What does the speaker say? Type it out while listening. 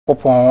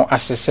Upon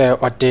asese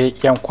ode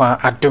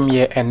yankwa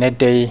adomye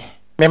enede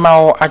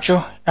memao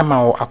ajo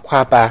emao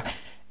akwaba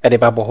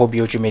edeba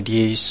bohobio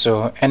jumedi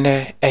so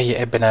ene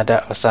eye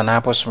ebenada osana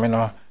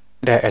abosomino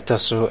de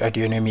etoso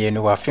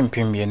aduonumienu wa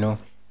fimpimienu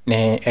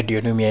ne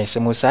aduonumie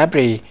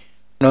semusabre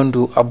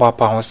nondu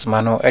abapa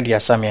hosmano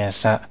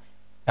aduasamiensa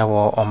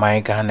ewo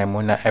oman Ghana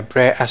mu na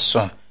ebre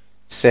aso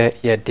se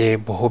yede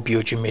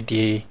bohobio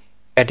jumedi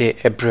ede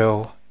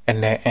ebrel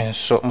ene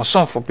enso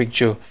musonfo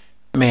picture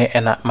me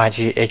ena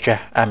maji eja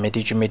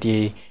amedi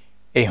jumedi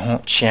ehu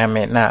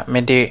chiame na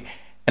mede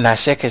na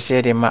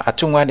sekese de ma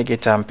atungwa de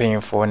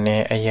campaign for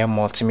ne eye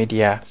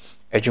multimedia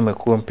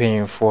adwumaku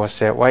campaign for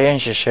se waye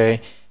nhehye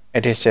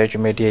ede se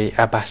jumedi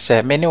aba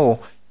se mene o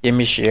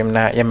yemihiem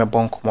na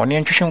yemebonkomo ne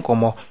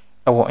ntwehwenkomo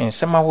ewo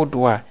nsema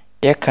hodo a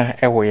yeka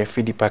ewo ye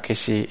fidipa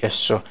kesi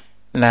eso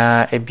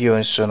na ebio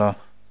nso no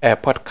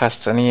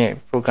podcast ne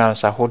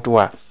programs ahodo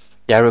a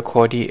ya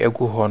recordi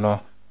egu ho no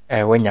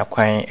wanya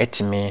kwan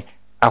etimi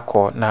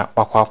akọ na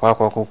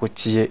wakwa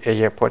tie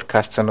eye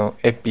podcast no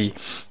epi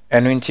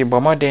enu nti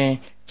bomoden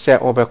se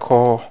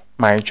obeko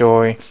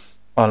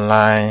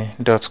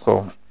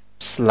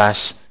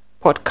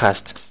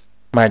myjoyonline.com/podcast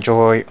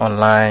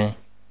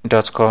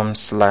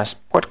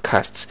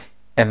myjoyonline.com/podcast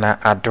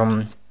ena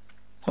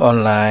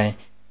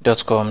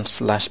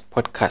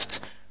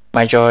adomonline.com/podcast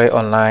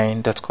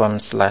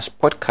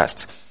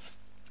myjoyonline.com/podcast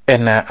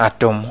ena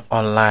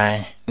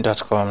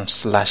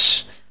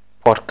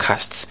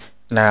adomonline.com/podcast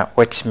na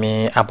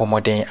wetimi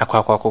abomoden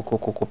akwakwa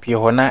kokokopie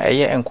ho na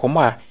eye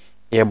enkomo a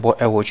yebo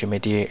ewo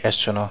dwumedi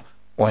eso no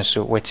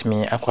wonso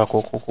wetimi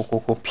akwakwa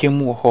kokokopie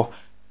mu ho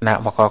na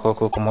makwakwa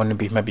kokomo no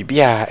bi ma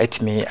bibia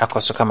etimi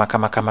akoso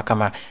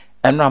kama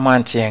eno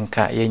amante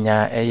enka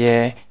yenya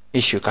eye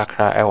issue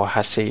kakra ewo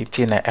hase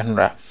ti na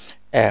enra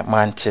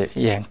mante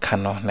yenka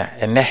no na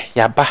ene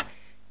yaba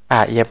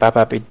a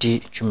yebaba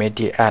bedi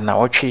dwumedi a na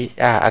otwe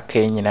a aka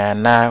nyina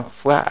na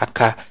fua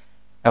aka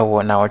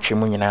ewo na otwe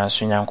mu nyina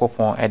nso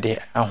Nyankopon ede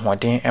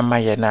ahoden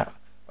emaye na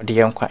ode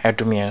yenkwa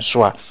edum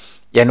yenso a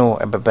ye no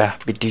ebeba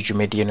bedi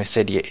dwumedi no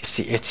sede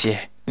esi etie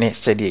ne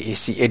sede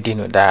esi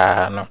edino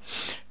da no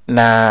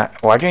na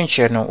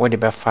wadwenche no wode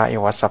befa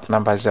your WhatsApp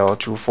number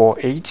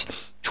 0248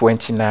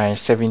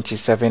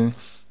 2977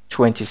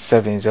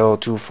 27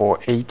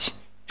 0248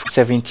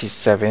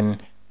 77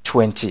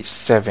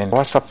 27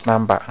 WhatsApp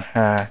number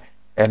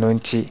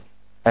enonti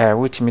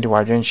wotimi de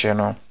wadwenche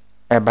no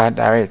eba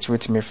direct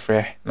wotimi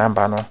frɛ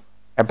number no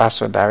eba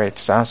so direct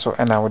sanso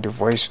ena wo the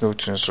voice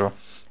note nso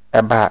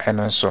eba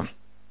eno nso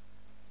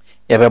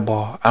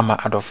yebebo ama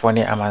adofo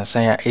ne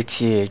amansan ya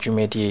etie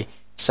dwumedi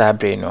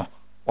sabre no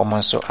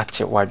omonso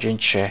ate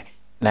wadwenche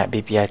na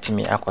bibia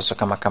timi akoso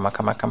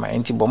kama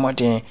enti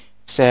bomodin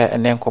se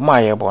ene nkomo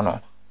ayebo no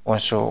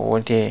wonso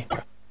wode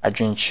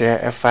adwenche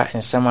efa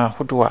nsema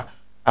hodoa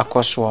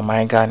akoso o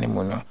my Ghana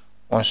mu no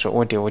wonso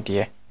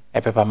wode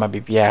ebeba ma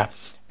bibia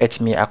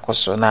etimi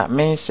akoso na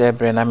mense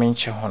bre na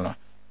menche ho no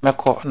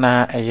meko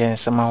na eye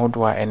nsema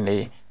hodoa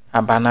ene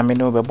abana me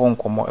no bebo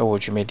nkomo ewo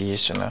dwumedi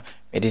yesu no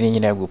mede ni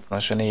nyina group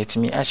no so na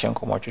yetimi ahye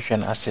nkomo twetwe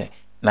na ase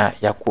na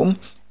yakom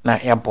na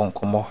yabon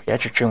nkomo ya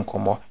twetwe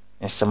nkomo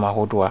nsema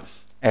hodoa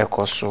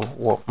ekoso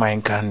wo my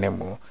Ghana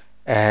mu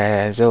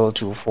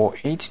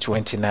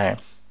 024829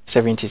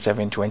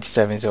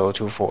 7727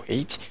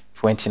 0248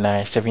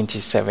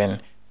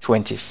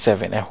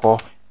 2977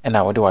 eho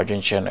ena wode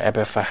wadwenche no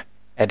ebefa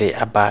ede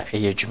aba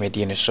eye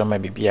dwumedi no so ma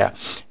bibia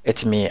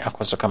etimi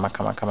akoso kama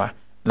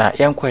na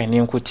yenkwa ni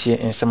nkutie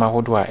nsema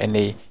hodo a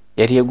ene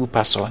yeri egu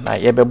paso na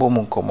yebebo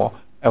mu nkomo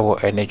ewo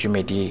ene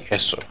dwumedi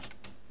eso.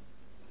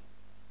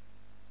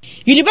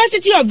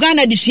 University of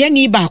Ghana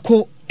dihye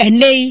baako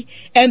ene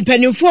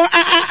empanimfo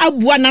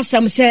abua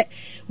nasam se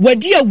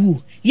wadi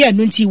awu ye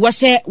no nti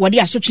wose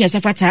wode asotwe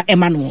sefata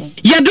emano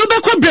yedo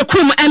beko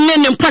brekum ene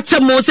ne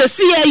mpatamo se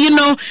sie yi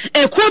no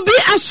ekobi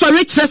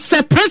asori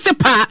kyerese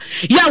principal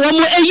ya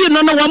womo eyi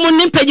no no womo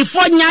ne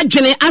mpanyifo nya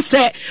adwene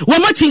ase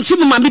womo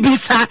chinchim ma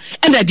bibisa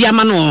ena de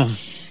amano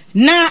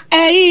na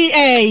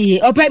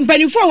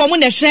mpanyifo womo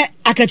ne hwe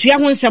akatua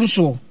ho nsem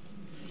so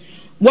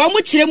womo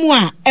kyeremu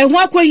a eho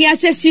akohia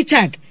se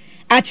sitag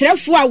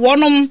akyerefo a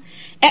wonom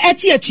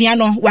eti atua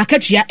no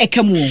wakatua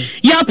ekamu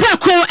ya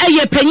prako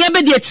eye penya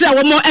be de tira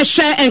wo mo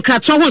ehwe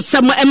enkrato ho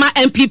sem ema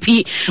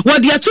MPP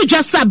wode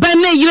atudwa sa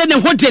ban na yire ne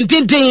ho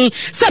dendenden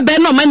sa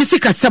ban no mani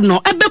sika sem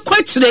no ebe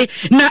kwatire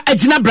na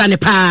agina brane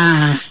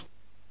pa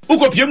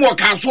ukopie mu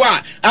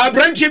Kasoa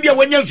abranche bia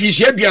wanya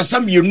mfihye aduasa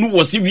mienu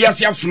wo se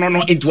wiase afono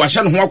no enti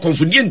ahye no ho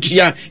akonfodie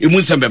ntua emu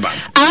nsembeba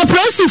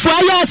aprosifo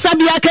aya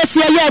sabia kase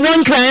aya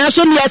wonkran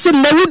so ne ase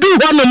mawudu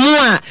ho no mu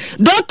a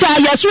doctor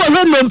yaso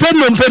ho nompe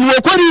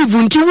wo kori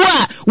vunti wo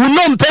a wo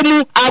nompe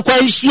mu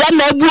akwanhia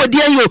na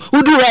abuodi ayo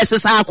udu ho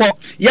esesa akọ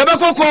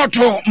yebeko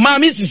koto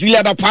maami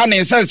Sisilia da pa na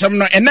ensensem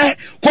no ene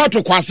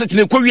koto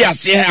kwasetene ko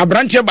wiase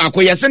abranche ba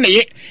ko yese ne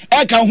ye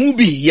eka hu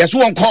bi yeso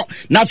wonko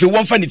na fe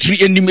wonfa ne tri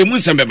enim emu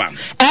nsembeba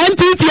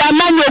MPP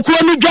amanyo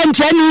kuo mi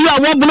dwanche ni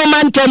a wobunu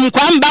mantem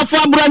kwa mbafo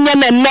abronye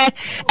nenne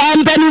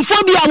empanimfo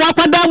bi a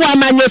wakwada wa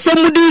amanyosem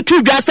mudi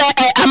tudwa se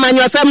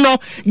amanyosem no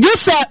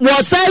gise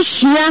wo sa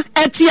hia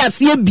eti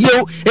ase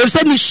bio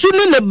efse ni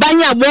sunu ne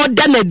banya wo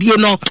da na die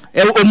no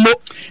omo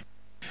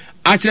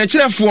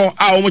akyerɛkyerɛfoɔ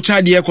a wɔn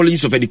kyade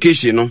colleges of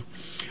education no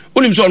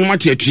onim so ɔno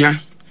mate atua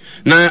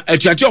na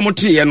atuate ɔmo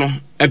teɛ no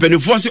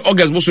mpanimfoɔ se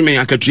August bosome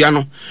akatua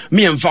no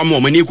me yɛmfa ma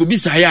ɔmo ani ko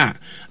bisa ya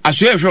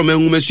asoɛ hwɛ ɔmo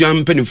nwumasua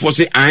mpanimfoɔ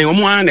se an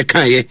ɔmo an ne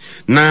kaeɛ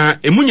na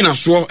emu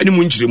nyinasoɔ ne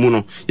mu nkyeremu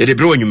no yɛde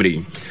brɛ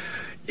wɔnwumere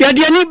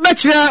yɛde ani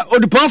bɛkyerɛ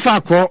odupɔn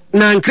faakɔ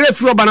na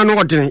nkrɛfiri ɔbana no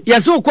ɔdene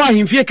yɛsɛ wokɔ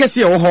ahemfie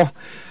kɛseɛ wɔ hɔ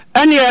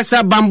ɛne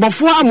yɛsɛ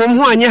bambɔfoɔ amom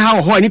ho anyɛ ha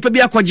wɔ hɔ nipa bi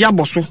akɔgye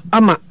abɔ so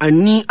ama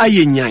ani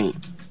ayɛ nyan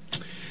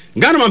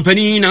Ghana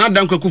mampani na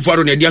nadan kwakufu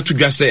aro na de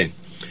atodwa sɛ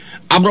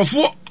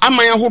abrɔfo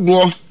aman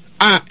ahodoɔ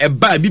a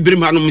ɛba bibirim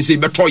hanom sɛ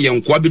bɛtɔ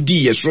yɛn nkoa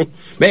bɛdi yɛ so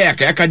bɛyɛ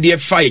akayaka de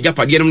fa yɛ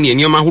japadeɛ no ne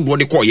nneɛma ahodoɔ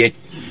de kɔyɛ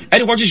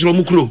ɛde kɔkyekyerɛ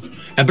mu kuro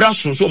ɛbra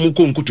so so mu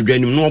kɔ nkotodwa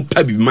nim no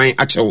pa bibiman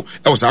akyɛw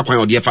ɛwɔ saa kwan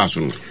ɔde fa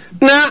so no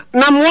na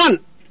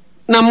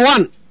nam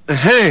one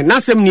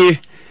nasɛm nie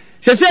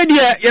sɛ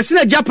deɛ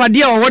yɛsena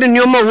japadeɛ a wɔde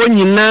nneɛma wɔ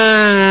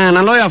nyinaa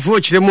na lawyer fo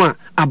kyerɛ mu a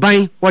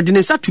aban wɔde ne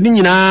nsa to ne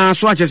nyinaa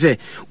so akyɛ sɛ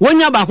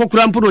wɔnya baako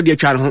kura mpo do de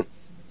atwa ne ho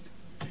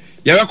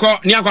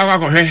yɛbɛkɔ ne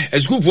akɔhwɛ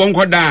asukuufoɔ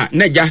nkɔda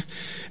na gya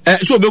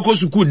so obɛkɔ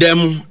sukuu dan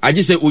mu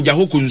agye sɛ ogya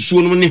hɔ kɔ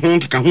nsuo no ne ho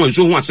keka ho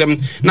nsuo ho asɛm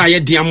na ayɛ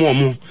dia ma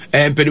ɔmo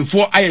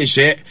mpanimfoɔ ayɛ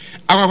nhyɛ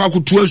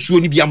akɔkɔtoa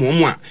nsuo no bia ma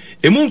ɔmo a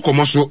emu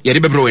nkɔmmɔ so yɛde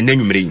bɛbrɛ wɔ nna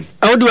nwumere yi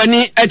awode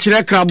w'ani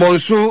akyerɛ krabɔ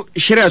nso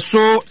hyerɛ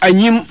so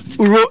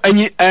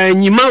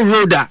anyima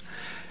road a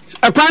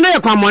ɛkwan na yɛ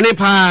kwammɔne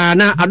paa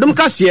na adom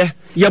kaseɛ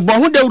yɛbɔ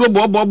ho dawuro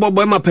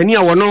bɔbɔbɔbɔ ma pani a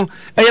wɔno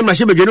ɛyɛ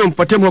mahyɛ badwane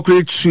mpɔtam hɔ koro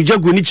sugya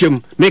gu ne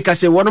kyɛm meka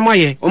sɛ wɔnom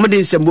ayɛ ɔmde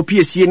nsɛmbɔ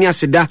piesie ne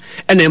aseda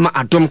ɛna ɛma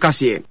adom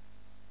kaseɛ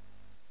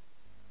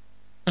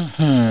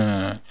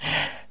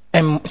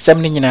sɛm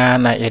no nyinaa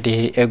na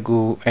yɛde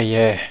agu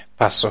ɛyɛ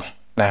pa so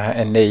na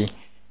ɛnɛ yi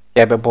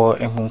yɛbɛbɔ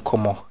ɛmu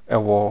nkɔmmɔ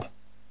ɛwɔ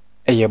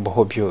ɛyɛ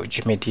bɔhɔ bio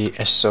dwumadi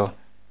ɛso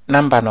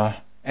namba no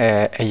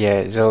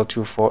ɛyɛ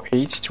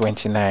 0248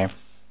 29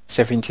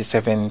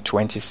 77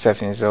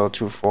 27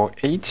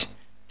 0248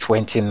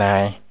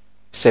 29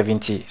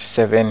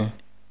 77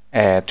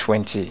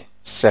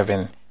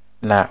 27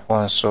 na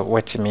wɔnso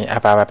watimi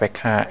ababa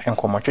bɛka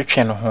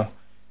nkɔmmɔtwetwe no ho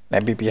na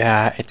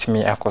bibia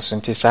etimi akoso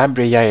nti saa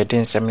bre ya yɛde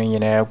nsɛm no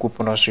nyinaa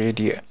gupu no so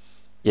yɛde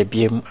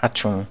yɛbiem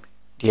atum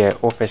deɛ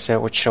wopɛsɛ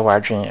wo kyerɛ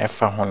wadwen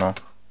ɛfa ho no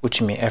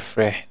wotumi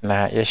ɛfrɛ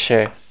na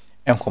yɛhyɛ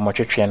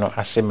nkɔmmɔtwetwe no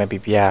asɛm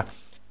bibia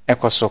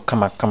ɛkɔso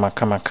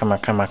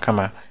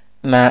kama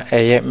na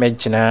ɛyɛ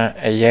magyina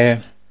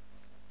ɛyɛ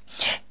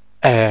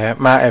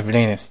ma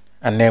Evelyn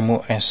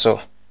anamu enso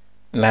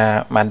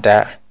na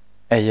mada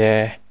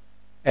ɛyɛ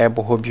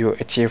bohobio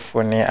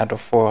etiefo ne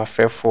adofo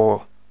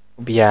afrefo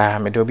bia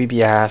me do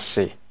bibia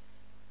se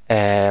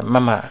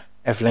mama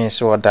Evelyn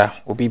so oda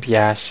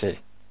obibia se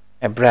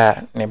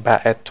ebra ne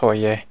ba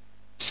etoye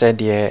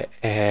said ye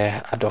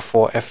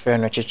adofo efe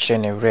no chichire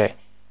ne wre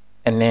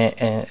ene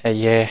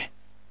eye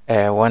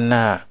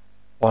wana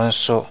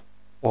wonso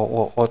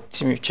o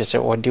timi chese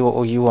odi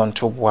oyi won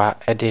toboa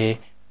ede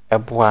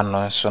eboa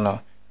no so no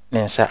ne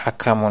nsa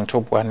aka mo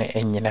ntoboa ne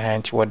enyina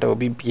nti woda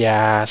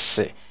obibia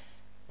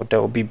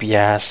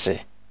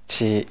se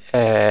ti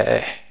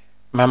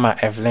Mama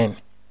Evelyn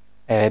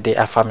de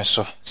afame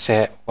so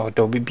se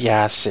odo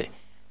bibia se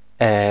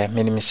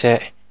menim se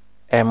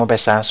mo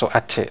besan so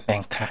ate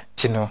nenka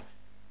tino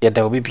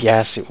yeda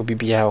obibia se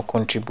obibia o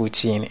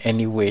contribute in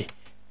any way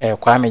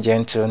kwa me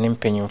gentle ni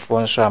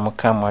mpanyimfo nso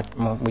amuka mo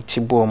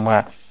tibo mu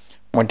a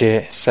mo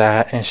de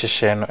sa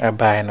enhyehyɛ no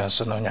ebae no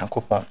so no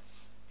Nyankopɔn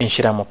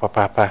enhyira mo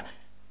papa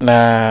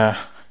na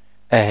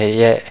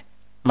ye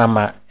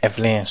Mama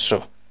Evelyn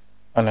so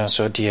ono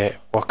so de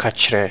woka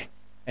kyerɛ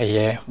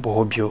eye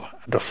bohobio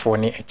adofo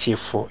ne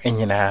atiefo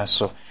enyina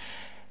so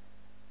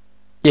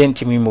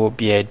yentimi mo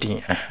bia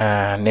din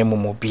na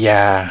mo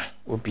bia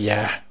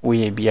wo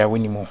ye bia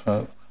woni mo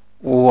ho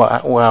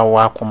wo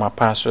akoma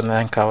pa so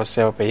na nka wo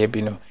se obeye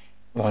bi no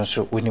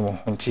wonso woni mo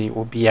ho nti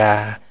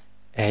obia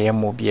ye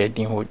mo bia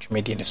din ho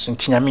dwumedi ne so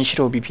ntinya me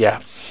nhire obi bia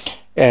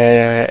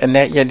na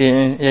ye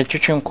de ye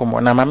twetwe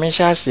nkomo na ma me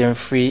hya asem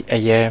free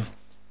eye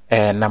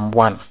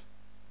number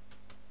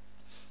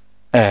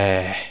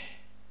 1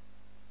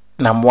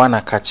 number 1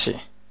 akachi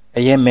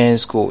eye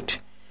men's gold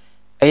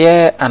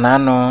eye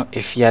anano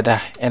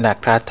efiada ena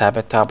krata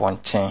beta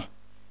bonchen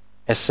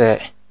ese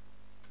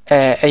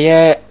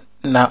eye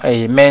na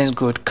men's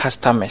gold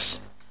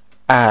customers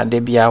de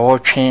bia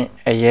wotwe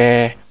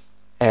eye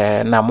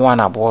na mo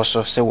ana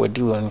boso se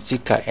wodi won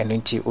sika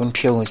enunti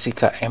ontua won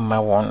sika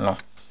emma won no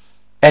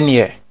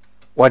ene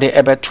wode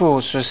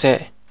ebeto so se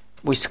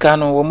busika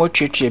no wo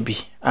motwetwe bi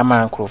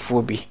ama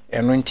nkrofo bi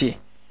enunti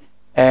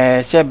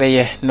se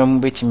beye no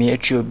mbetimi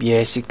atwi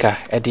obi sika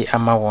ede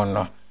ama won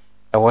no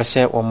ewo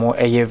se omo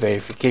eye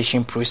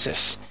verification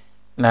process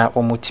na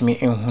omutimi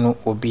ehunu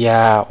obi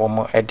a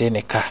omo ede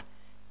ne ka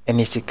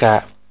ene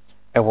sika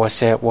ewo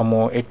se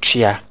omo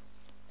etwia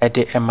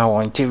ɛde ɛma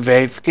wɔn nti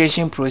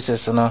verification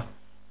process no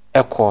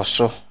ɛkɔ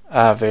so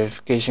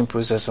verification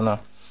process no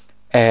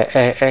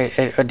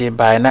ɛde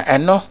by na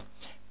ɛno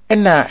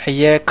ɛna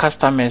ɛyɛ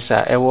customers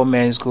a ɛwɔ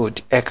men's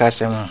good ɛka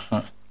sɛ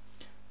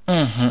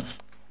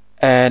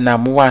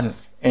number one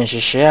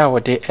nhyehyɛ a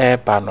wɔde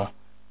ɛreba no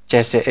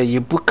kyerɛ sɛ ɛyɛ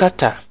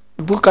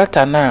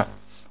bukata na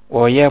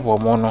wɔyɛ wɔ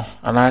mo no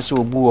anaasɛ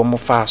obu wɔ mo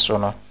fa so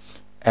no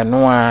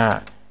ɛno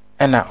a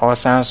ɛna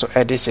ɔsan so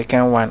ɛde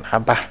second one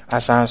aba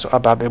asan so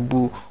aba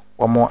bɛbu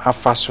wɔ mo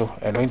afa so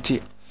ɛno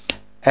nti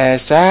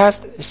saa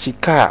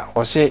sika a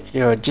ɔsɛ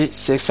yɛgye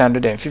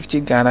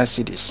 650 Ghana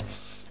cedis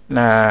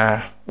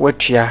na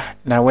watua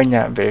na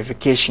wanya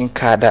verification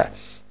card a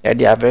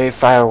yɛde a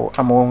verify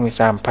ama wɔhu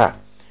sampa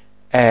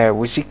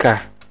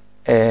wosika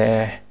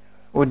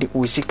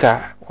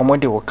wosika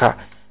wɔmode woka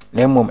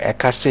na mmom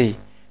ɛka sei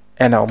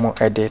ɛna wɔmo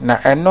ɛde na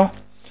ɛno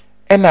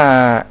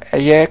ɛna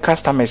ɛyɛ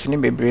customers ni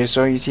bebree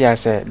so yisi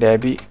asɛ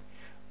daabi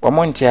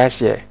wɔmo nte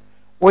aseɛ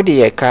wode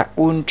yɛka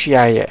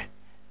wontua yɛ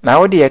na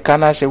wode yɛka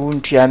na sɛ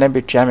wontua na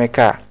betua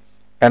meka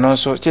ɛno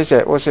nso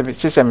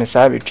kyesɛ me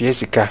saa betua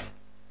sika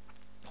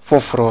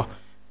foforo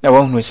na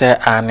wahunu sɛ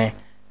ane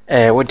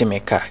wode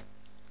meka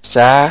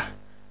saa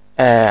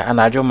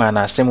anadwo ma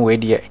na asɛm wei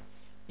deɛ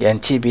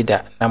yɛnte bi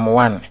da number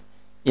 1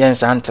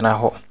 yɛnsa ntena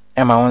hɔ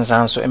ɛma wo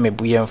nsa nso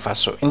ɛmɛbu yɛmfa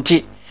so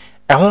nti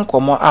ɛho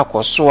nkɔmmɔ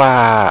akɔ so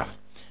a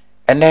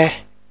ɛnɛ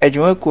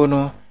adwumakuo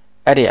no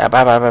ɛde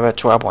ababa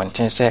to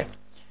abɔnten sɛ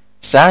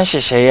saa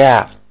nhyehyɛeɛ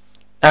a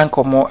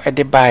ankɔmmɔ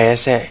ɛde baeɛ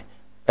sɛ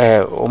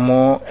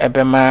ɔmo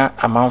ɛbɛma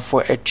amanfo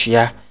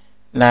atua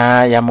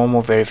na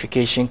yɛama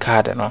verification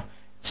card no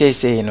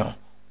seesei no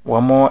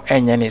wɔmo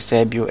ɛnyɛ ne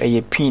sɛ bio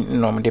ɛyɛ pin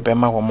nom de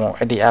bɛma wɔmo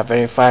ɛde a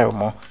verify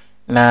wɔmo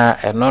na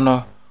ɛno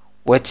no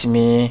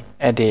watimi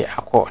ɛde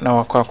akɔ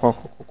na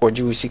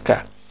wakɔgye wo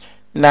sika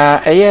na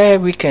ɛyɛ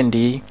weekend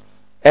yi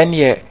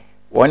ɛneɛ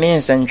wɔne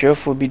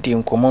nsɛntwerɛfoɔ bi di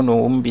nkɔmmɔ no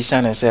wɔm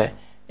bisa ne sɛ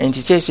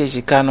enti seesei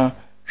sika no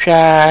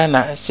hwɛ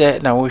na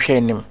sɛ na wohwɛ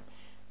anim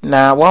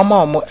na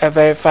wɔama wɔmo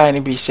verify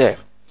no bi sɛ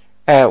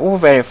wo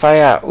verify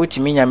a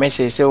wotimi nya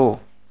message sɛ o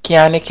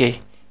kia ne ke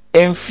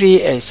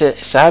ɛmfiri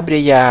sɛ saa bere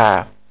yi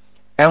a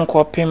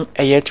ɛnkɔpem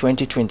ɛyɛ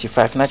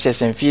 2025 na kyerɛ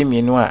sɛ mfie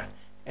mmienu a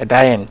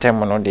ɛda yɛ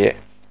ntɛm no deɛ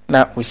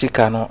na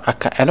osika no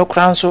aka ɛno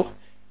kora nso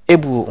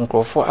ebu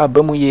nkrɔfo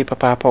aba mu yie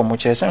papaapa o mo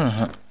kyerɛ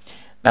sɛ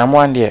na mo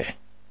an deɛ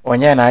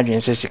ɔnyɛ na adwen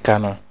sɛ sika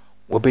no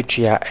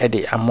wɔbetua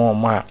ɛde ama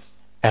mo a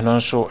ɛno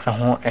nso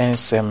ɛho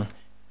ensɛm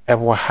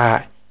ɛwɔ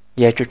ha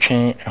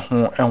yɛtwetwe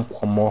ɛho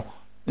nkɔmmɔ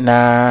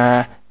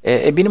na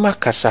ebinom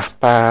akasa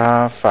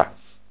paafa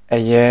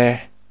ɛyɛ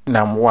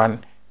number 1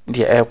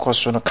 deɛ ɛkɔ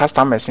so no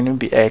customers no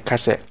bi ɛka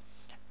sɛ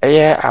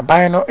ɛyɛ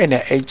aban no ɛna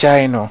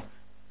agyae no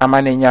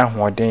ama ne nya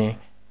ahoɔden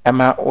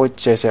ɛma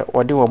ɔkyerɛ sɛ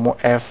ɔde wɔ mo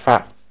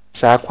ɛfa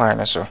saa kwan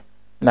no so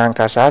na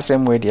nka saa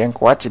asɛm wei deɛ nka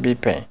wate bi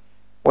pɛn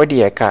wode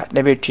yɛka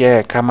na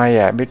bɛtua yɛka ma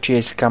yɛ a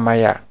bɛtua sika ma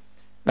yɛ a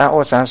na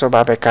ɔsan so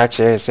ba bɛka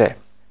kyerɛ sɛ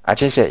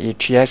akyɛ sɛ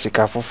yɛtua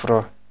sika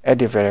foforɔ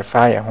ɛde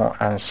verify yɛ ho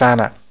ansa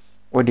na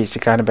wode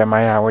sika no bɛma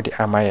yɛ a wode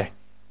ama yɛ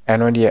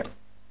ɛno deɛ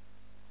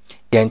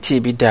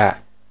yɛntie bi da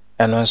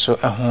ɛno nso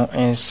ɛho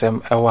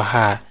nsɛm ɛwɔ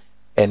ha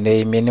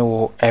ɛnɛ me ne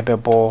wo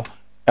ɛbɛbɔ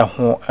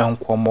ɛho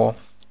nkɔmmɔ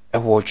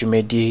ɛwɔ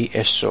dwumadie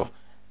ɛso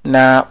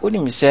na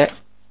wonim sɛ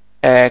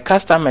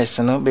customers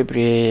no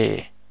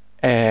bebree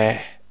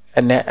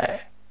ɛnɛ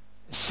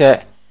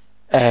sɛ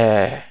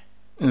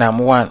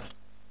number 1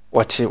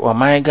 wɔte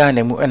ɔman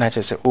Ghana mu ɛna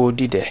kyerɛ sɛ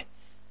ɔredi dɛ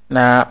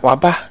na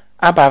waba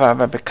aba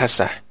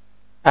bɛkasa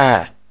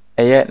a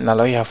ɛyɛ na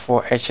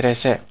lɔyafoɔ ɛkyerɛ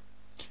sɛ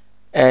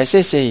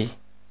seesei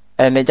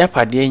ne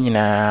gyapadeɛ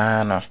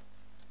nyinaa no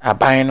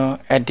aban no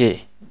ɛde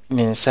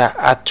ne nsa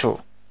ato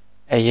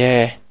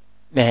ɛyɛ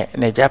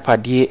ne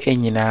gyapadeɛ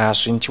nyinaa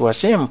so nti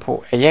wɔsɛ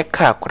mpo ɛyɛ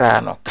kaa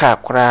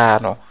koraa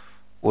no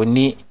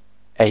oni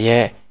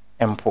ɛyɛ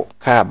mpo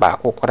kaa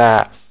baako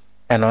koraa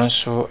ɛno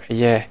nso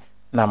ɛyɛ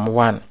number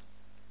 1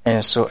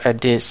 nso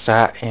ɛde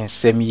saa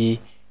nsɛm yi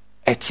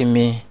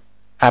ɛtimi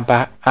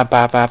aba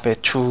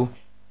bɛto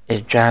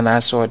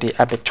edwana so ɔde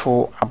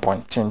abɛto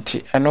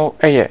abɔntenti ɛno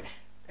ɛyɛ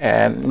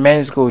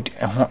men's good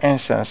ɛho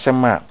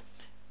nsɛnsɛm a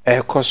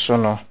ɛkɔ so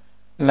no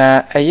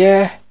na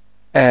ɛyɛ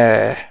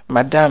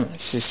Madam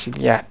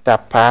Cecilia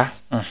Dapa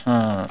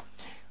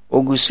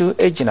ogusu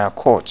egyina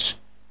court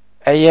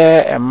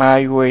ɛyɛ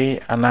mmaayewa yi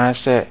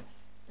anaasɛ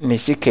ne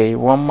sika yi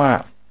wɔn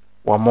a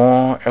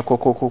wɔn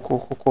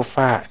ɛkokokokoko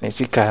fa ne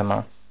sika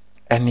no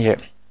ɛneɛ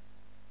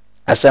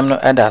asɛm no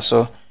ɛda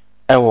so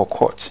ɛwɔ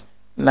court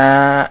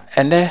na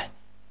ɛnɛ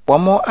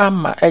wɔn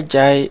ama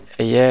agyae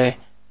ɛyɛ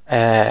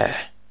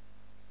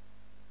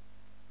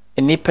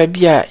nipa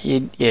bi a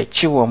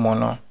yɛkyi wɔn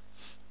no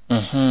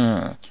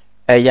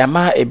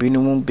yama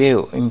ebinom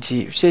bail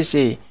nti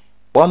sese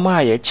wɔn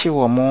a yɛkyi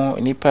wɔn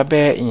nipa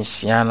bɛ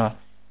nsia no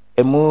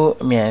emu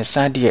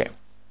mmiɛnsa deɛ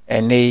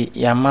ɛnɛ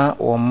yama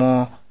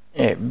wɔn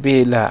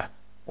bail a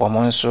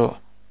wɔn nso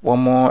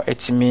wɔn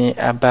etimi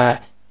aba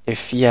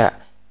efia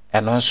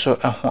ɛno nso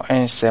ɛho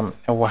nsɛm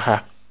ɛwɔ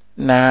ha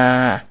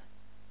na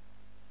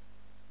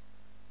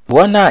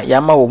wɔn a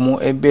yama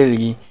wɔn bail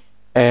yi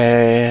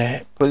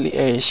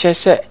hyɛ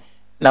sɛ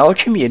na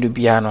ɔtwe mmienu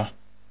bia no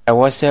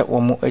ɛwɔ sɛ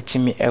wɔn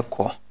atimi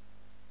ɛkɔ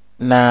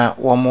na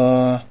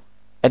wɔn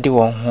ɛde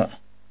wɔn ho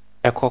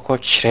ɛkɔkɔ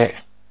kyerɛ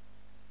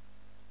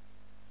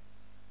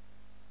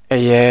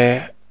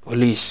ɛyɛ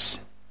police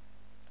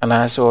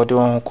anaasɛ wɔde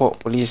wɔn ho kɔ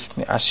police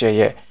ne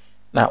asoɛyɛ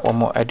na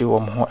wɔn ɛde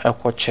wɔn ho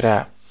ɛkɔ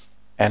kyerɛ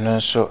a ɛno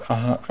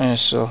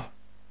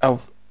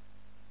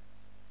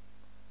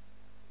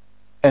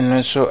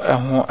nso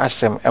ɛho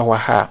asɛm ɛwɔ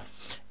ha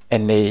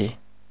ɛnɛ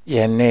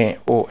yɛne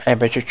o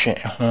ɛbɛtwetwe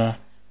ɛho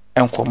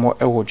nkɔmmɔ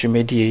ɛwɔ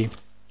dwumadie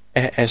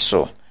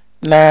ɛso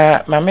na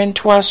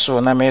mamentoa so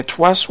na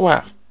metoa so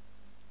a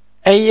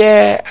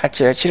ɛyɛ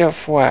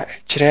akyerɛkyerɛfoɔ a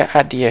kyerɛ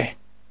adeɛ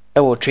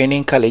ɛwɔ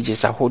training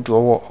colleges ahodoɔ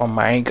wɔ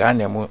ɔman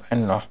Ghana mu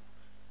no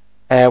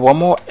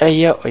wɔn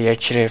ɛyɛ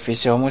ɔyɛkyerɛ fi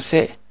sɛ wɔn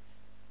sɛ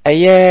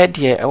ɛyɛ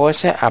deɛ ɛwɔ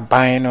sɛ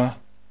aban no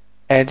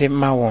ɛde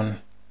ma wɔn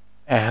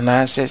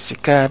anaasɛ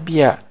sika bi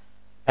a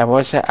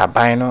ɛwɔ sɛ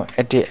aban no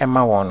ɛde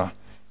ɛma wɔn no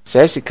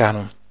saa sika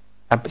no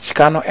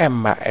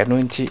ɛmma ɛno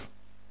nti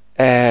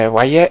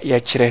wayɛ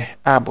yɛkyerɛ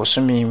a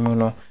bosome mu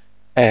no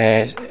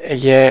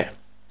ɛyɛ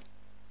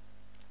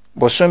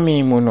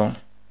bosome mu no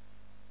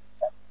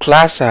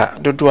class a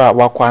dodo a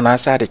wakɔ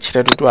anaasɛ ade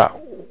kyerɛ dodo a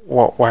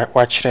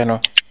wakyerɛ no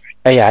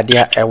ɛyɛ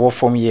adeɛ a ɛwɔ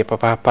fam yie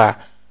papaapa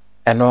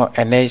ɛno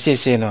ɛnɛ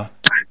siesie no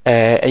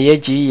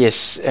ɛyɛ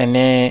GES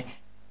ɛne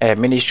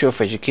Ministry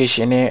of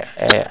Education ne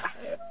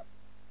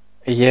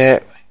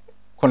ɛyɛ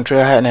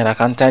Controller and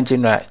Accountant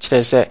General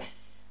kyerɛ sɛ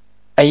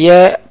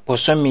ɛyɛ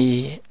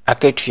bosome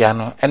akatua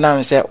no ɛnam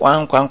sɛ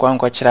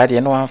wankwankwankɔ kyerɛ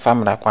adeɛ na wamfa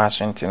mmara kwan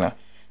so nti no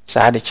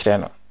saa ade kyerɛ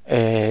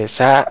no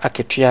saa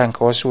akatua nka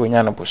wɔ so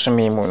wɔnya no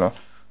bosome mu no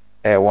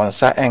wɔn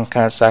nsa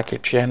ɛnka saa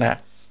akatua no a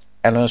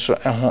ɛno nso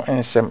ɛho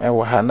nsɛm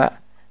ɛwɔ ha na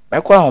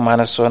mɛkɔ ahoma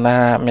no so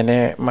na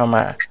mene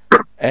mama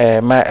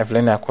ma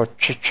Evelyn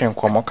akɔtwetwe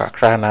nkɔmmɔ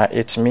kakra na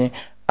ɛtumi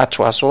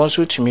atoa so wɔn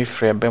nso tumi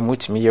frɛ ba mu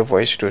tumi yɛ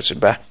voice note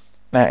ba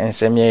na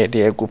nsɛm yɛ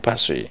de agu pa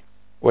so yi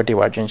wɔde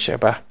wadwenkyerɛ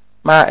ba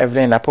ma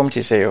Evelyn apom ti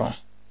sɛ yo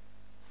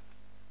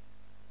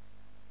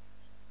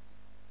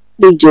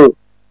Bijo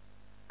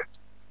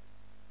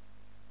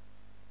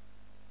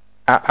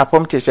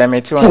apom ti sɛ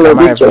meti wɔn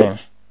kama Evelyn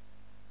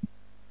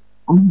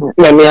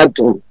na me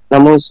adom na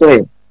mo nso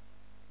ɛ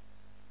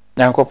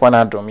Nyankopɔn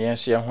adom yɛn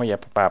nso yɛn ho yɛ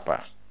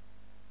papaapa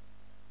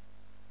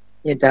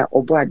yɛda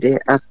ɔbɔ ade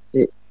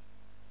ase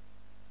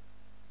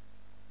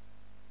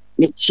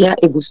mekyia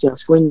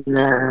ebusuafoɔ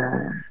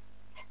nyinaa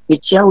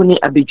mekyia wo ne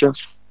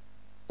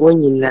abadwafoɔ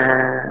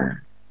nyinaa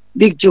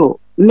Big Joe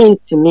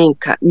mentimi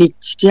nka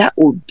mekyia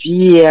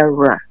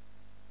obiara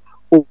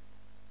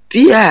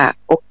a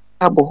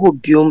ɔka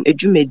bɔhɔ biom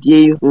adwumadie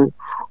yi ho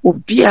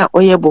obi a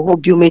ɔyɛ bɔhɔ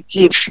biom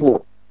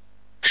atiefoɔ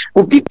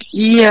obi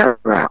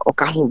biara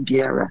ɔka ho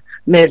biara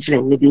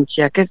Evelyn mede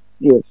nkyia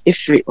kɛseɛ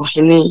ɛfiri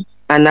ɔhene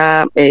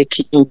anaa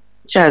King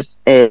Charles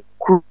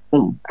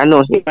kurom ana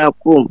ɔhene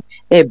kurom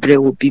ɛbrɛ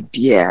obi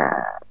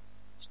biara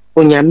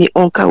onyame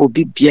ɔnka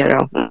obi biara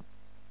ho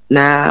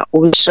na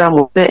ɔnhyira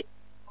mo sɛ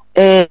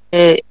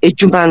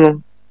edwuma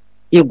no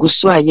yɛgu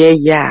so a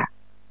yɛyɛ a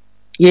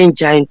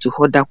yɛngya into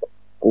hɔ da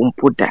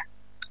kompo da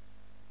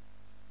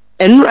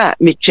ɛnura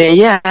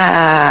metwɛyɛ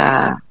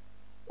a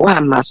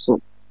wama so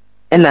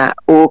ɛna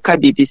ɔka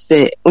bibi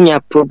sɛ unya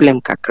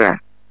problem kakra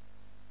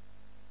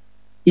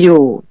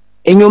yo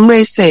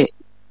enwomre sɛ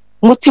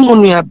moti mo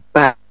nua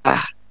ba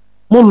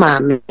mo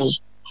maame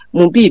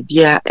mo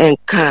bibia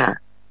enka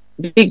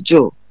Big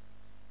Joe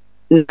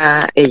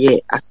na ɛyɛ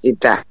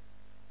aseda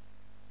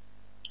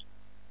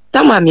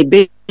tama me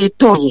be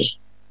toye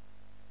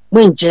mo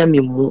nje me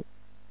mu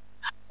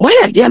mo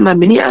ya dia ma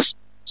me ni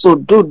aso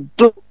do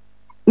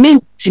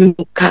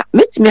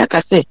metimi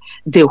aka say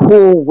the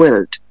whole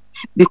world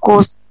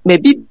because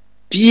maybe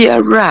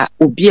biara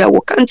obia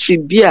wo country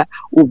bia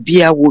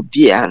obia wo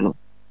bia no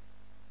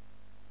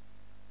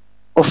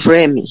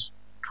ofre me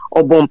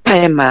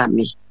obompa ma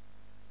me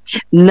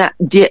na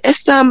de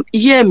esam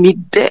ye mi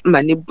de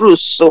mani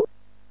bruso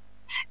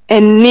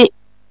eni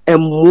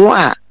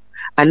emwa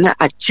ana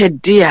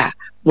achede a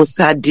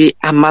musade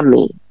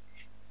amame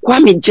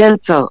Kwame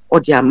Gentle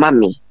odi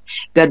amame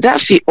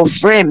Gaddafi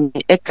ofre me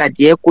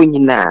ekade eko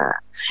nyina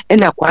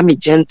ena Kwame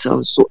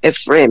Gentle so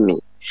efre me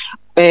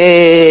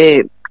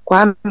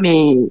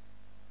Kwame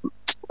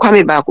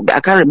baako I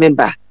can't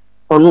remember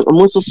onu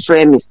omuso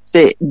frame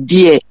say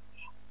dear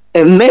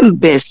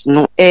members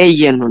no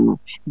eye no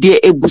dear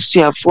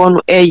ebusuafo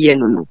no eye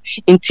no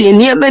nti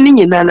eniema ni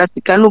nyina na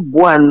sika no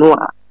boa no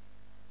a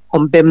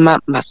ombema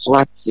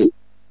maswati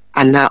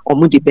ana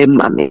omudi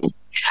bemma me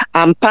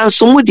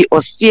ampanso mudi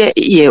osie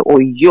ye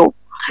oyo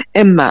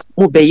emma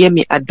mubeye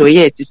mi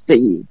adoye ti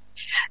say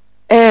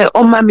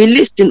on my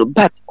list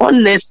but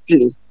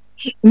honestly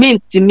me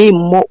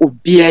more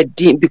obia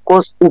din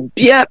because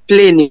obia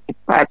playing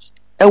part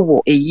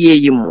ewo eye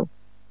yi mu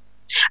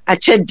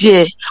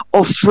achede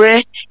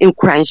ofre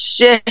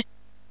nkranhye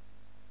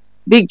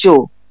Big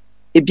Joe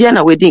ebia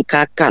na wedding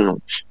kaka no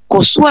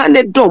Kasoa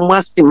ne do mo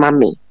asema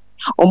me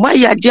o ma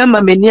ya dia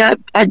ma mani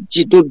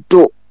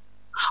agidodo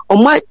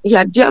Oma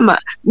yadiama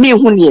me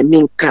hu ne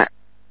minka.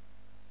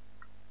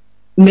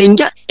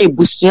 Menya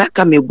ebusua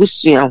ka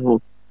mebusua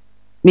ho.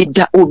 Me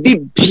da obi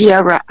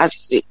biara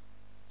ase.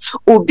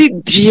 Obi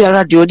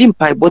biara de odi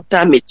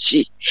mpaebota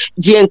mechi.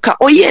 De enka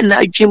oye na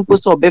adwempo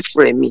so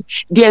obefrɛ me.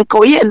 De enka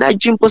oye na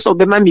adwempo so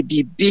obema me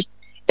bibi.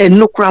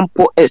 Eno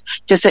krampo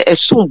chese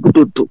esum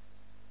budodo.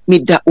 Me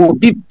da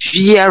obi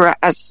biara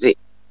ase.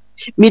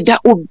 Me da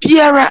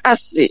obiara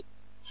ase.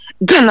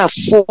 Ghana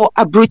for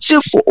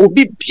abrochire for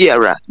obi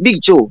biara.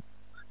 Big Joe,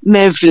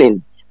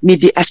 Mervlin, me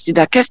de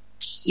asida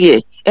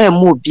kɛseɛ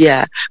mo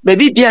bia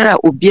baby biara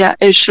obia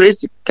ehwere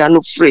sika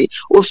no free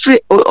ofre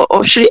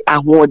ohwere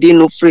ahoɔden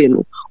no free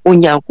no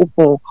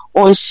onyankopɔn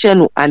ɔnhyɛ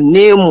no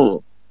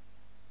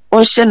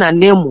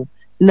anemu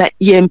na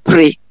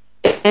yɛmpre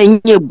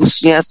enye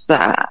busua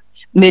saa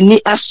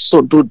meni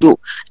asododo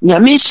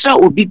nyame hyira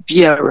obi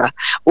biara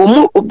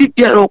obi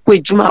biara okɔ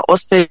adwuma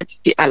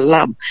ɔsɛti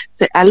alarm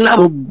sɛ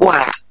alarm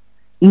boa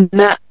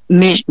na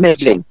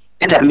Mervlin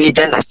ɛda me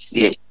da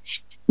naseɛ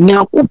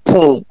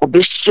Nyakupon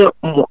obesho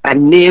mo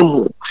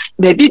anemu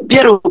baby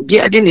biara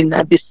obia de ne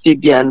na bese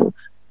bia no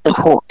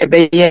ho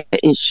ebeye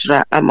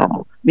inshira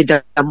amamo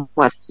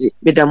medamwase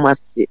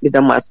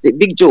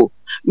Big Joe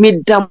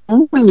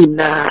medamu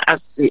nyina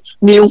ase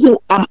me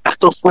hu am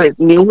asofo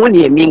me hu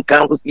ne mi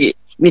nkan ho sie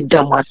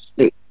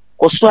medamwase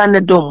oso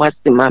anedo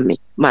mwase mame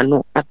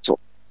mano ato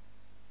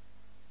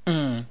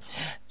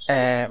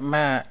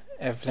ma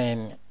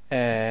Evelyn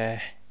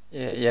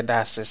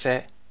yɛda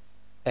se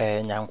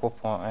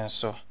Nyankopɔn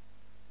enso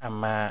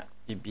ama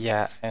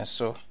bibia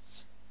enso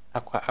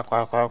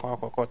akwa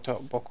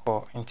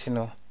boko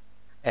ntino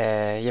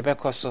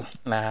yɛbɛkɔ so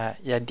na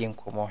yɛdi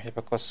nkɔmɔ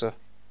yɛbɛkɔ so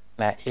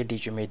na yɛdi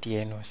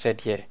dwumadie no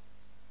sɛdeɛ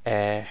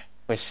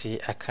wasi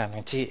aka no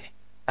nti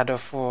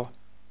adɔfo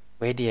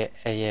wei deɛ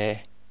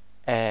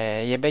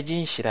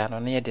yɛbɛgye nhyira no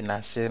na yɛde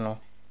nase no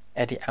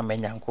ɛde ama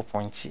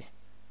Nyankopɔn nti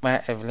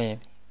ma Evelyn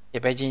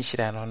yɛbɛgye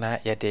nhyira no na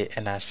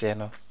yɛde nase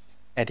no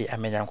edi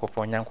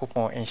amenyankopɔn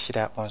nyankopɔn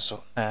enhyira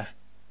onso na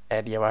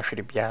edi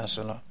wahwere bia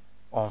nso no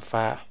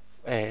onfa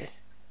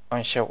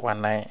onhye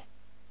wanan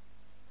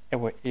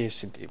ewo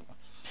esudi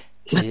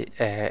ti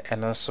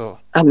eno so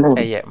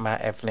eye ma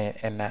Evelyn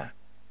na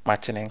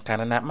Martin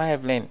kan na ma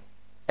Evelyn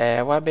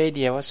wa be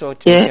die wo so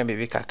otimi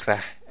bibi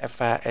kakra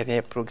efa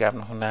ene program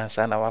no na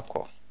ansa na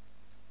wakɔ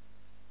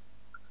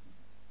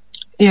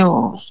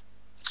yo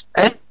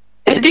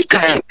edi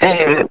kan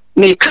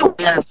me ka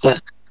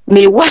wansa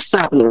me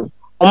WhatsApp no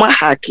Oma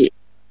haki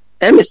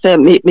me say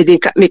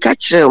me ka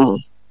kire mu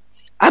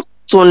up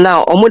to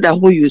now omoda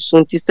ho use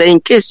nti say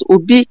in case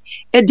obi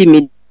edi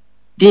me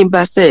din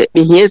ba say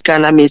me here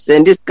can me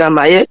send this can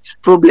my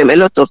problem a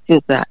lot of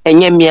things are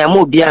enye me am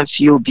obi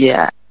amfi obi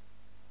a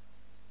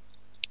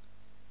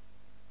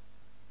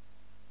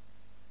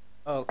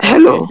okay.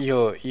 Hello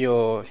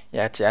yo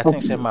yeah I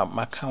think say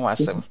ma kan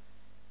wasem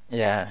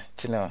yeah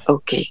tino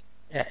okay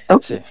yeah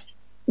okay.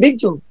 Big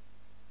Joe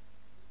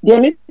the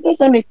me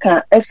person me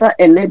can efa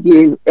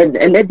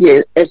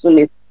enedie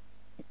esunis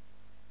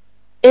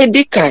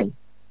edikan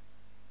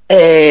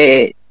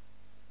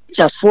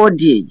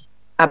chafodi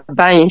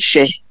aban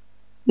hwe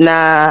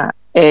na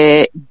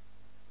the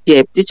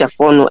teacher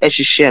for no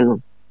ehwehwe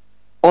no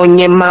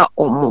onyema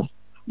omo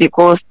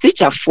because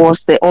teacher for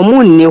say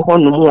omo nni ho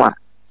no mu a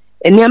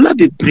eniama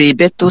bebre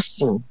beto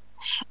sin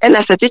and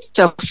as a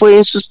teacher for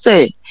enso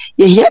say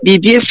ye hia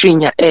bibie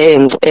frinya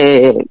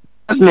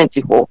government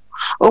ho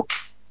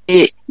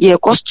okay ye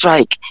ko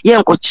strike ye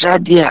nko kira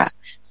dia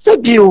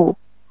sebio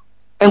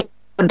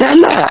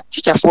dana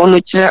teacher for no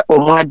kira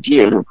omo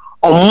adie no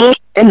omo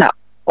na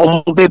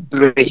omo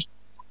bebre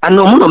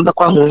ano omo no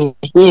bekwa ho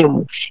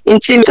him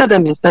nti mi tada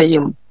mi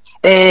sayem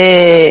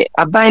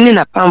aban ni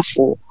na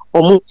pamfo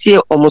omo tie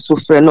omo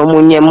sofre no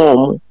omo nyema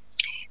omo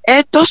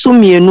to so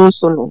mienu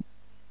so no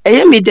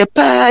eye mi de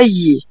pa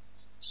yi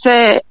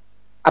se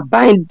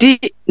aban di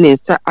ne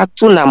sa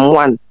atu na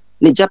mwan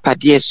ne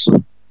japade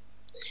so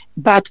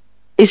but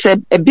it's a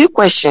big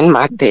question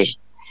mark there.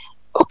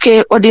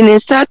 Okay,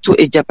 ordinance to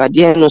a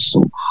Japadian no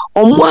so.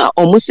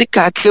 Omo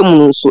sika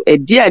kemu so e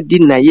dia di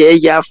na ye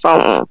ya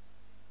fa.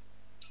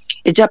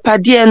 E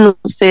Japadian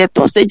say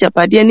to say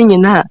Japadian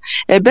nyina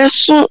e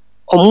beso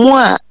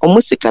omo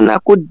sika na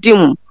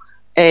kodim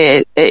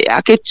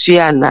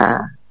aketua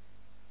na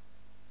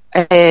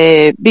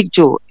Big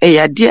Joe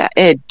ya dia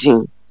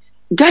din.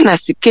 Ghana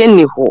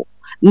sikeni ho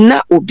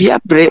na obi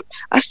abre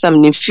asam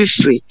ne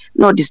fifiri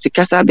na odi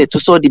sikasa beto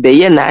so odi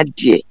beye na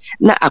adie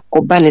na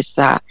akoba ne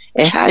sa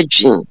ha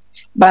adwin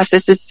ba se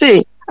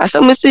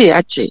asam se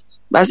yache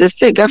ba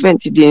se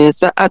government di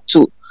nsa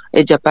ato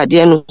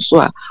ejapade no so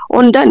a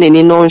onda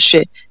neni no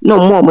nhwe na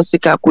mo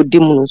sika akodi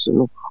mu so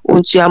no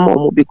ontua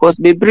mo because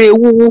bebre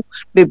wuwu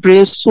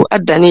bebre so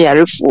adane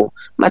yarefo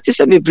mate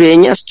se bebre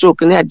nya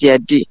stroke na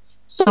ade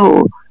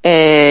so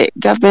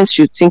government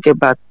should think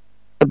about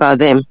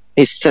them.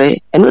 Esre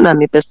eno na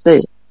me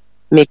pese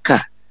maker.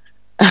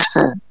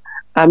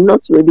 I'm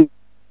not ready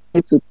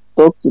to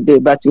talk today,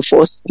 but you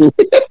force me.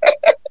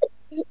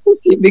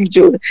 Big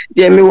Joe,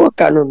 dear me work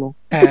no.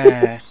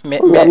 Me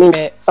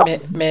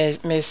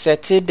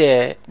set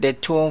the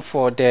tone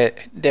for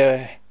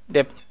the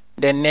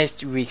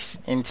next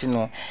weeks into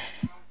no.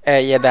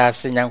 Yeah,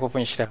 that's in Yanko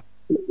Punshra.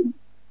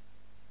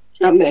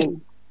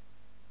 Amen.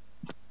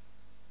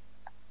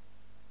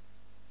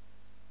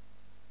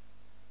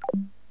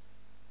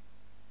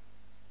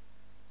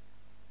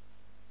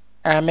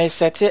 I may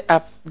set it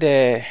up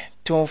the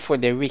tone for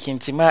the week in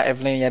Tima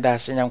Evelyn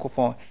Yadas in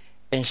Yankopon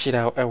and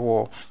Shida a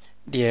war,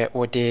 dear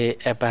or day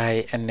a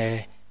buy and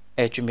a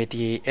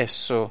jumedi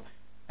so.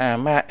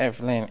 Ma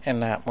Evelyn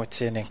and that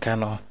Motin and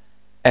Cano.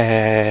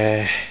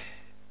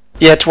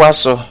 Yet was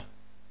so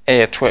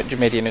a twat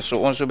jumedi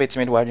so also bet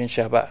me watching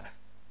Shaba.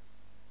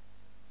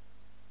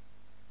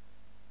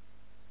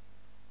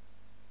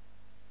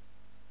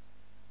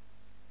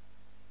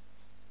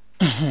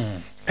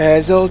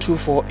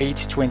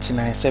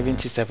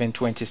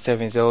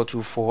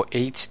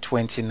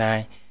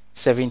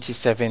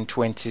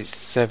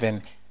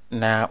 0248297727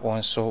 na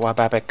onso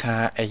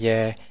wababeka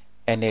eye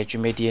ene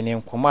adwumadi ne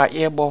nkoma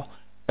yebo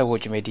ewo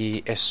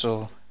dwumadi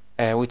eso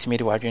wotimi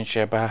de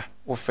wadwenkyereba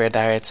wo frɛ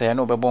director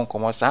na obɛbɔ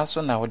nkɔmɔ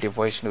sanso na wo de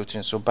voice note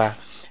nso ba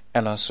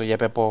ɛno nso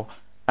yɛbɛbɔ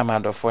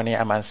amandofo ne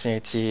amansen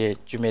ti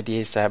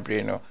dwumadi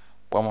sabre no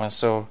wɔn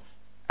nso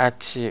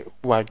ati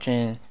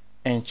wadwen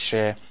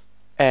nkyerɛ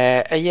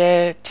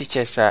ɛyɛ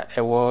teachers a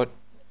ɛwɔ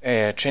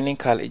training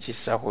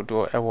colleges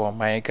ahodoɔ ɛwɔ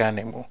man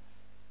Ghana mu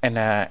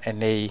ɛna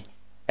ɛnɛ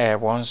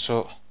wɔn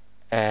nso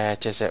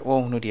kyerɛ sɛ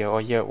wɔn hunu deɛ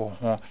ɔyɛ wɔn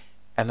ho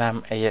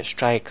ɛnam ɛyɛ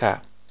strike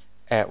a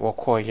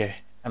wɔkɔɔyɛ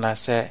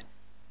anaasɛ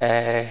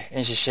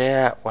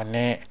nhyehyɛ a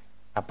wɔne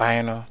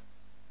aban no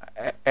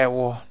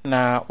ɛwɔ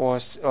na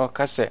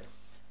wɔka sɛ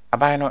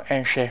aban no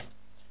nhwɛ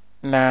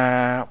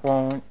na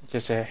wɔn kyerɛ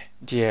sɛ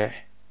deɛ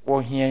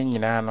wɔhia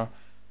nyinaa no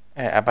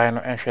aban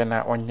no nhwɛ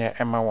na ɔnyɛ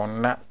ɛma wɔn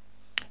na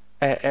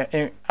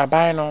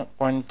aban no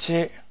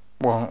wɔnte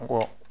wɔn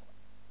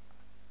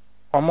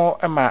ɔmo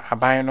ɛma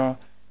aban no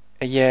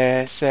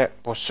ɛyɛ sɛ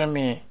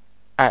bosome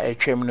a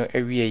ɛtwam no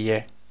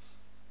awieyɛ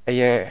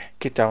ɛyɛ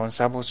kita wɔn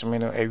nsa bosome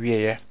no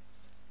awieyɛ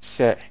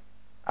sɛ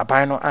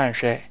aban no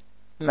anhwɛ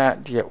na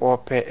deɛ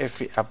wɔpɛ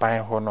afiri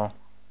aban hɔ no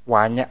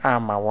wɔanyɛ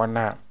ama wɔn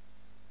a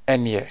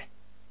ɛneɛ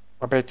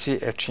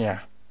wɔbɛte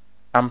atua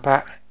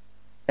ampa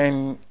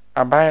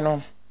aban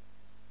no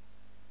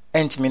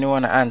ɛntimi ne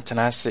wɔn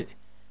antena ase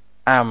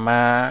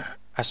ama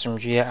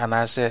asomdwoeɛ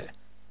anaasɛ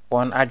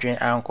wɔn adwen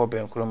ankɔ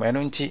bɛnkurom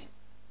ɛno nti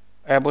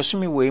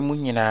bosome wɔ mu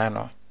nyinaa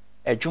no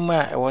adwuma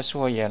a ɛwɔ so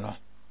wɔyɛ no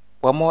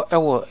wɔn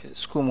ɛwɔ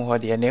school mu hɔ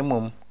deɛ na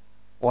mmom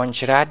wɔn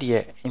kyerɛ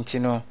adeɛ nti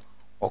no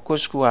wɔkɔ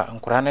school a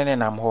nkora no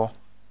nenam hɔ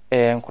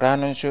nkora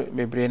no nso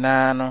bebree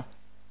naa no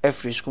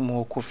afiri school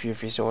mu hɔ kɔ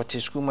fiefie sɛ wɔte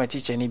school mu a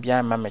teacher ni bia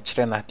ama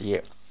mɛkyerɛ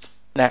nadeɛ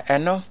na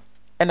ɛno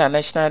ɛna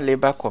National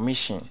Labour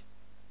Commission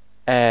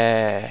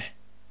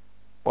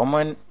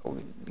wɔn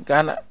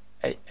Ghana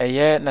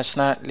ɛyɛ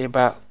National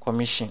Labour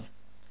Commission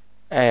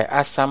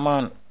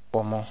asaman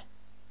wɔn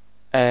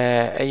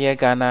ɛyɛ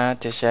Ghana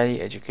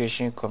Tertiary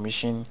Education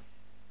Commission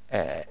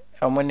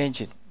wɔn ne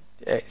gye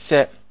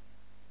sɛ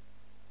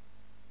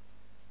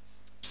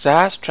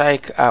saa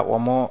strike a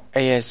wɔn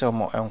ɛyɛ sɛ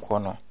wɔn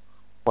nkɔ no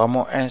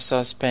wɔn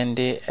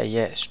nsuspende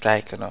ɛyɛ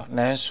strike no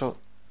nanso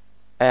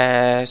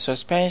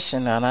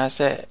suspension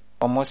anaasɛ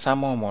wɔn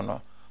sama wɔn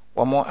no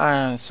wɔn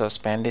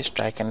ansuspende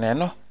strike no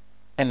no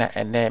ɛna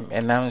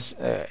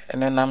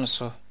ɛnam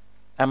so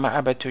ama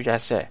abɛto dwa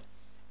sɛ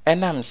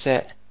ɛnam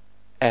sɛ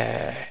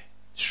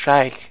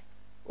strike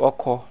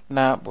wɔkɔ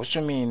na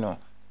bosome no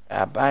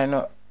aban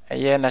no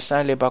ɛyɛ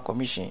National Labour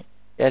Commission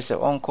yɛsɛ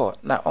ɔnkɔ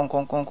na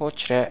ɔnkɔnkɔnkɔ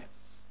kyerɛ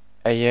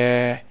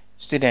ɛyɛ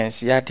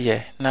students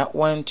yadeɛ na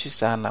wɔntu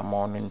saa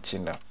namɔ no nti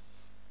no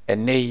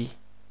ɛnɛ yi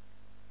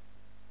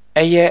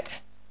ɛyɛ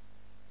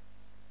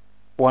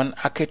wɔn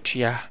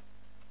akatua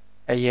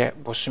ɛyɛ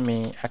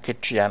bosome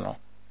akatua no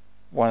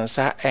wɔn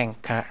nsa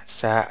ɛnka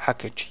saa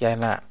akatua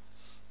no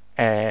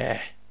a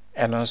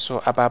ɛno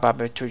nso ababa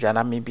bɛto dwa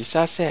na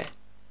mebisa sɛ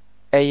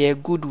ɛyɛ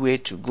good way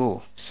to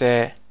go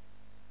sɛ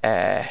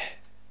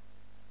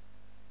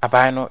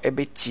aban no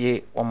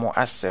ɛbɛtie wɔn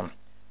asɛm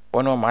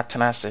wɔn a wɔn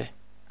atena ase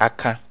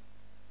aka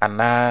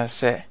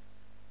anaasɛ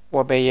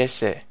wɔbɛyɛ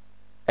sɛ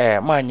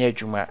mo anyɛ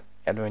adwuma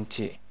ɛno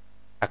nti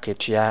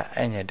akatua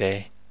ɛnyɛ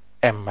dɛ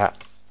ɛmma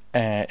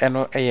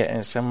ɛno ɛyɛ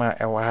nsɛm a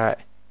ɛwɔ ha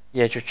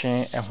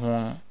yɛtwetwe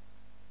ɛho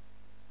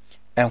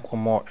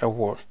nkɔmmɔ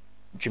ɛwɔ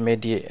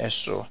dwumadie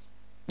ɛso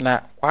na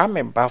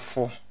Kwame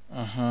Bafo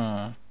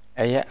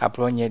ɛyɛ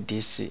abrɔnyɛ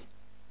DC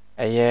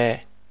ɛyɛ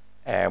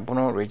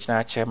Bono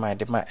Regional Chairman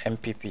de ma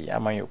MPP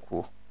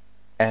Amanyokuo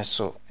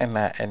ɛnso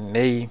ɛna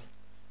ɛnɛ yi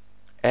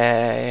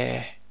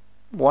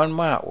wɔn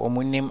ma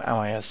wɔn nim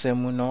amanyɔsɛm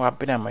mu no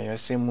wabena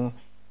amanyɔsɛm mu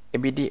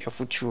ebi di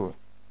afutuo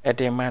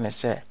ɛde ma ne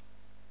sɛ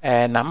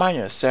na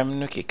amanyɔsɛm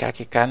no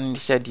keka no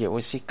hyɛ deɛ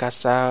osi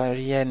kasa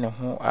yɛ ne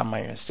ho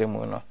amanyɔsɛm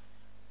mu no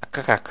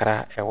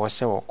akakakra ɛwɔ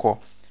sɛ wɔkɔ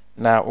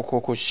na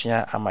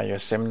wokɔkɔsua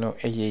amanyɔsɛm no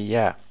ɛyɛ yi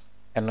a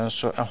ɛno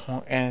nso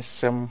ɛho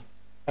nsɛm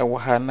ɛwɔ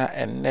ha na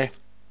ɛnnɛ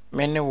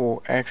me ne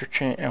wo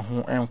ɛtwetwe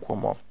ɛho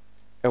nkɔmmɔ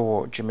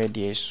ɛwɔ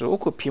dwumadie so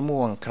okopie mu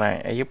wɔ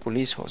nkran ɛyɛ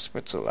police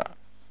hospital a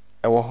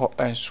ɛwɔ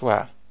hɔ nso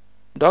a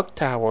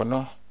doctor wɔ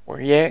no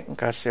wɔyɛ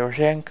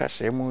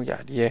nkasɛ mu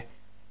yadeɛ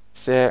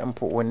sɛ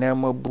mpo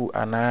wonam abu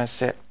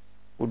anaasɛ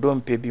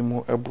wodompe bi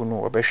mu abu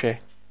no wɔbɛhwɛ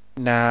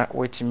na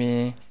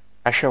watimi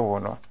ahwɛ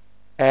wɔ no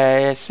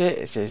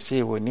sɛ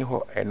sɛsɛ woni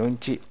hɔ ɛno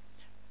nti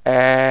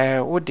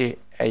wode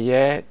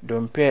ɛyɛ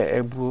dompe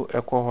abu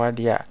ɛkɔ hɔ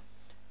ade a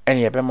ɛne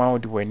yɛbɛma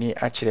wode w'ani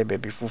akyerɛ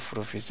baabi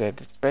foforɔ fi sɛ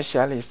the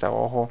specialist a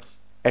wɔ hɔ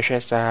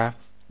ɛhwɛ saa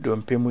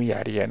dompe mu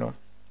yareɛ no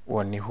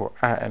wɔni hɔ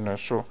a ɛno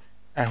so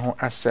ɛho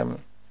asɛm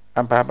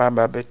ababa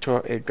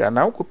bɛtɔ adwa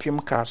na wokɔpiem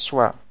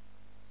Kasoa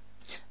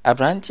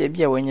abranteɛ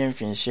bi a wɔanya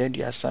mfinhyia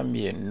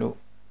 32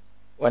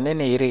 wɔne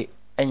ne yere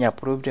anya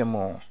problem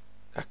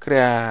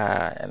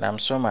kakra ɛnam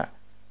so ma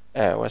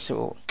wɔse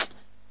o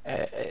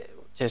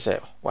kyesɛ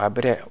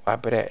wabrɛ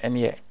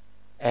ɛneɛ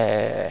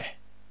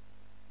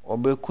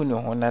wɔbɛku ne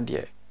ho na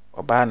deɛ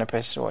ɔbaa no pɛ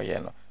sɛ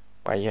ɔyɛ no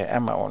wayɛ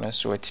ama ɔno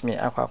nso watumi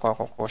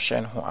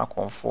akɔhyɛ ne ho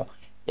akɔmfo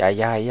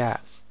yayaya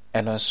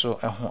ɛno nso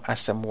ɛho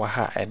asɛm wɔ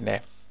ha ɛnɛ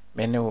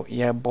mene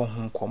yɛbɔ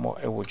ho nkɔmmɔ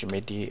ɛwɔ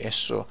dwumadie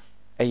so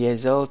ɛyɛ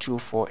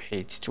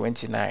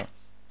 024829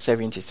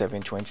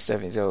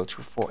 7727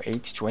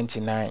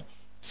 024829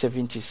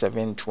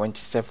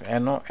 7727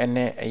 ɛno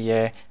ɛne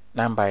ɛyɛ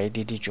number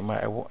ɛdidi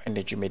dwuma ɛwɔ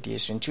ɛne dwumadie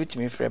so nti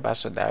wotumi frɛ ba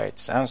so direct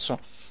sanso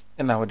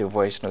ɛna wode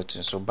voice note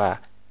nso ba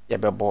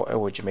yɛbɛbɔ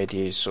ɛwɔ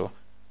dwumadie so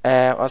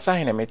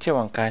ɔsahene mete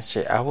wɔn ka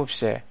kyɛ I hope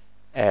sɛ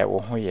wo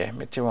ho yɛ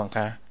mete wɔn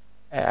ka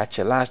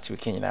akyɛ last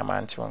weekend nyina ma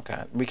nte wɔn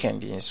ka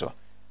weekend yi nso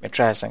me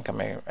try sanka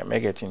me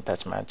get in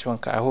touch man nte wɔn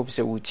ka I hope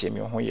sɛ wotie me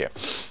ho yɛ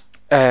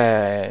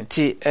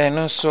ti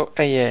ɛno nso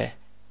ɛyɛ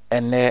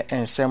ɛnɛ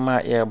nsɛm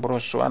a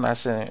yɛboro so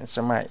anaasɛ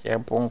nsɛm a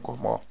yɛbɔ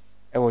nkɔmmɔ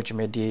ɛwɔ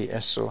dwumadie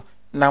so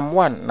Nam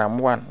one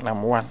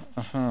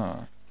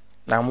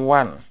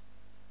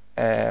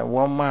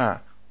wɔma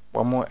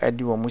wɔmo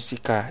adi wɔmo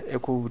sika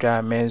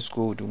ekowura men's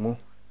gold mu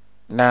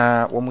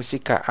na wɔmo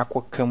sika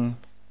akɔkam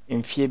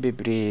mfie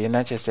bebree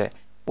na kyesɛ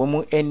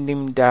wɔmo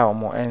enim da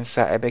wɔmo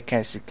ensa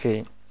ɛbɛka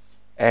sika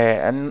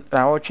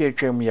na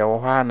wɔtwetwe mu yɛ wɔ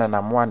hɔ na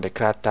nam one de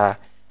krata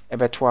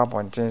ɛbɛto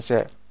abɔnten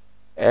sɛ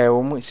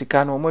wɔmo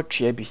sika no wɔmo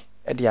tua bi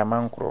ɛde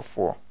ama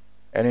nkorɔfoɔ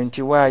ɛno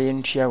nti wa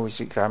yɛntua wo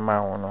sika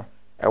ma wo no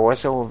ɛwɔ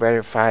sɛ wo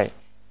verify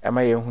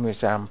ɛma yɛhunu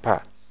sɛ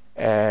ampa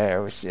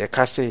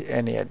kase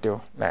ɛne ɛdew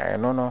na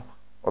ɛno no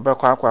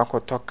wɔbɛkɔ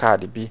akɔtɔ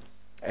card bi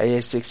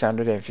ɛyɛ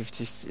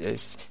 650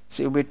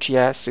 sɛ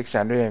wobɛtua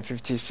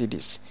 650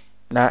 cedis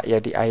na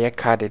yɛde ayɛ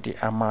card de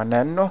ama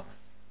na no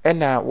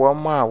ɛna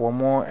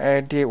wɔn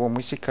a de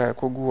wɔn sika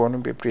kogu hɔ no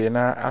bebree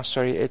na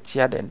asɔre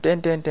atia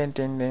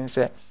dendendendenden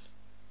sɛ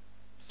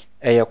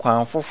ɛyɛ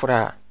kwan foforɔ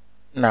a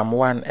nam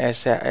one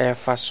ɛsɛ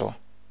ɛfa so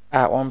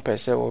a ɔmpɛ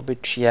sɛ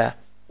wɔbɛtua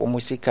wɔn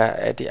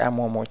sika de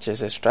ama wɔn kyerɛ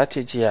sɛ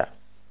strategy a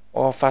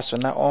ɔfa so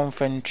na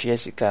ɔmfa ntua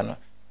sika no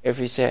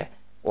ɛfiri sɛ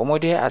wɔn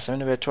de asɛm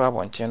no bɛto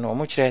abɔnten no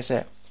wɔn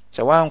kyerɛ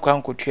sɛ wankwa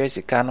nkotua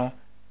sika no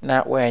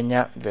na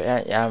wɔanya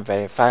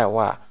verify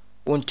wa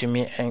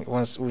wontumi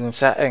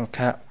wonsa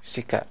nka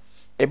sika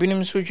ebinom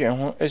nso dwen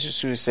ho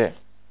asusu sɛ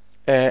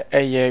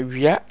ɛyɛ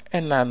wia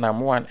ɛna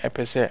nam one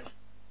ɛpɛ sɛ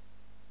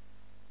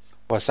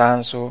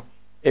wɔsan so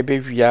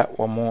ɛbɛwia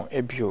wɔn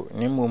ebio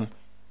ne mum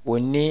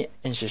wɔnni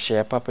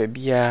nhyehyɛ papa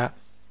biara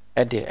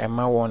ɛde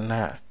ɛma wɔn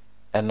na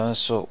ɛno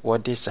nso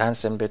wɔde saa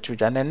nsɛm bɛto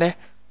dwa nɛnɛ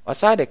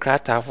ɔsaa de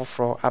krataa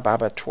foforɔ aba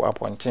abɛto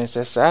abɔnten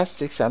sɛ saa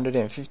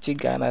 650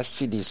 Ghana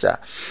cedis a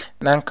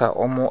nanka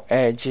wɔn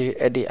ɛgye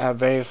ɛde a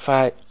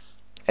verify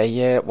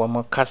ɛyɛ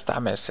wɔn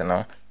customers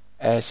no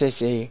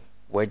sɛsɛ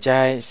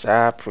wɔgyae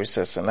saa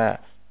process na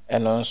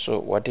ɛno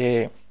nso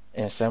wɔde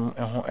nsɛm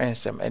ho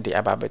nsɛm ɛde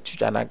aba abɛto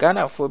dwa na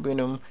Ghanafoɔ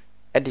binom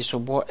ɛde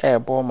sobɔ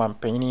ɛɛbɔ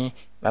mampanyini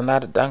Nana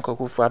Dankwa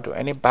Akufo-Addo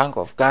ɛne Bank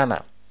of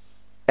Ghana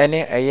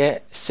ɛne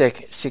ɛyɛ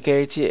SEC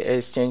Security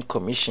Exchange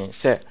Commission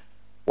sɛ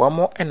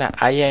wɔn ɛna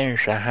ayɛ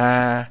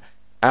nhwɛha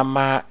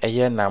ama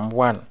ɛyɛ nam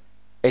one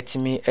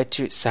ɛtumi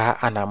atu saa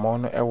anamɔ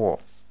no ɛwɔ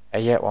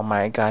ɛyɛ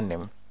ɔman Ghana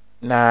mu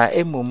na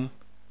emum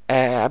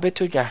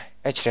abɛto dwa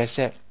ɛkyerɛ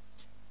sɛ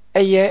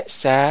ɛyɛ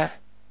saa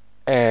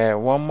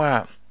wɔn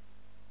a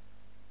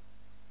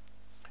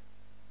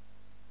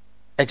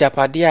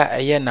agyapadeɛ a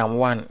ɛyɛ nam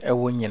one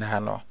ɛwɔ nyinaa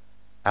no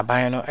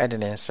aban no ɛde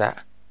ne nsa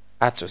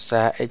ato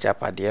saa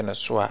agyapadeɛ no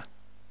so a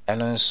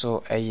ɛno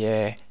nso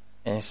ɛyɛ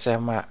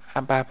nsɛm a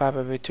ababa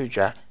bɛbɛto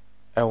dwa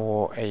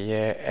ɛwɔ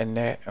ɛyɛ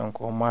ɛnɛ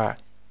nkɔmmɔ a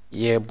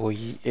yɛbɔ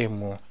yi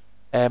emu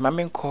ma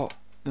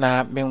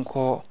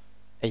menkɔ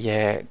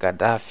ɛyɛ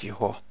Gaddafi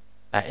hɔ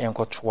na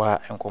yɛnkɔtoa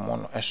nkɔmmɔ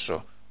no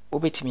ɛso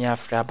wobɛtumi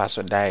afrɛ aba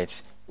so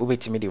diet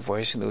wobɛtumi de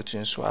voice note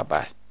nso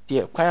aba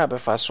deɛ kwan a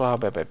bɛfa so a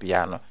bɛba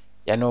bia no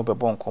yɛne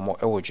wobɛbɔ nkɔmmɔ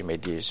ɛwɔ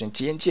dwumadie so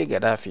nti yɛntie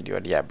Gaddafi deɛ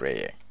ɔde abrɛ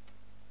yɛ.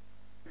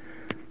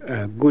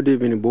 Good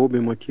evening, Bobby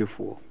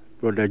Motifo,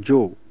 Brother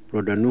Joe,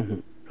 Brother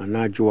Nuhu,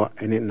 Nana Joa,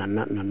 and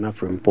Nana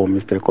from Paul,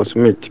 Mr.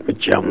 Cosmet,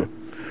 Michiamo.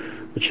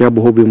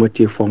 Michiabo Hobby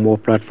Motifo, more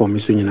platform,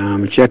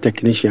 Michia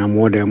technician,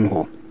 more than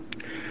more.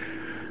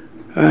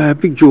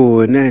 Big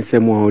Joe, and then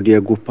some more dear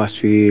go pass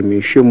we,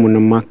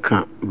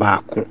 Mishumunamaka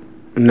Bako,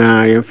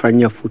 na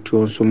yɛmfa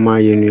fotuo nso ma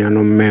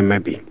yɛnuanom mmɛma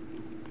bi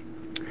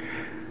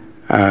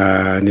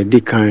ne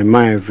di kan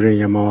ma every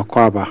yɛma wakɔ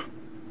aba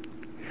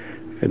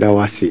ɛda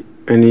wase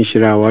ɛne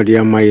nhyira a wɔde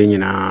ama yɛ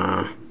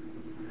nyinaa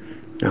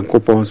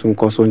nyankopɔn nso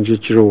nkɔ so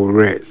nkyekyere wo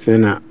werɛ sɛ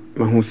na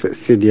mahu sɛ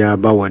sedeɛ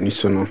aba w'ani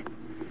so no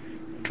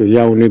to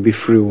yaw ne bi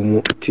firi wo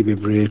mu ti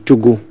bebree to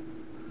go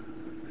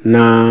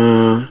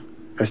na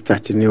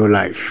start a new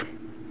life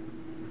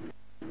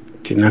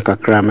tina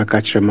kakra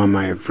meka kyerɛ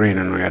mama every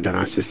no yɛda no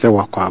ase sɛ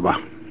wakɔ aba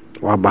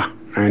waba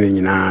na ne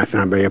nyinaa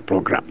san bɛyɛ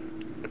program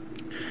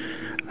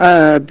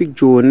Big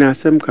Joe na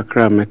asɛm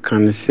kakra meka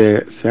ne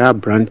sɛ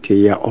abrante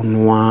ya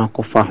ɔno a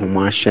kɔfa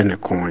homa ahyɛ ne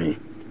kɔn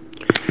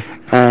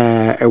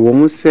ɛwɔ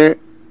mu sɛ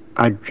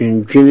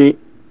adwendwene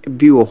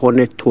bi wɔ hɔ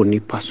ne to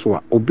nipa so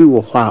a obi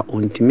wɔ hɔ a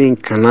ontimi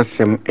nka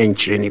n'asɛm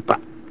nkyerɛ nipa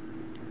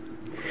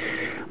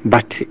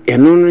but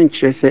ɛno no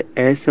nkyerɛ sɛ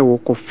ɛsɛ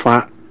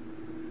wɔkɔfa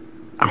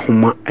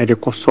ahoma ɛde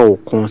kɔsɔ wo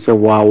kɔn sɛ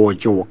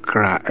wɔgye wo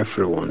kra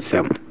afiri wɔn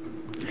nsɛm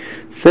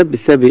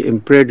sɛbi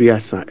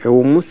impreduasa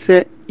ɛwɔ mu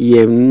sɛ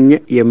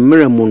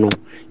yɛmmerɛ mu no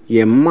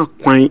yɛmma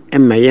kwan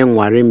ɛma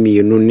yɛnware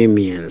mmienu ne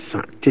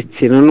mmiɛnsa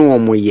tete no no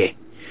wɔn yɛ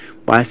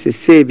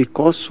wɔasese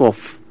because of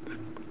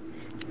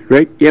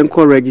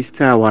yɛnkɔ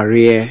register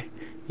awareɛ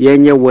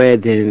yɛnyɛ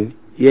wedding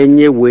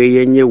yɛnyɛ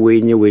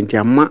wei nti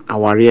ama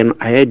awareɛ no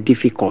ayɛ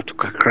difficult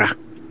kakra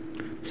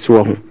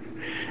so ho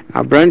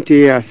abrante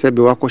yɛ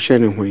sɛbi wakɔhyɛ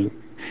ne ho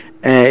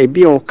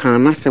ebi a ɔka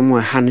n'asɛm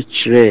a ha no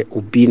kyerɛ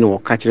obi na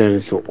ɔka kyerɛ no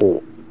sɛ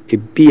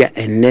ebi a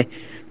ɛnɛ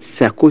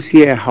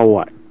sakosi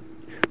hawa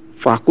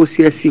fa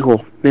akosi asi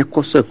hɔ na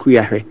kɔsɔ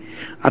kuyahwɛ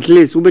at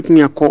least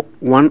wobetumi akɔ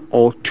 1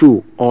 or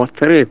 2 or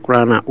 3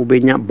 kora na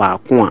wobenya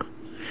baako a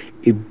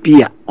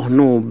ebi a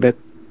ɔno be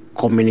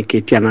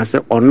communicate na sɛ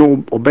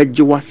ɔno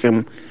obɛgye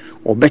wasɛm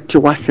ɔbɛte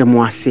wasɛm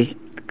ase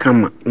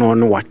kama na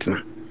ɔno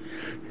watena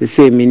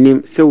sɛ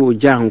minim sɛ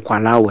wogya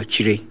nkwala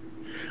wakyire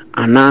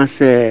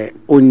anaasɛ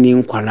onni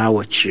nkwala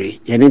wakyire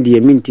yɛne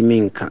deɛ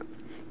mintimi nka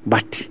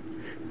but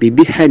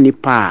bibi ha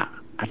nipa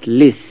at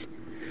least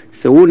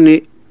sɛ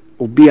wone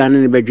obi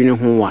ane ne badwene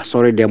ho wɔ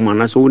asɔre dɛm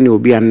anaasɛ wone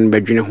obi ane ne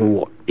badwene ho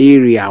wɔ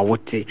area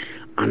wote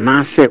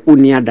anaasɛ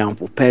wonni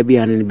adamfo pa bi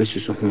ane ne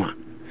bɛsusu ho a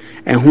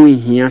ɛho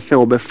nhia sɛ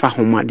wobɛfa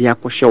homa de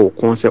akɔhyɛ wo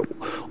kɔn sɛ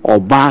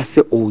ɔbaa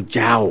sɛ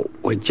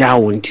ɔgyaa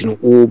wo nti no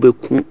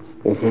wobɛku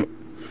wo ho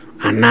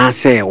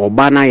anaasɛ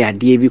ɔbaa na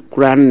yadeɛ bi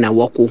kura na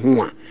wakɔ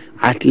ho a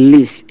at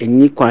least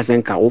ɛnyi kwasɛ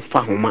nka wofa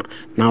homa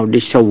na wode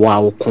hyɛ wo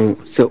a wo kɔn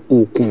sɛ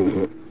ɔku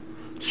ho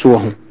so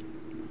ho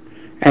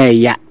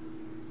ɛya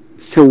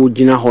sɛ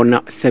wogyina hɔ na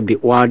sɛbi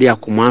wade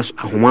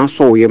ahoma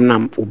so wo yam na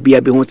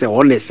obia bi ho sɛ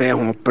ɔle sɛ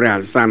ho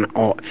pransa na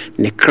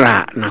ne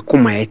kra na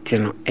koma ɛte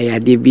no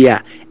ɛyade bi a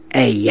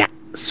ɛya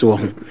so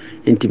ho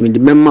ntimi de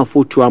memma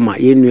foto ama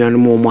yenua no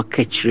mo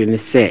aka kyire ne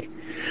sɛ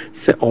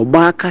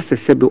ɔbaa ka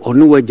sɛ bi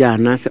ɔno wagya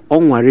na sɛ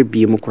ɔnware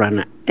bi mu kra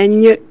na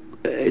ɛnyɛ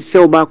sɛ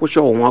ɔbaa ko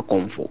hyɛ ɔnwa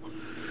kɔmfo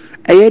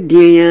ɛyɛ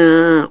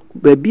deɛ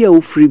baabi a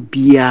wofiri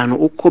bia no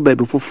wokɔ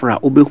baabi foforo a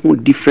wobɛhu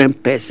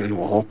different person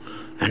wɔ hɔ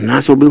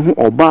anaasɛ wobɛhu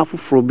ɔbaa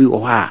foforo bi wɔ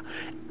hɔ a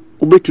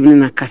wobɛtumi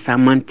na kasa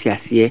mante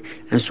aseɛ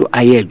nso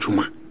ayɛ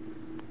adwuma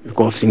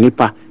because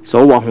nipa sɛ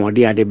ɔwɔ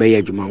ahoɔden ade bɛyɛ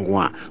adwuma nko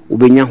a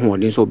wobɛnya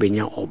ahoɔden sɛ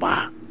wobɛnya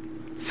ɔbaa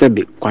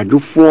sɛbi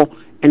kwadwofoɔ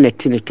ɛna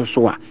te ne to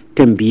so a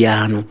tam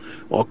biara no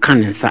ɔka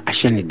ne nsa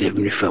ahyɛ ne dam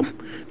ne fam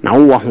na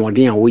wowɔ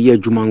ahoɔden a woyɛ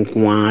adwuma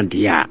nko a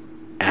deɛ a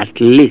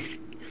at least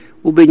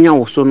wobɛnya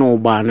wo so na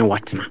ɔbaa ne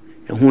watena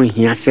ɛho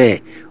nhia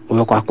sɛ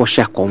ɔbɛkɔ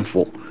akɔhyɛ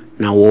kɔmfo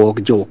na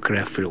wɔgye wo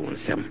kra firi wo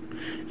nsɛm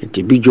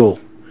nti bidwo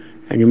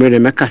anwumere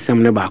mɛka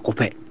sɛm ne baako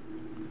pɛ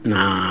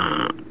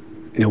na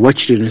ne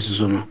wakyiri no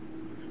so no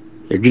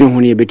adwene ho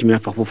ne yɛbɛtumi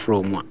afa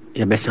foforɔ mu a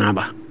yɛbɛsan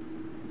aba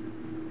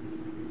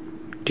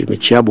nti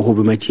mekyia bɔ hɔ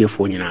bi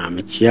matiefoɔ nyinaa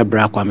mekyia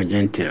bra kwa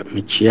megyentel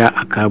mekyia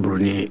akabro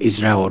ne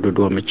Israel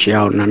dodoɔ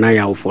mekyia nana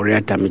yɛ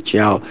awoforiata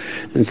mekyia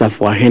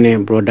nsafo ahene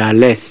brother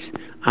Les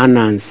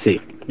Ananse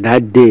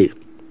that day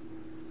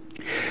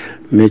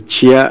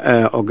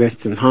mekyia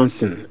Augustin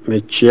Hansen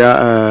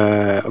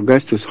mekyia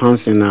Augustus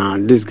Hansen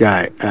this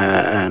guy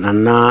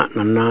nana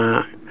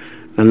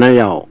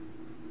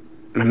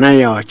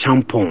yɛ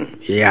champon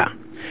yeah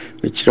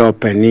mekyia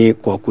opani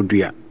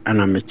kwakudua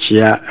ana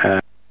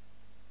mekyia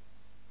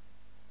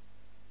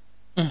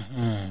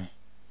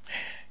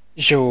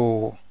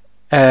jo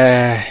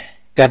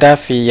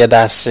Gaddafi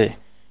yadase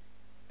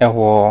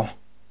ewo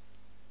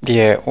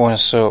deɛ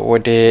wonso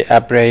wode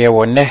abrɛ yɛ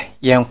wɔ nɛ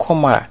yɛn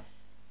kɔma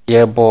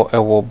yɛbɔ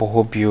ɛwɔ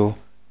bohobio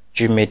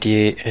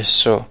dwumedie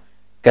so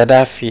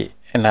Gaddafi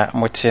na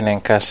mote ne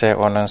nka sɛ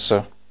ɔno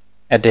nso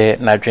ɛde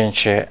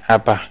n'adwenkyerɛ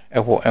aba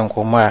ɛwɔ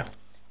nkɔmɔ a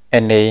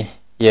ɛnɛ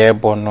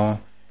yɛbɔ no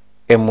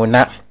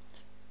emuna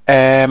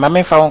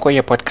mamemfa wonko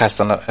yɛ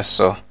podcast no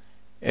so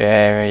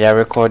ya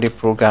record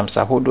programs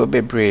ahodo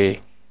bebree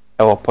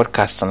ɛwɔ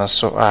podcast no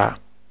so a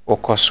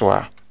wokɔ so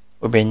a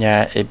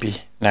obenya ebi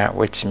na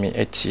watimi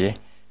etie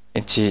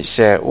nti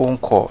sɛ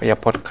wonko yɛ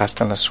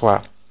podcast no so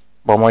a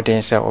bomoden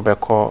sɛ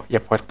obɛkɔ yɛ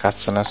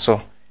podcast no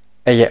so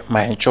ɛyɛ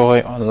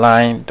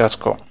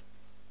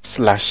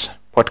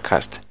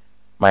myjoyonline.com/podcast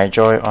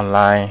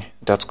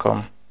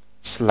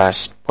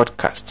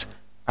myjoyonline.com/podcast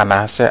and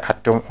I say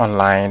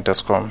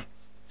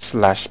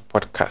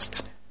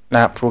atomonline.com/podcast.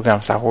 Na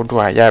programs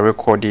ahodo a ya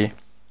recordi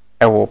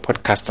ewo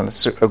podcast no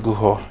so agu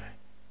ho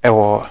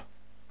ewo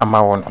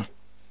amawo no.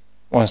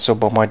 Wonso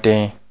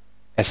bomoden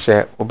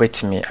ese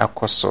obetimi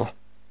akoso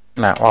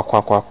na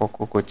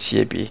wakwa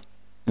tie bi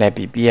na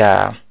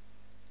bibia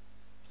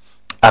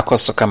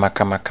akoso kama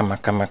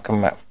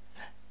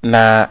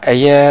na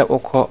eye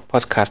oko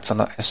podcast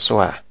no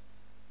eso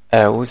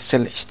a wo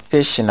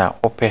station a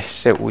ope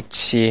se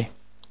utie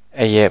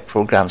eye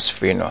programs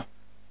free no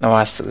na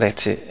wa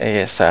select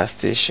eye sa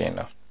station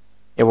no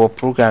ewo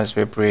programs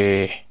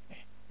bebre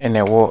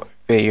ene wo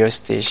various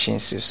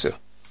stations so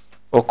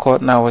oko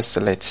na wo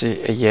select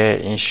eye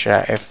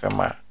Insura FM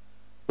a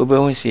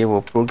obehu si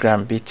ewo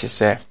program bi te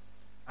se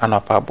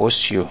anapa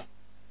bosio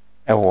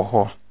ewo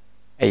ho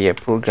eye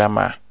program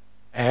a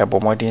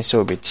bomodin se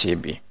obetie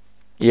bi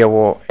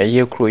yewo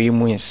eye kro yi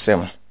mu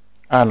nsem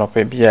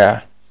anopa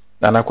bia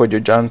na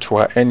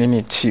kwadwodwantoa ene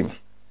ne team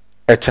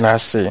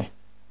etenase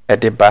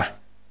edeba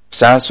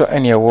sanso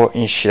ene yewo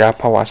Insura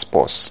Power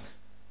Sports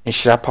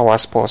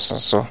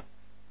nso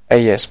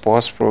eye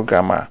sports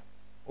program a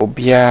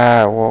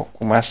obia wo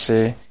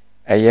kumase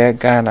eye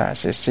Ghana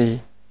sese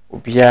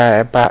obia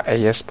eba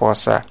eye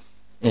sports a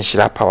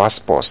Insura Power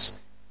Sports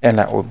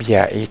ena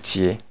obia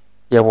etie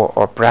yewo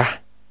obra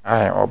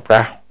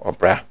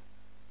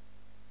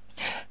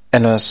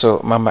eno so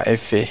mama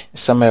efe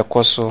sama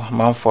ekoso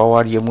manfo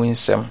aware mu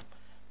nsem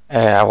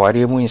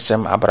aware mu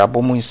nsem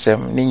abrabo mu nsem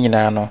ni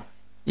nyina no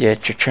ye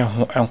twetwe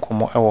ho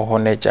enkomo ewo ho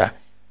naja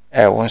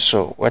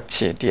wonso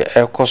wati de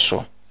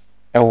ekoso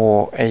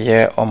ewo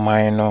eye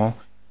oman no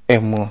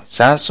emu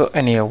sanso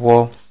ene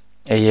ewo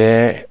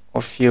eye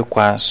ofie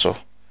kwanso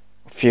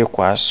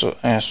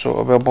enso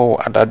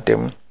obebo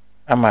adadem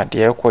ama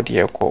de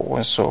ekọ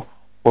wonso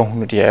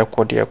wohunu de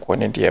ekọ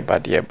ne de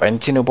ba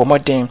ntino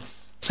bomoden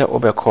se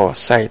obekọ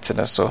site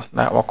no so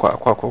na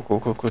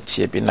wakọ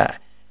tie bi na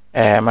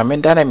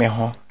mamenda na me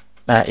ho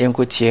na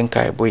enkotie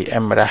nkai boy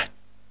emra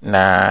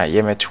na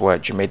yemetua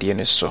dwumedie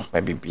no so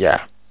mabibia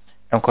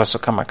enkoso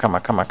kama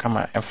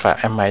emfa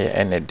emaye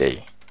ene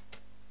day.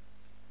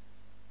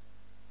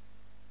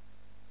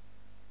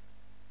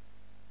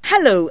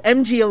 Hello,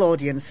 MGL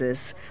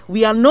audiences.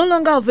 We are no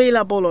longer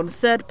available on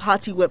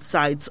third-party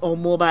websites or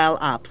mobile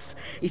apps.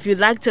 If you'd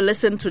like to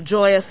listen to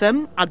Joy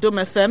FM, Adom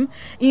FM,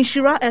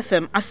 Insura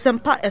FM,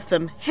 Asempa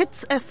FM,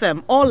 Hits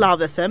FM, or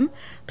Love FM,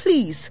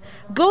 please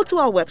go to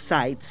our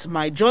websites,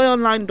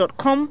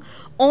 myjoyonline.com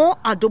or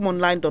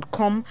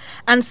adomonline.com,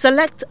 and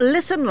select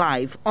Listen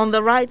Live on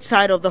the right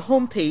side of the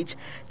homepage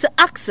to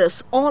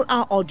access all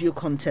our audio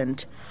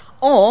content.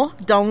 Or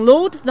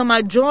download the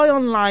My Joy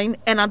Online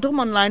and Adom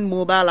Online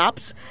mobile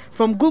apps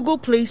from Google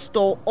Play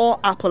Store or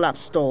Apple App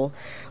Store.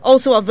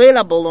 Also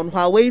available on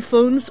Huawei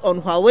phones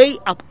on Huawei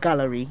App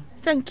Gallery.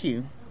 Thank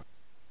you.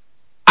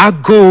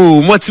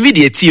 Ago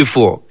multimedia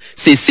TF4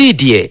 say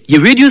dear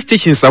your radio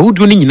stations are would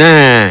winning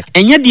na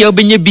enya dia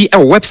obenye bi a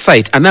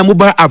website and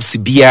mobile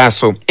apps bia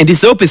so and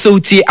this open so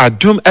tie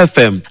Adom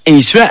FM,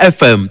 Insura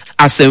FM,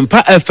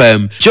 Asempa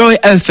FM, Joy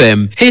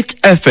FM, Hit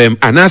FM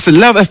and as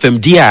Love FM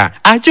dia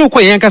ajo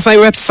kwa yankasa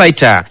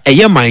website a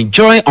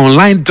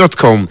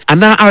myjoyonline.com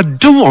and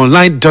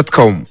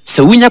adomonline.com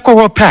so winya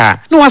kwa pa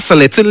no wa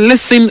select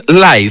listen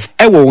live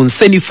ewo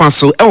nsani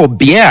faso ewo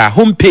bia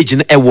homepage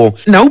na ewo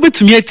na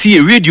ubetumi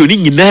atie radio ni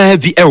nyina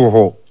vi ewo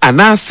ho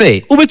ana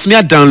say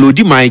ubetumi download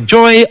My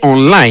Joy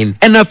Online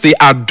NFA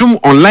Adom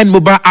Online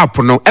mobile app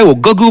no ewo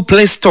Google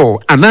Play Store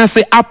ana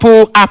say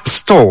Apple App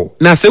Store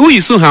na say we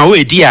use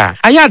Huawei dia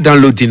aya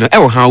download no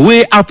ewo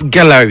Huawei App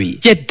Gallery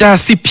yeda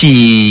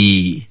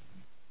CP.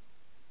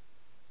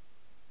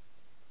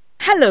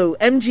 Hello,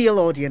 MGL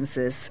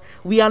audiences.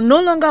 We are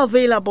no longer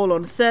available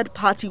on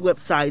third-party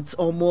websites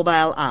or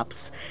mobile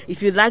apps.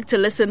 If you'd like to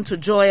listen to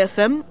Joy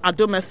FM,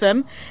 Adom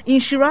FM,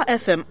 Insura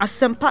FM,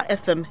 Asempa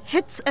FM,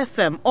 Hits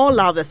FM, or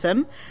Love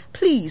FM,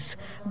 please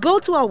go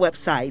to our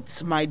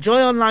websites,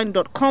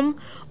 myjoyonline.com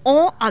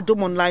or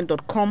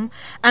adomonline.com,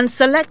 and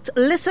select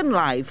Listen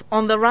Live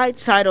on the right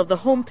side of the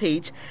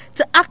homepage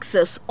to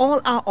access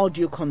all our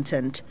audio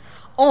content.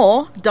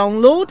 Or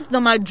download the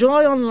My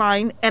Joy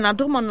Online and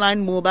Adom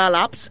Online mobile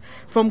apps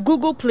from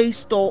Google Play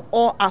Store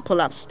or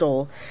Apple App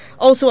Store.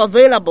 Also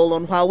available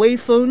on Huawei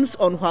phones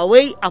on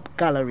Huawei App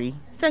Gallery.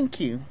 Thank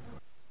you.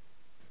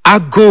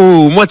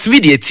 Ago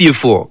multimedia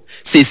TF4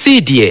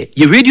 say dear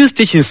your radio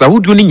stations are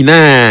would winning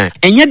na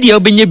enya dia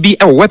obenye bi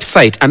a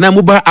website and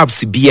mobile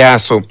apps bia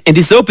so and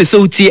this open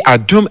so tie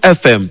Adom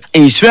FM,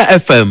 Insura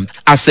FM,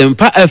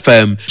 Asempa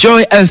FM,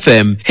 Joy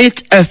FM,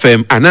 Hit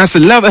FM and as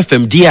Love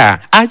FM dia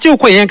ajo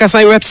kwa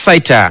yankasa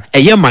website a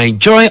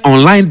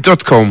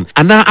myjoyonline.com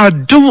and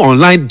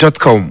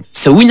adomonline.com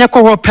so winya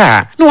kwa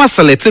pa no wa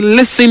select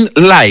listen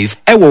live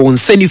ewo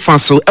nsani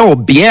faso ewo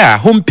bia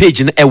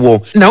homepage na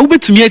ewo na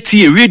ubetumi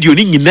atie radio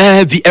ni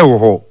nyina vi ewo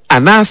ho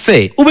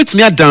anase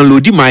ubetumi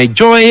download my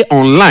Joy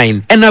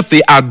Online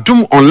NFA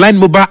Adum Online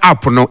mobile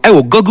app no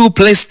e Google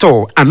Play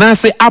Store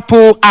anase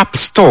Apple App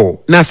Store.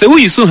 Na se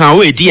we use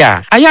Hawe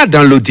dia aya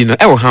download no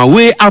e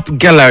Hawe App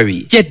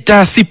Gallery.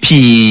 Yeda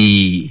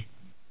CP.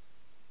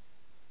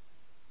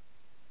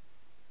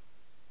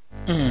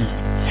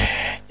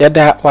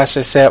 Yada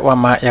wasese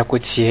wama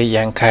yakutie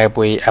yankai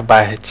boy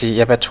abahati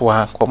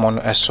yabetwa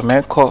komono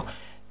esomeko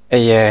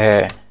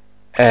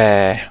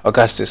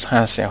Augustus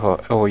Hansen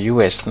ho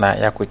US na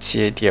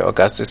yakutie die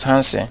Augustus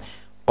Hansen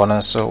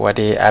ononso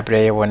wade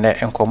abreye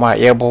wona enkoma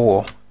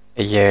yebowo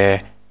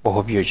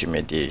bohobi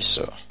ojumedi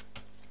so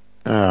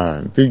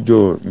Big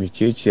Joe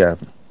michia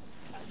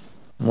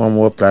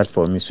mo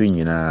platform so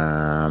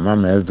nyina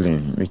Mama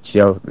Evelyn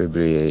michia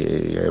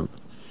bebre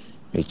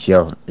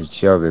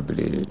michia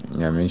bebre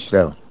nyame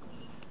nshira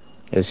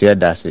esia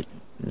dase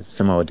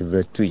sama wode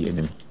vre tu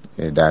yenim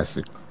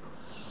dase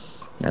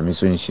nyame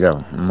so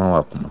nshira ma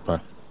wakompa.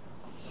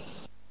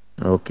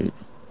 Okay,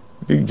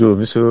 Big Joe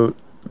miso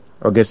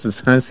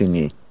Augustus Hansen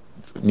ni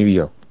New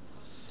York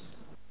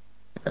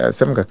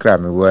some kakra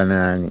me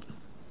wana ni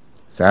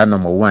saa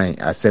number 1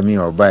 asemi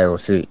obai o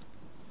say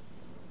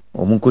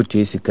omunko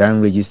tie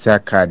kan register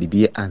card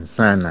bi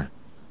ansana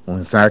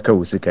onsaka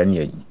usika ni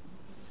yi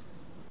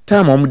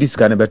time omu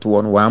disika na beto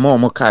won wa ma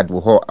omu card wo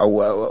ho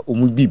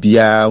omu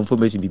bibia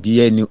information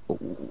bibia ni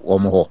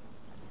omu ho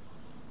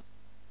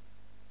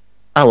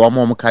wa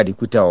ma omu card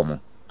kuta omu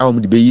omu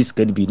de be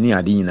yiska ni bi ni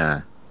ade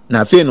nyina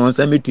na fe no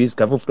nsa metu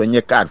iska foforo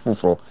nye card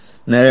foforo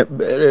na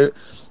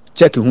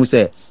check hu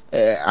say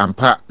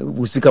ampa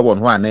usika won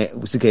ho ana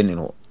usika ni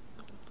no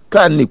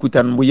kan ni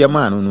kuta no boye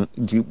ma no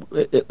nti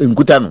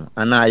nkuta no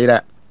ana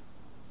ayira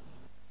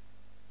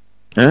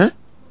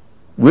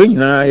we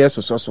nyina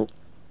yesoso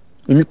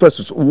imi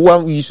paso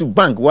wa yisu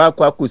bank wa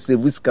kwa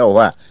save sika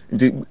ho a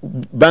nti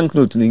bank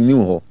note ni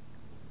ho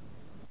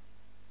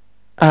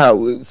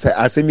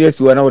asemi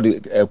esi wa na wo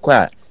de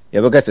kwa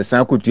yabaka se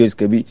san ko tu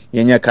sika bi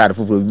yenya card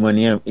foforo bi mo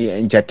ne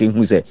nchake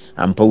hu se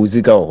ampa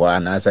usika ho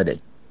ana asade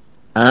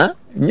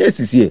nye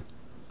sisie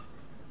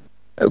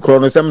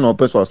krono sem no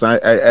peso san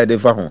de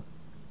fa ho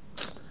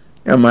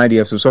ya ma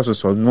dia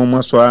so no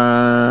ma so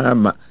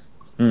ma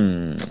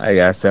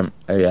ayasem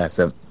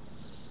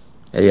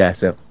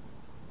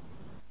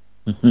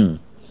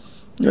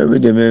ya be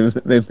de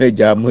me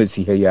ja mo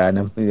si ya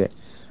na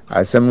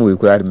asem we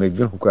kura me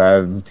bi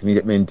kura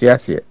menti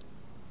ase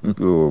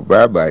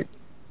bye bye.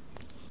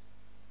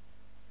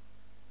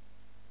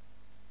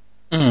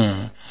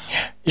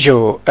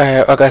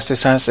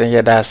 Augustus Hansen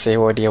yada se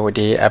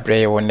wode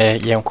abreye wone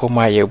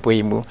yenkoma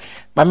yeboimu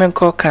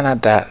mamenko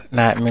Canada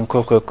na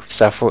minko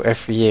safo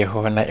FA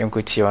ho na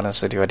enkuti ono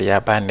so de wode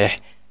yabane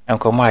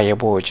enkoma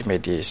yebo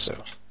ojumedi so.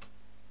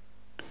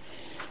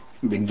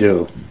 Big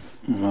Joe,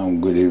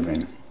 good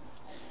evening.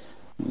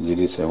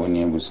 Jiri se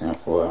woni ebusan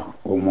for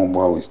o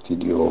mobile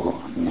studio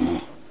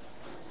ne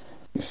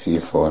fi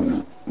for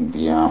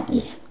bia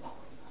ye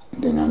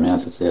de na me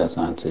asese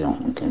asante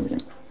yon kembi.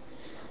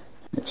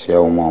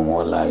 Chia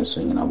umo live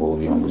so nyina bo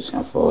bi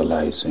obusan for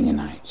live so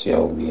nyina chia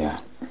obia.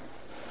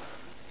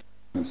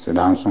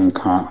 Sedan son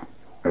ka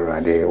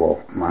rade wo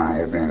ma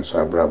even so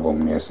abrabo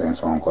mu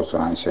essence on koso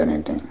an share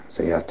anything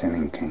say ya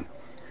teninkin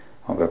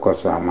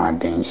obekoso ama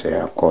den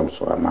share call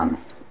so amano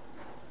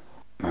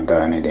na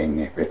gane den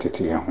ne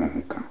betete ya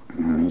honka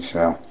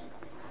insha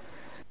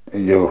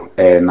yo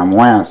na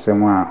mwa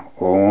asem a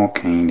o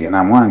kan de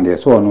na mwa de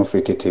so no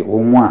fetete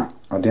o mwa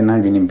ode na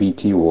bi ni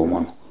BT wo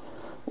mo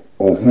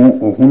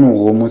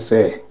ohunu wo mu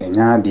se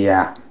enya de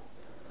a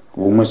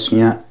wo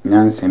musua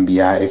nyansem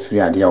bia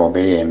efiri ade a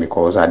obeye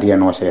because ade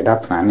no she da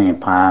plan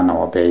pa na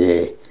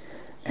obeye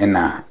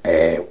ena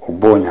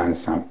obo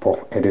nyansam po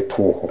ede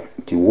to ho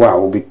ti wo a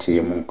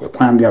obitie mu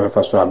kwan bia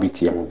befa so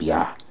abitie mu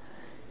bia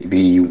ibe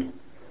yu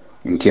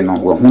nti no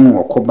wo hunu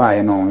okoba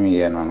ye no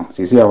ye no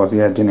sisi a wose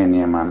ya gene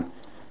ne man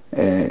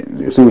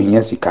so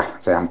hiya sika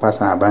say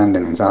ampasa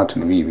abandon nza to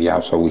no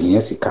bia so wo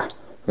hiya sika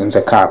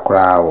nse ka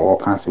akra wo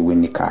kan se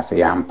woni ka se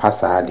ya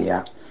ampasa ade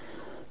a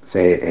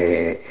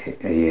say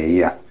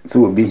ya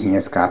so obi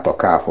hiya sika to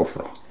ka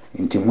foforo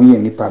nti mu ye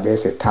nipa be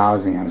se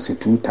 1000 se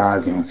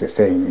 2000 se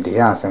 7 de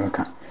ya asem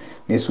ka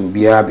ne so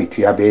bia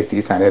bitua be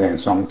 600 and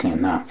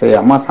something na say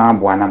ya masa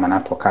aboa na mana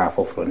to ka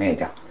foforo na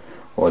eja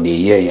o de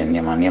ye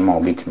nema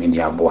obitimi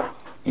di aboa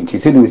nti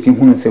se do si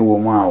hunu se wo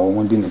mu a wo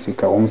mu di ne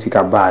sika wo mu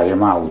sika ba ye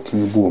ma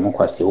otimi bu wo mu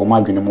kwase wo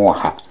ma dwene mu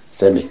ha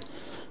sebe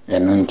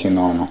eno nti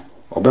no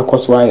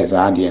obekoso aye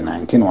za ade na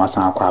nti no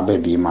wasan akwa aba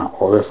bi ma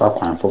obefa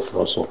kwan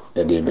foforo so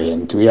de be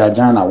nti ya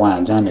jana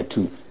 1 jana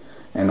 2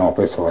 ena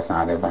opeso wasan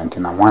ade vanti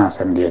na mo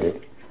asem de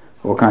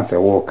o kan se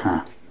wo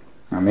kan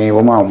na me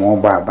wo ma mo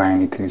ba ban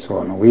ni tri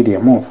so no we de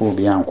mo fo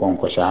bi an kon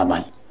sha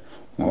aban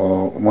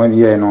mo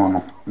ye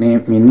no me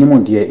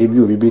nimu de ebi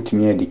obi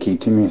betimi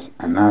educate me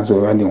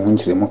anazo ade ho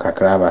nchire mu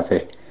kakra ba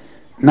se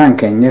na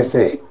nkenye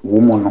se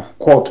wo mo no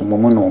court mo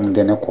no mo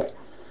de ne ko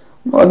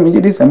o mi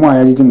gidi se mo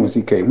aya di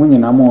musika mo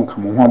nyina mo nka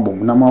mo ho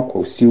abom na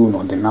makọ siu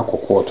no de na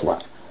court wa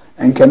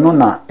enke no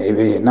na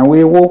ebe na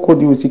we wo ko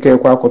di musika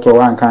kwa akoto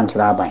wa nka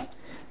nchira aban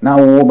na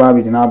wo ba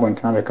bi na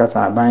abontan be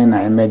kasa aban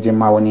na emerge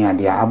ma woni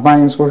ade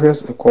aban so hwe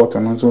court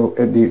no so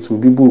de so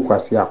bi bu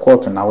kwase a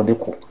court na wo de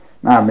ko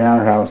na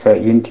aban ha fa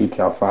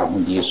yintiti afa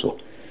ahudie so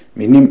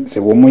menim se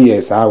wo mu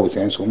ye saa wo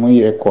senso mu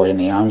ye ko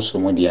ne anso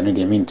mu de no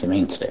de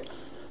mintimi ntre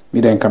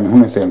mi den ka me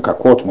hunu se nka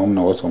court mu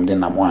na wo so de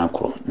na mo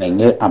akro na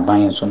nye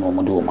aban so no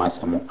mu de wo ma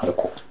asemo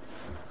eko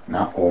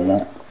na o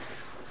mo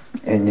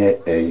enye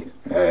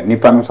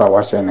nipa no sa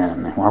wa hye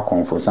ne ho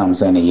akonfo sam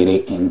se ne yire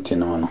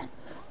intino no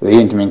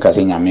we ntimi nka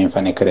se nyame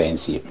mfa ne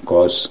currency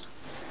because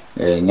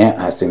nya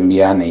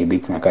asembia na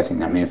ibituma ka se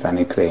nyame mfa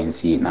ne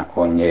currency na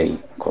onye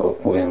ko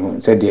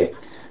se de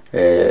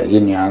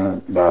yinya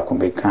ba ko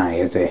be kan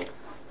yeze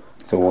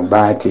se wo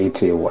ba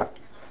tete wa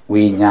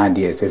we nya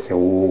de se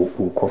wo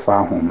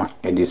kofa homa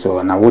edi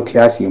so na wo ti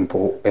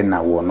asimpo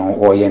na wo no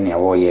oye ne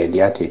oye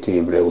de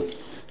atete brew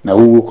na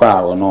wo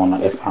kwa wo no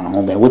no efa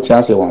no be wo ti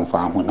ase won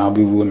fa ho na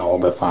bi wu na wo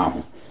be fa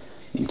ho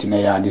ntina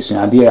ya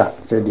adisuade a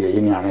se de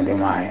yinya ne de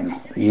mai no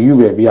yiyu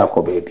be bi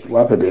akoba bi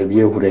wa pe be bi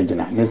ehura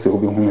gina ne se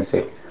obi hu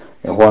se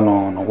ho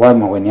no wa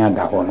ma wani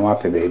ada ho no wa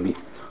pe be bi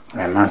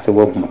na se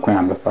wo hu kwan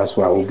abefa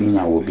so a obi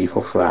nya wo bi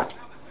fofora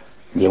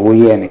de wo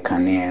ye ne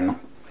kane no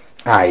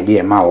a ide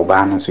e ma wo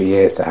ba no so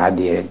ye sa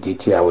ade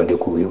diti a wo de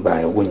ku wi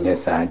ba wo nya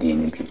sa ade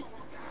ni bi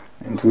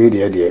ntu we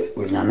de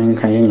onyame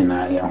nka ye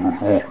nyina ye ho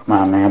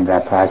ma ma bra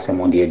pa se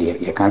mo de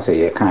ye kan se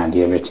ye kan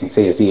de be chin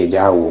se ye se ye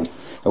ja wo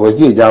was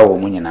ye ja wo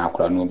mo nyina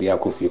akora no bi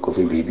akofi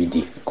bibi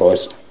di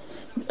because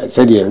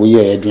said ye wo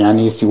ye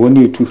aduane si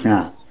woni etu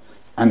hwa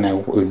ana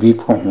obi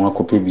ko ho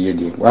akopi bi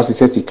di wase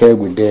se sika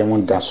egude mo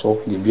da so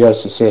de bi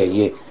ahye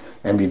ye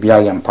bibia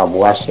ye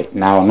mpabo ahye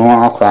na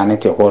ono akora ne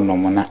te ho no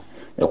mo na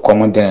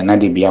ekomo de na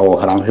de bia wo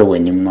haram hwe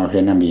wanim no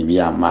hwe na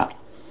bibia ma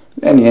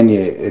ene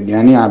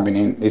aduane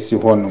abene esi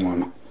ho no mo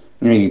no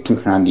ne etu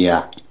hwa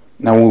dia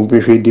na wo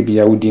behwe de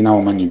bia wodi na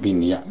wo ma ne bi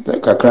nia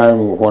kakra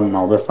wo ho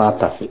no wo be fa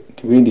tafe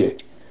ti we de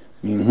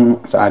minhu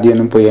saade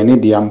no po ye ne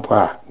dia mpo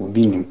a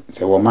obi nim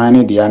se wo man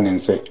ne dia ne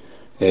nse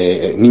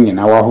ni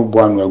nyina wa ho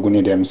boa no agu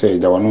ne dem se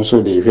da wono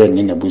so de hwe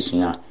ne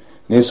busua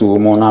ne so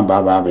mo na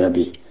ba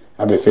bi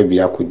abefe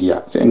bia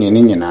kodia se ne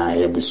nyina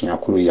ya busua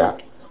kuru ya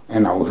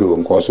na wo hwe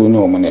nko so ne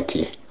o mo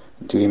nete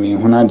nti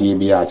minhu na de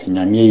bia se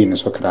nyame yi ne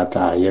so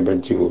krata ye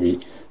beji obi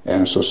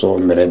enso so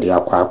mere de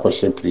akwa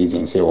akwose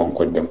prison se won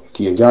kodem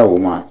ti eja wo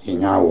ma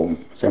enya wo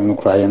sem no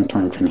kra ye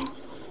ntontwene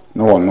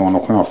no wono no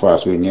kwa fa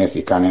so nya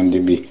sika ne de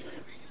bi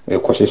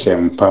ekosese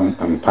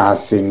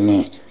mpase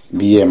ne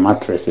bi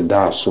mattress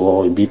da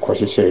so bi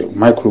kosese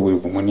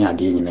microwave mo ni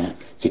ade nyina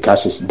sika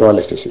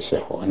 $6 sese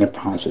ho ne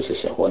pounds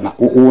sese ho na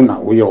na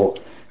wo yo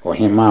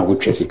ohima wo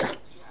twa sika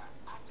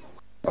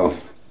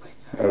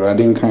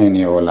radin kan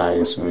ne wala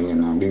yeso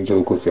nyina bi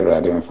jo ko fe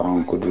radin fa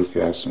on ko dru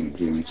fi asun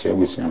bi mi che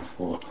busian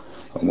fo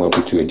mo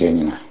abutu e de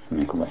nyina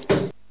me ko bai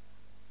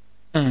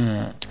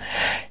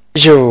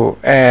jo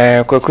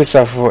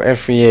kokusafo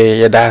efie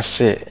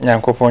yedase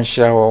nyankopon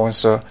hira wo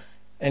so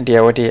ndi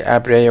ya wodi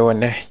abreye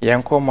wone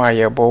yankomo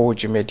ayebo wo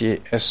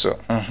dwumedi eso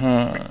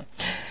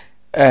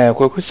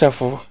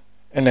kokusafo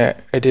ene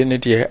edene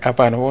die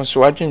abana won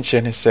so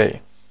adwenche ne sei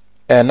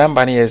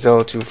number ne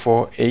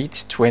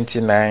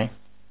 024829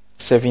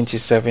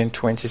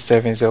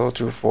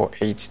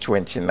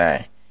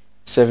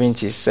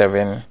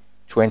 7727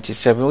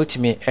 024829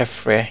 ultimi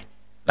efre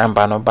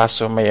number no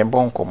baso me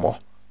yebo nkomo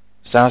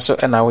sanso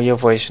ena wo ye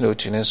voice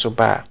note ne so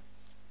ba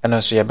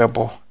ena so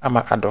yebebo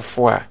ama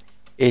adofo a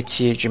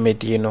etie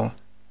dwumedi no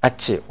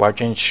ate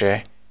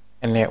wadwenkyerɛ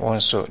ene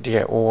wonso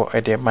de wo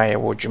ede maye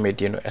wo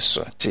dwumedi no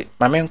eso ti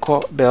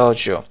mamenko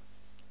Belgium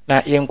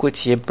na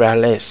yenkotie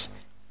brales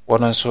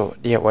wono so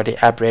de wode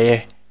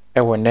abreye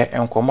ewo ne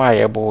enkomo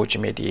aye bo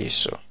dwumedi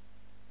so.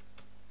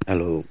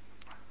 Hello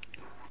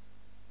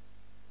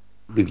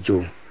Big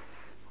Joe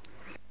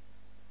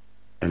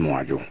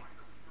Emwajo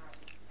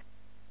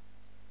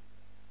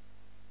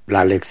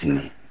Blalex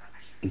ni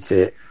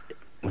nse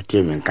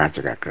muteme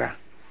nkanche kakra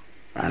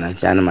ana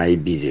chana mai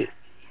busy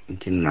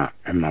ntina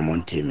emma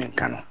monteme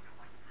nkano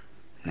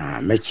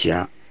na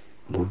mechia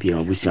bobi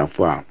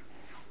abusiafo a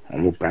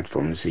omo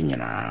platform so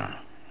nyina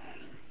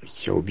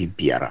cho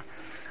bibiara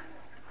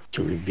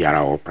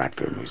o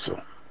platform so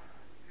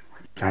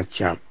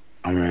tacha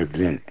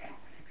amedren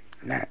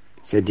na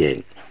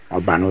sede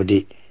obano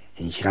de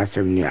inshira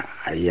semni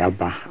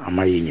ayaba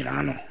amaye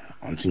nyina no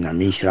onto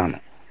nyame inshira no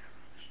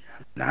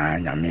na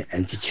nyame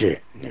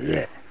enchichire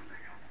ne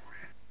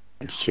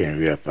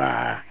we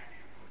pa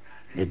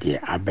ne de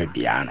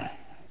ababia no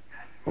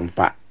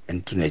onfa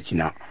entuna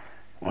china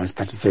on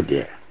start said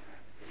de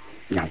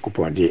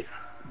nyankopon de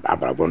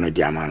abrabo no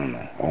de amano no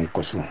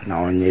onkoso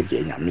na onye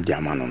de nyame de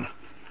amano no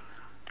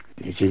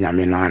ni se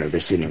nyame no ana be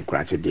se ne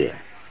nkura se de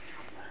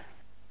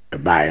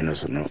bae no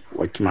so no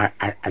watima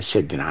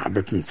ashede na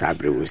abepim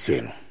sabre wo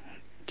se no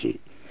ti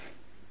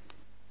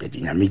de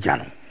nyame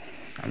jano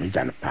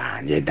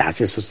pa ne da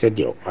se so se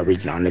de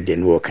original ne de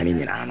no kan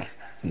nyina no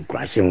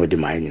nkura se wo de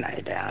mai nyina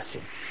e da ase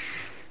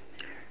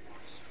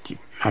ti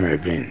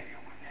amebin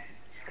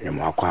ya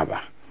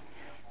mwakwaba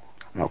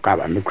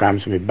me kram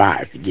so me ba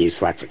afige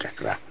so ache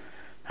kakra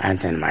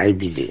ansan mai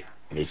busy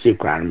me si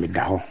kura no me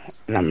da ho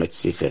na me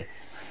si se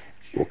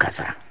wo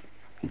kasa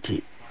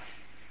nti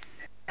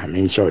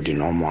ame nso di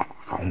no mo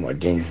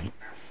ahomodin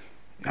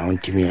na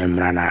ontimi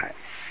emra na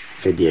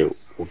se de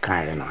wo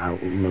kan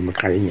no me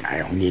kan yin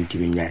ayo ni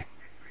ntimi nya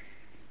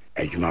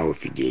adwuma wo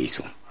fidie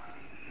so.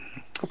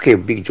 Okay,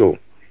 Big Joe.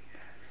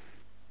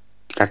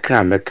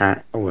 Kakra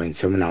meka o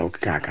nsem na wo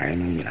kan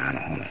no nyina no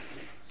ho.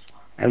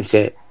 Em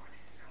se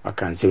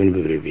akan se ni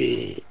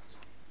bebrebe.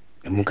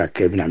 Emu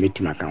kakra bi na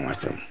metima kan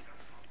wasem.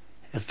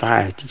 E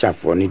fa teacher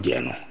for ni de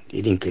no.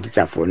 They didn't get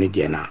teacher for ni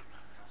de na.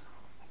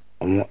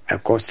 Omo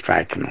eco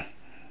strike no.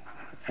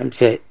 Em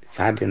se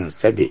sad no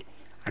sebe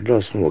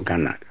ados no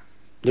Ghana.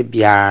 Le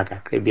bia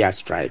kakra bia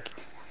strike.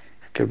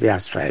 Kakra bia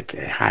strike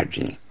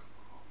hadwin.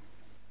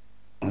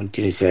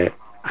 Until say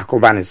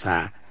akoba ne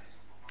sa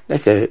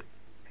let's say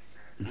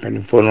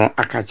mpanimfo no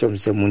akachom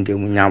se munde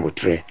munya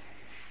botre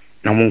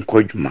na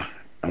munkwadwuma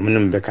na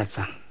munum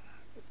bekasa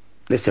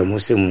let's say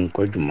mose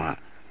munkwadwuma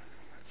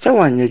se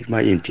wanya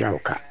dwuma yentua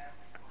oka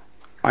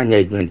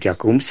anya dwuma ntua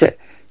ko mse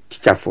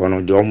teacher fo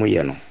no de omo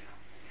ye no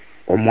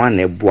omo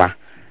ana bua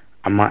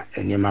ama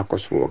enema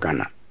koso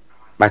Ghana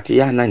but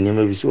ya na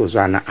nyema bi so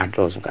ana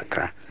adults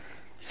kakra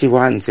si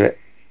wan se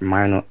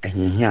mano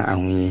ehihia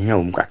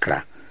ahunhia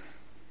kakra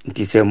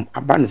nti se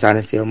abanza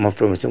ne se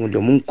mafrɛ se mu de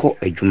munko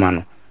adwuma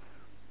no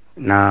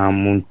na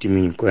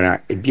muntimi nkora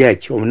ebia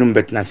achi omnum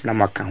betna se na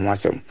maka ho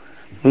asɛm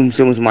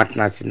mumse mu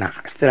matna se na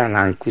stra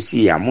na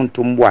nkusi ya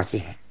muntumbo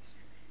ase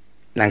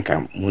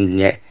nanka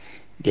munye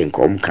de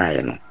nkom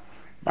kan no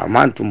ba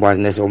mantumbo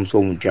ne se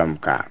omso mutwam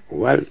ka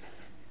well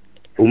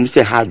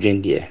umse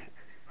hadwen de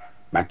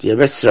but ye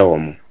besra wo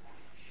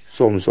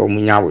so omso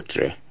munya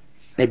wotre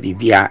na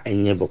bibia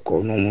enye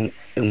boko no mu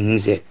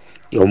ehunze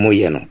de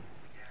omoye no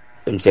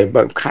mse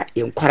ba ka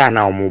yenkwara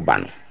na omo ba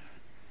no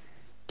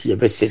ti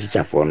ebe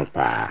teacher for no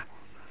pa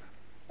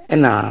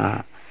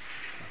ena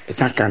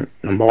second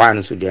number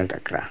 1 so de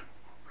nkakra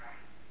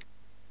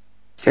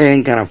se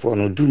nkana for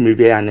no du me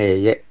bia na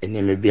ye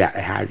ene me bia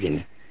e ha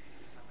adwene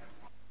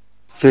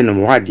se no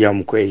mo hade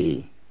am ko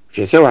yi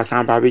hwe se wa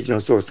san ba be jino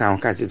so san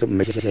ka se so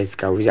me se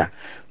ska wuja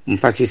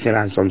mfa se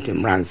ran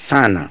something ran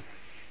sana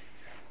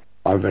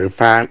or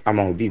verify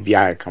ama obi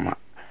bia kama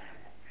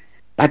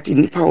but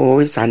nipa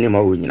o sa ne ma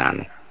wo nyina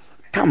no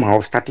tama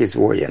o status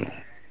wo ye no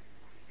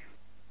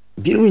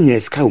biru nya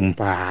ska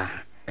umpa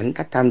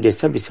enta tam de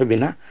sabi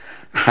na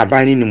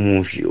habani ni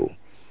mu fio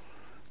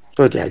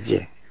so de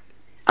azie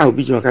a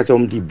obi jino ka so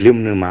om di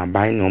blame no ma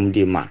ban no om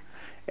di ma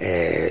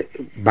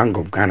Bank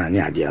of Ghana ni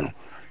ade no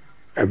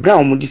ebra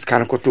om di ska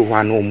no koto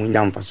ho na om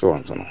nya mfa so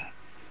no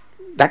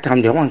that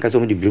time the one ka so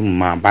om di blame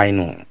ma ban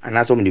no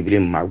ana so om di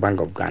blame ma Bank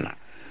of Ghana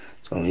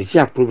so you see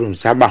a problem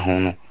saba ho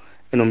no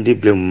enom di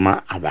blame ma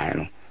aban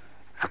no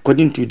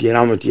according to the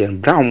reality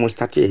and brown most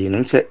started you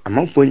know say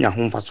amanfo nya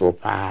ho mfa so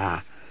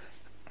pa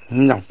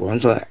nya fo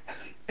so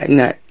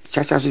na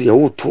chacha so ye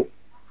woto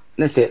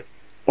na say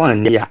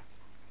one ya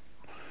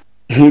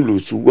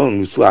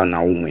hulusu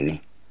ana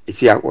wumene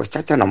isi akọ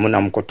chacha na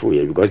mona mkoto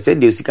ye because say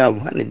the sika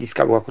na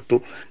discover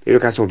akoto be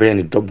ka so be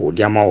ni double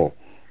dia ma o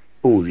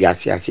wi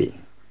ase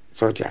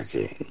so ti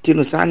ase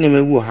ntino sa na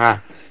mewu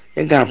ha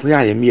en ga fo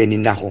ya ye mi ani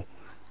nda ho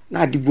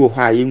na adibo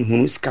ho a ye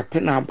hunu sika pe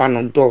na aba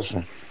no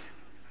doso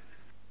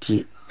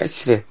ti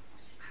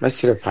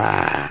mesre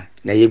pa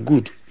na ye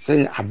good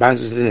say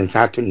abanzo se ne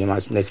sato ne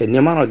mas ne se ne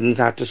ma no din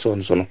sato so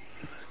no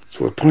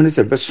so tone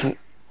se beso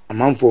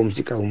amanfo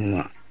musika hu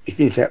no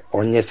ifin se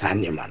onye sa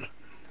ne ma no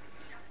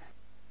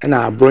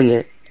na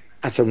abronye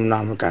asem na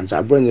amkanza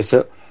abronye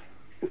se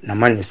na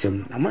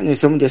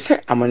manyesem de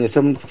se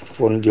amanyesem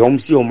fon de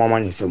omsi o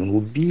mamanyesem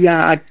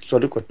obia so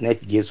de kotna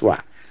fidie so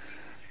a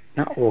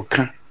na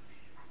oka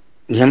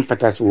yem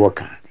fatas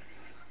woka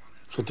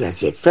so te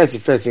ase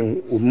first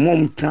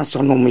mom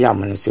transform no ya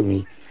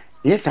amanyesem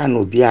yes I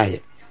no bia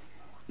ye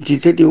nti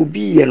se de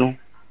obi ye no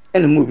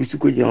ene mo bi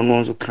suko je no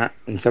nso ka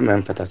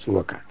nsem fatas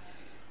woka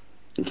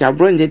nti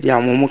abronye de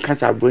amom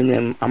kasa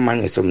abronye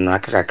amanyesem na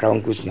akakakra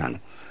nkusua no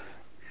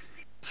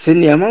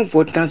seni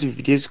amanfo tanso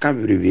videos ka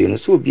bebrebe no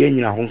so obi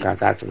anyina ho nka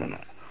asase no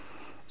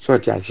so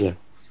ti ase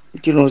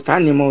nti no sa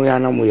ne mo ya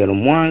na mo ye no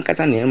mo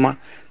ankasa ne ma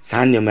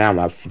sa ne mo ya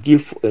ma video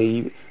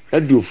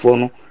radio fo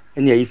no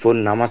ene ayi fo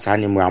na ma sa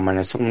ne mo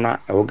amanya som na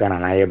e wo Ghana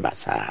na ye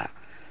basa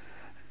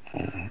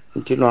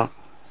nti no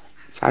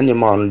sa ne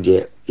mo no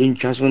de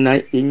intwa so na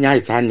enya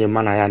sa ne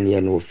ma na ya ne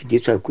no video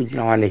so ku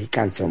gina wa ne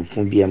ka nsem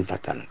fu bi em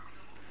fata no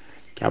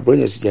ka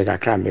bonye so je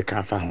kakra me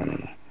ka fa ho no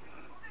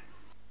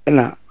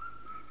na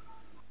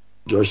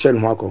Joshen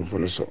ho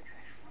akonfo so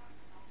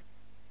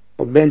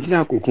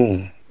obentina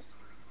kokun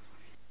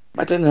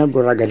batana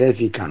brother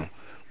Gaddafi kanu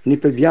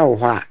nipa bia wo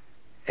ho a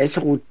ese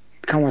wo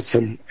kan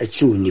wasem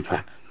achi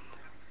onipa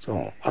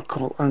so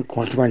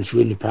akon seman chi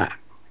onipa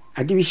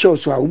ade bi show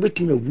so a wo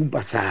betimi awu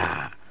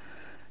basa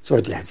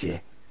so di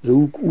ase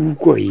u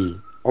ko yi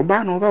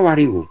oba no oba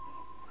ware o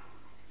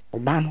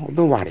oba no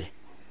oba ware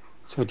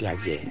so di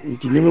ase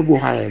nti neme bo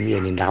ha ya mi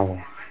ani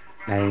ndawo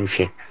na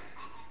nhwe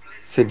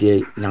se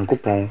de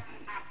nyankopon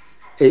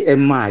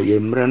Emma, ye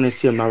mrano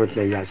see my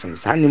yason.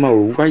 Sanima,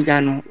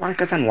 Vayano, one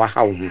cousin wa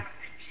how mu.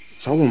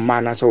 So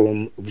man, so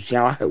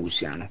Busia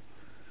Husiano.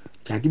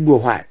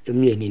 Tadibo, why, a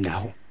me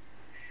now.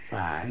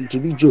 And to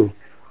be Joe,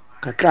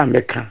 Kakra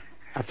Mecca,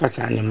 a fast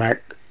animal,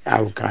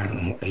 our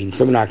kind, in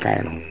some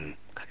kind,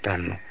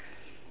 Katrano.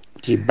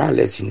 Ti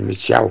balance in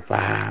Michel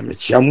Pa,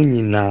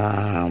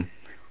 Michamunina,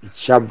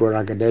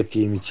 Chabra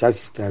Gadefi, Michel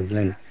Sister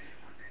Evelyn,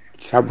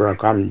 Chabra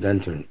Cram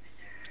Denton,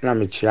 La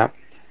Michia,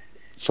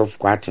 soft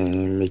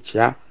quatin,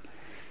 Michia,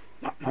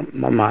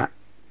 Mamma,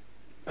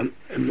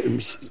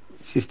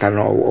 Sister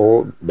no,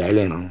 or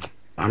Belen.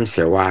 I'm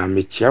say, why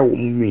Michel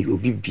me will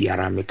be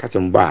Biara, me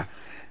cousin bar,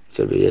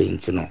 so be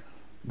intino,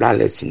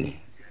 balance in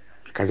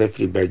because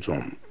every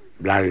bedroom,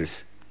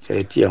 balance,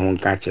 say, Tia won't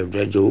catch a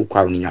brejo,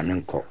 crowning a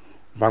menko.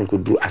 Van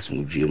could do as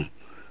museum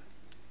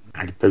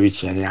and the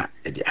Periciania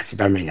at the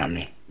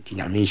Asidamene,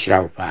 Tinami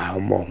Shraupa,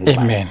 more.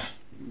 Amen.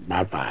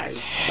 Bye bye.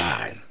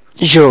 Bye.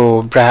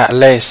 Yo, bra,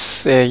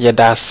 less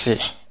yedasi,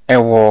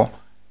 ewo,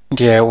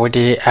 dear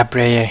Woody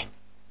Abreye,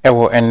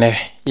 ewo, and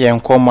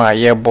Yankoma,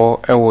 yebo,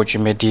 ewo,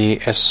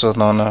 Jimedi, eso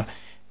nono,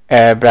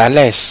 bra,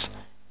 less,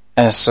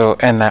 and so,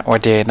 ena,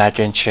 ode, na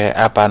drenche,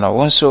 abano,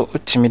 onso,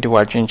 utimidi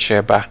wa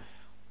drenche ba,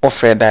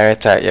 ofre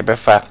director,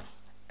 yebefa,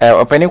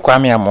 openi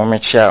kwami ya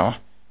momechao.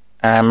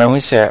 Me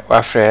say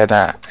wafre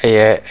na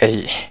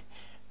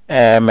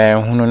me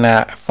hunu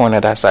na phone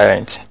da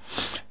silent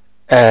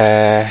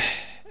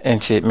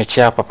enti me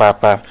chia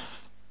papa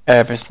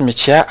me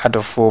chia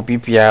adofo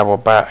bibia wo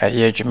ba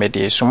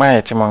dwumede suma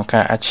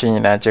yetemonka achi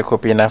nyina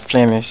Jacobi na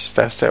Flynn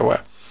sister sewa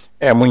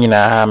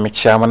munyina ha me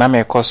chia mo na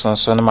me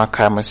kosonso na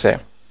maka mo se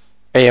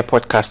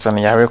podcast no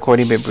ya record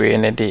bebre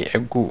na de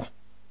egu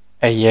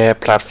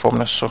platform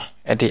no so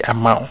de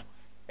amount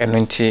eno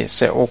nti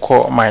se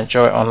uko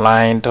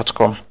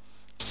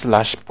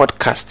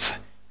myjoyonline.com/podcast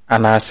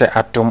and I say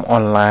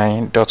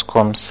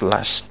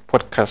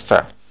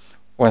atomonline.com/podcaster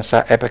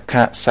once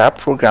ebeka sa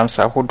programs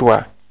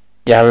ahodwa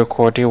ya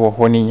record wo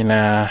honi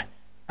nyina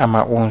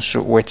ama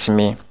wonsu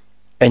wetimi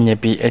enye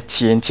bi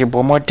etie nti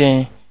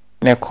bomoden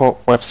neko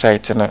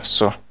website no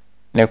so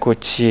neko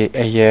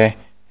tie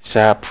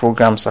sa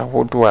programs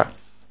ahodwa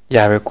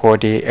ya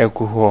record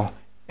egu ho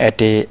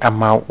ede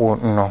ama wo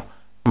no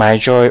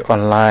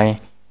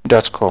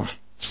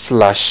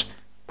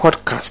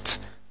myjoyonline.com/podcast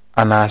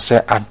and I say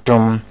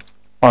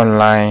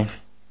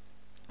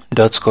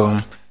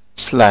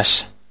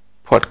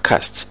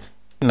atomonline.com/podcast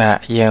na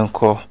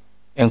yenko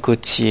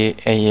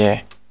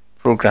tie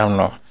program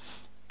no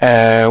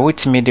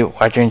with me de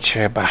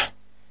wadwenkyereba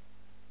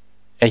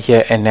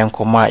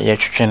enenkoma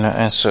yetwetwe no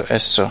enso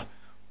eso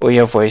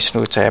oye voice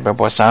note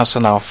ebebo sanso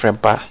na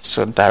ofreba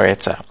so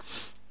director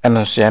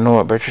enso ya no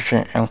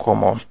obetwetwe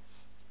enkomo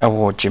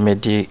ewo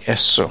jimedi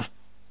eso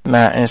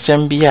na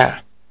ensem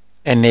bia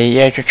ene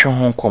yetwetwe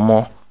ho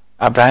nkomo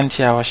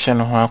abranti a wahye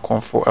no ho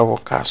akonfo ewo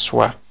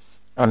Kasoa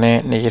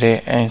one ne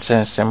yire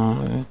ensensem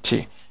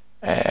nti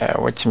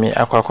wetimi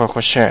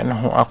akwakwakohye no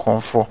ho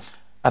akonfo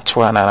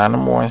atwa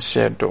nananom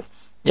wonse do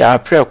ya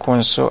apreko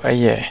nso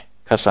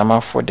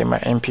kasamafo de ma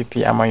MPP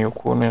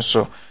amayoku no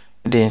nso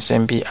de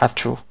ensem bi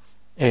atu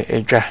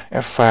edwa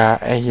efa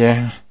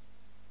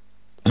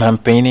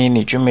mampeni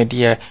ni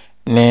dwumedia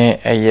ne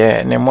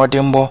ne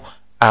modembo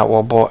a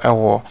wobo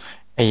ewo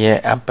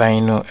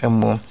aban no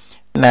emu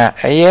na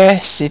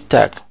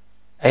CTAG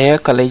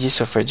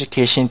Colleges of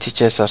Education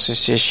Teachers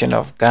Association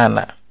of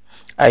Ghana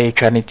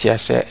trinity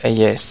ase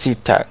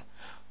CTAG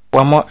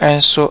wamo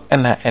enso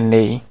na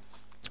ene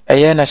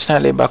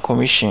National Labour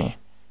Commission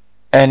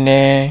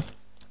ene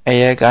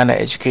Ghana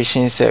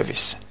Education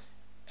Service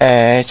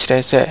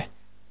kire se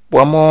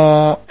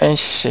wamo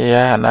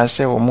enhyeya na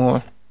se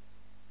wamo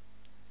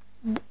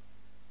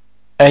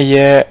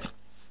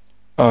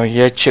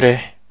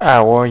kire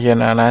a wo ye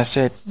na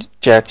se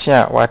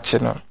tiatia wate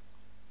no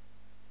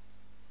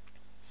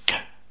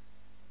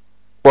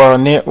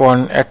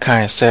won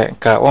ekan se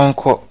ka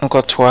wonko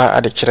nkotoa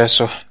adekire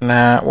so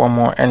na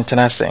womo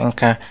entena se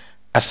nka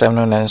asem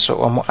no nanso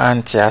womo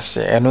anti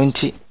ase eno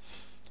nti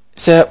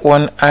se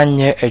won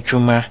anye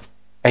adwuma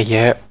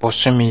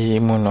bosumi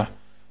mu no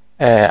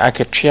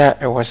aketua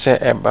ewo se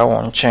eba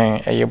won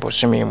chen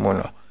bosumi mu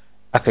no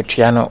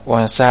aketua no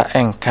wonsa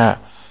enka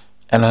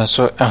eno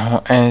nso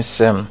eho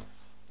ensem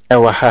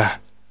ewa ha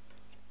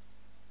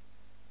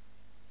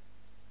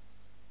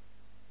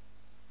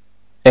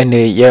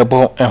ene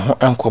yebo eho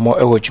enkomo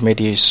ewo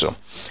dwumedi so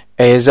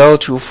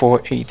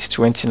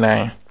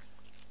 024829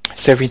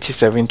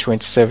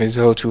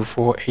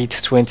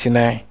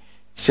 7727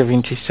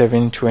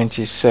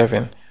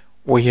 024829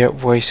 we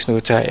voice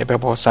note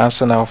ebebo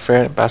sanso na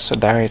offer baso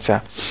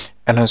director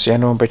eno so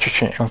eno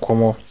betwetwe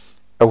enkomo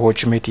ewo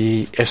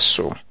dwumedi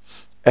so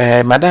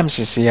madam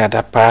sisi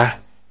adapa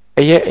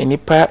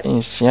enipa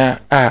insia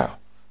a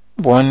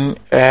bon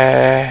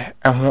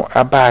eho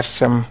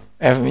abasem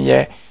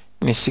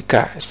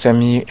nisika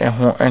semi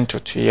eho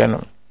entotoye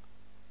no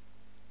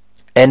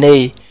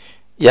ene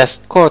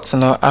yes court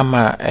no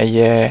ama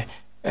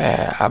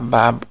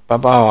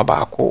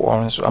baba ko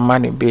onso ama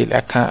ne bail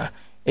aka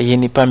ɛyɛ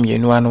nipa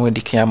mmienu ano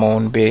di kan ama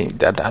wɔn be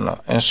dada no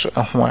nso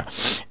ho a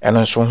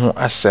ɛno nso ho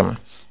asɛm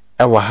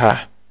ɛwɔ ha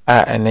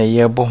a ɛnɛ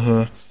yɛ bɔ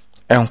ho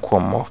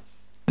nkɔmmɔ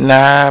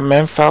na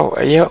memfa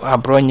ɛyɛ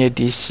abronye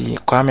DC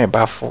Kwame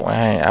Bafo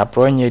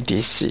abronye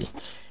DC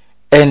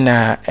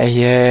ɛna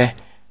ɛyɛ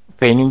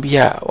panyin bi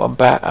a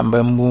wɔba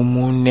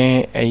ambamumu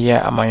ne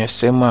ɛyɛ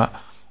amanyɔsɛm a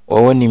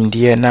wɔwɔ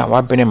nimdeɛ na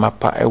wabene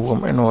mapa ɛwɔ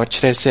mu ɛna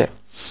wɔkyerɛ sɛ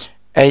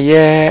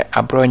ɛyɛ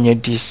abronye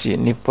DC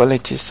ni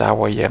politics a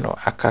wɔyɛ no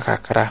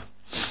akakakra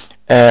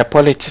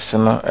politics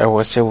no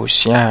ɛwɔ sɛ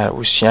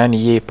wosua ne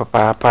yie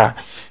papaapa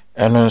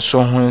ɛno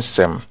nso ho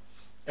nsɛm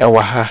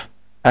ɛwɔ ha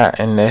a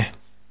ɛnɛ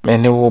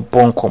mene wo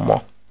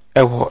bonkomo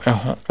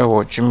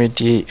ɛwɔ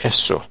dwumedie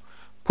ɛso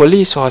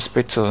police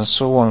hospital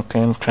nso won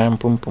kan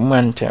pumpum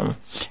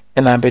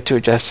ɛna beto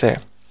dwa sɛ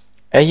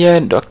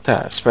ɛyɛ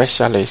doctor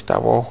specialist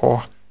awɔ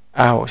hɔ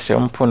a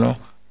osempo no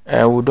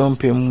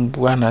wodompe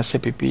mbu ana sɛ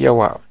pipi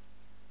yawa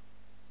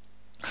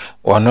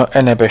wono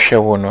ɛna bɛhwɛ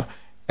wo no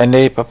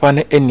ɛnɛ papa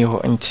no ɛni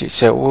hɔ nti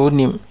sɛ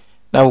wonim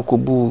na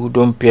wokubu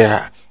dompe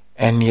a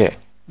ɛneɛ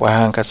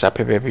wahankasa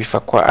pepe bi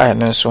fakwa a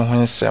ɛno nso ho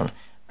nsɛm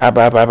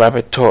aba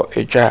beto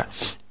edwa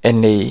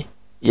ɛnɛ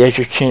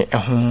yɛhwehwe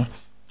ɛho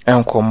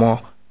nkɔmɔ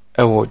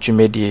ɛwɔ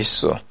dwumedie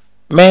so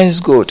men's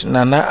gold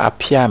nana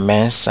apia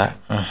mensa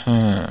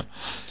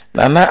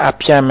nana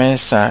apia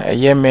mensa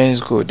ɛyɛ men's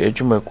gold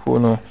adwumakuo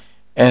no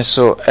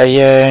enso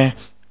ɛyɛ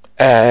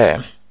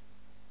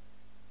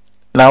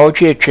na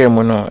otwetwe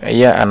mu no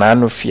ɛyɛ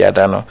anano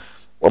fiada no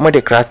wɔn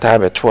de krataa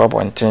beto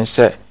abɔnten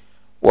sɛ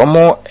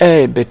wɔn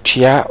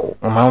betua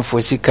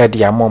ɔmanfo sika di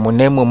amɔ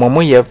na mu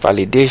wɔn yɛ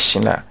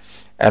validation a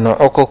ɛno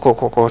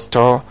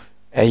okokokokotɔ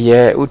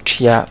ɛyɛ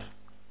utua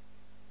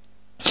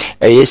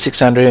ɛyɛ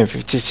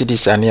 650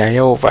 cedis ani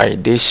ayɛ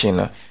validation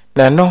no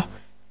na no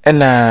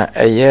ɛna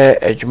ɛyɛ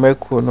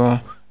adwumakuo no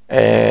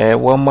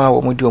wɔn a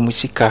wɔn di wɔn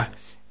sika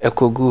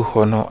ekogu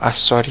hɔ no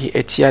asɔre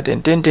etia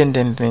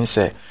dendendenden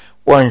sɛ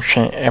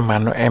wɔnhwɛ ɛma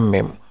no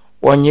ɛmɛm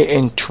wɔnye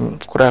entum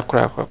kura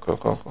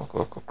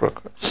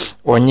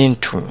wɔnye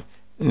entum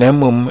na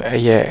mmom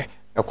ɛyɛ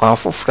ɛkwan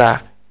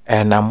fofora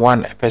nam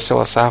one ɛpɛsɛ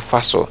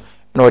wɔsafa so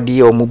na ɔde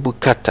yɛ ɔmo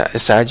bukata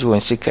ɛsaaje wɔn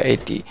sika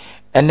edi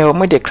ɛnɛ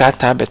ɔmo de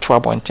krataa bɛto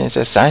abɔnten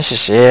sɛ saa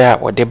nhyehyɛeɛ a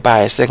wɔde baa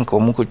ɛsɛ nka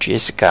ɔmo kotua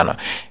sika no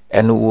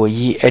ɛno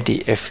wɔyi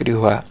ɛde afiri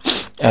hɔ a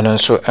ɛno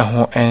nso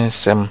ɛho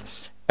nsɛm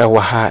ɛwɔ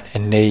ha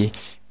ɛnɛ yi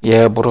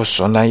yɛboro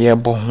so na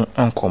yɛbɔ ho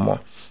nkɔmmɔ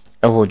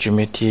ɛwɔ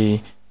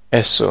dwumadie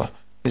ɛso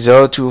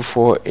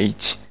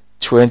 0248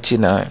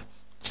 29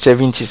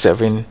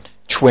 77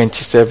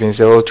 27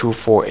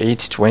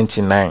 0248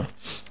 29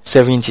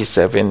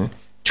 77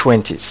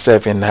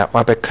 27 na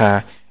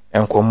wabɛka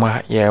nkɔmmɔ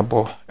a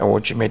yɛbɔ ɛwɔ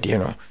dwumadie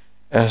no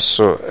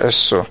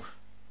ɛso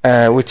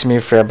wotumi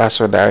frɛ ba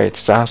so direct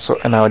saa so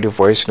ɛna wɔde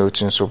voice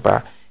note nso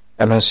ba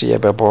ɛno nso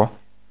yɛbɛbɔ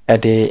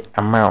ɛde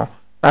ama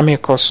na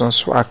mekɔ so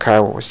nso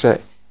aka wo sɛ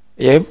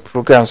yɛ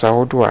programs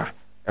ahodoɔ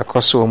a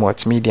ɛkɔ so wɔ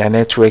multimedia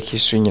network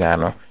so nyinaa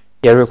no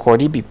yɛ record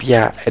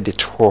bibia ɛde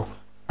to hɔ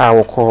a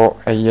wɔkɔ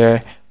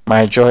ɛyɛ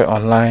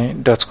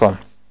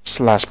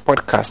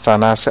myjoyonline.com/podcast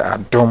anaasɛ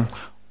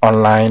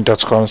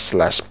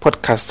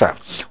adomonline.com/podcaster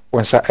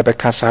wonsa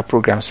ɛbɛka saa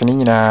programs no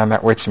nyinaa na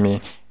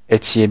watumi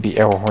etie bi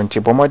ɛwɔ hɔ nti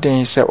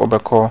bɔmmɔden sɛ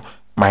wobɛkɔ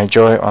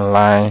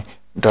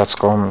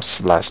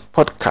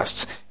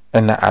myjoyonline.com/podcast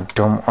ɛna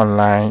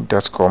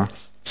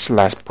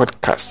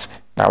adomonline.com/podcast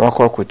na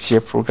wakɔkɔtie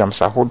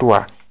programs ahodoɔ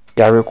a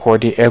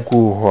yɛarekɔde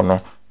agu hɔ no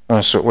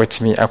nso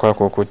watumi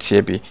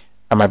akɔkɔtie bi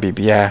ama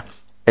bibia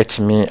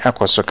etimi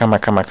akɔso kama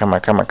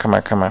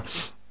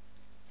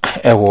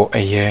ɛwɔ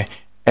ɛyɛ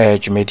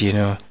dwumadie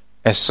no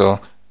ɛso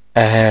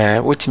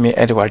wotumi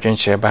ɛde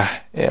wadwenkyerɛ ba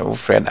wo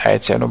friend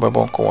ayɛtɛ no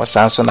bɛbɔ nkɔwɔ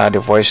saa nso na de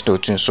voice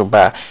note nso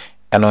ba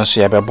ɛno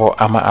nso yɛbɛbɔ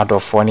ama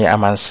adɔfoɔ ne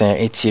amansan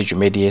etie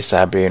dwumadie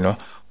saa bere no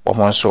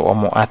wɔn nso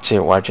wɔn ate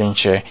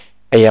wadwenkyerɛ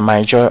ɛyɛ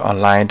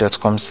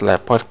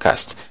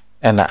myjoyonline.com/podcast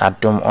ɛna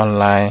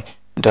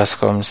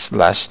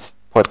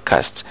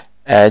adomonline.com/podcast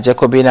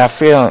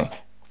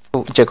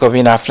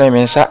Jacobina Flame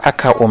mensa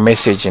aka o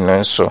message no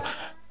nso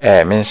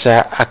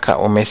mensa aka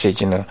o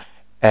message no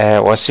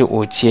wose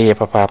otie ye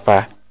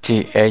papa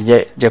ti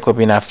ye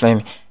Jacobina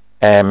Flame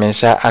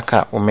mensa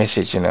aka o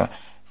message no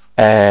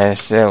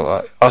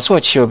so also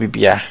ochie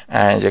obibia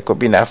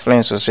Jacobina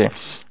Flame so say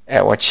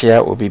ochie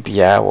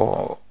obibia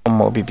wo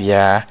mo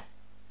obibia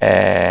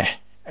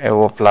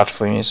wo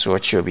platform so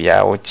ochie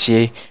obibia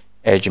otie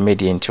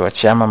dwumedi nti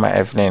ochie mama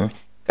Evelyn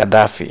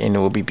Gaddafi in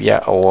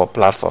obibia or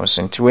platforms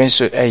and to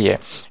so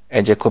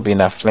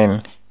Jacobina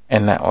Flynn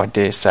and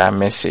ode sa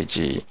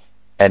message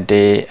a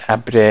day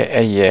abre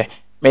a year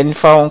men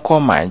found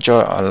call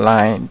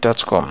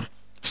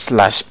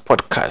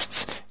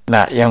myjoyonline.com/podcasts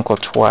na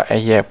yankotwa a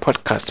year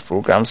podcast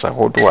programs a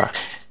hodwa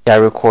ya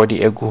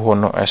recordi egu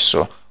hono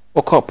eso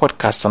oko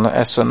podcast no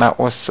eso na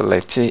o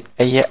select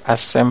a year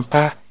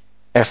Asempa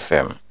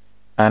FM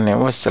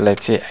and was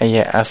select a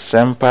year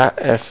Asempa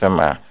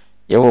FM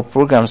yewo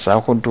programs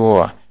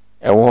ahodoɔ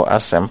ɛwɔ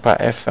Asempa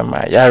FM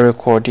a ya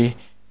recordi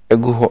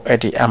egu ho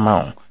edi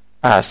amount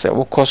a sɛ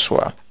wokɔ so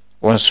a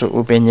wonso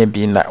ubenya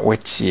bi na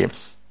wetie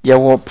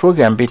yɛwɔ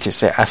program bi te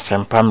sɛ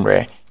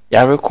asɛmpammerɛ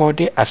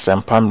yɛarekɔde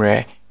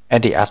asɛmpammerɛ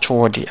de ato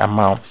hɔ de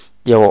ama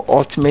yɛwɔ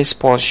ultimate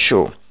sports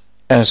show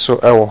nso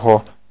ɛwɔ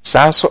hɔ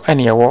saa nso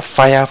ɛne yɛwɔ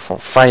fire for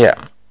fire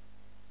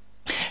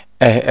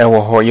ɛwɔ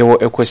hɔ yɛwɔ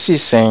ekosi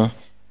sɛn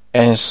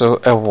nso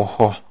ɛwɔ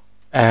hɔ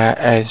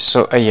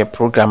so ɛyɛ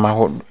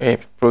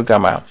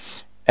program a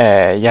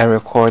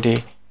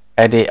yɛarekɔde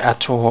de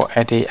ato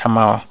hɔ de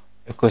ama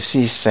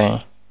ekosi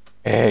sɛn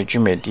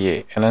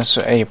dwumadie ɛno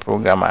nso ɛyɛ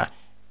program a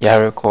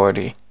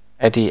yɛarekɔde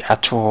de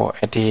ato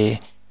hɔ de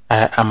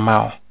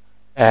ama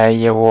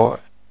yɛwɔ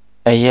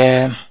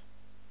ɛyɛ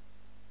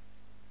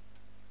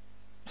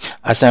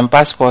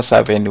Asempa Sports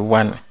Avenue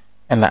 1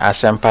 and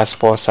Asempa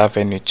Sports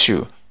Avenue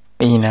 2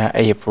 nyinaa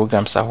ɛyɛ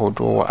programs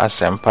ahodoɔ wɔ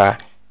Asempa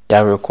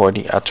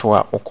yɛarekɔde ato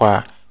a wokɔ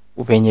a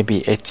wobɛnya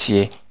bi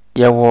atie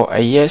yɛwɔ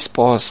ɛyɛ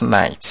sports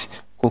night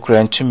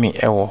kokurantumi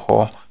ɛwɔ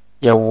hɔ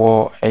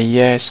yɛwɔ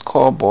ɛyɛ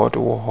scoreboard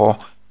wɔ hɔ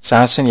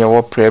saa nso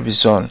yɛwɔ prep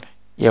zone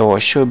yɛwɔ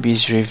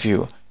showbiz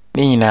review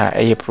ne nyinaa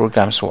ɛyɛ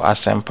programs wɔ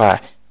Asempa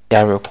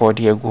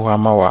yɛarekɔde agu hɔ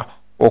ama wa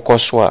wokɔ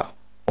so a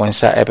wɔn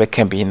nsa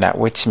ɛbɛka bi na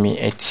watumi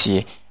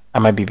atie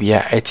ama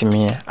bibia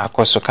etimi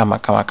akoso kama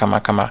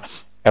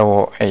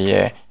ewo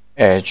eye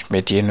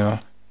dwumadi no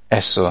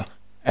eso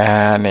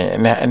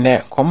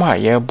ne koma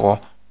yebo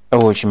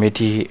ewo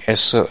dwumadi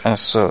eso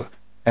enso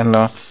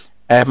eno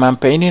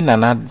mampani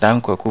nana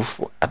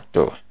dankwakufu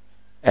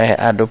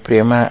ado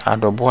prema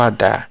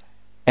adoboada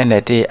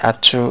ene de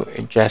atu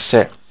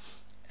dwase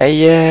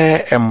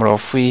eye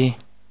emrofi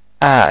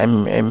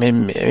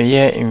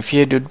eye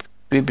infiedu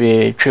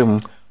bibre twem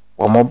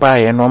wo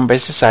mobile no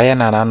mbesisa ye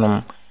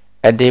nananom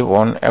ede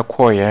won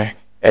ekoye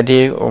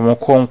ede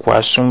omokonko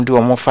asum de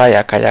omofa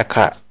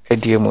yakayaka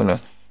ede mu no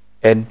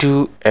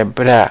edu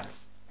ebra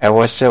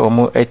ewo se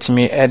omo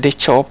etimi ede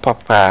chew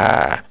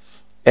papa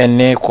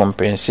ene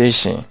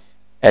compensation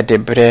ede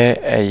bre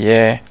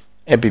eye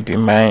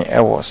ebibiman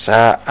ewo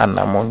sa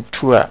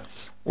anamontu a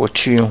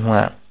wotu hu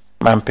a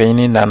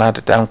mampani nana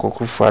dedan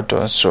kokufu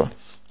adonso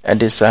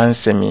ede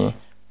sansemi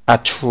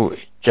atu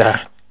ja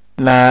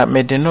na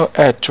medino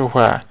etu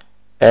ha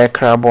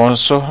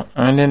krabonso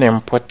ene ne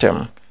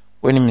mpotem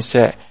wonim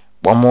se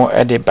bomo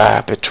ede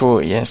ba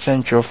petrol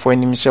yensentwefo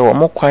nim se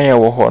wo kwan ya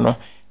wo ho no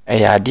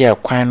eya ade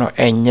kwan no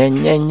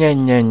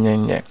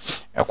enyenyenyenyenyenye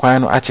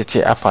kwan no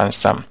atete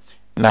apansam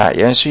na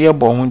yenso ye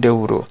bo hu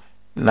dawuro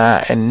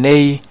na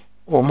enei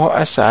wo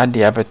asa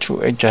ade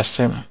abetu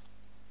adwasem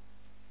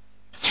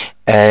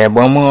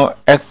bomo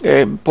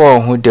bo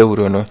hu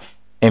dawuro no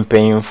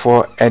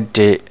empanyimfo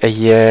ede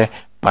eye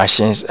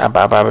machines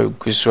ababa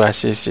gusu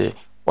asese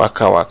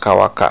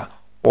waka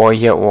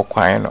woye wo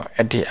kwan no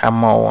ede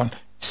ama won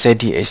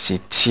sedi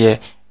esitie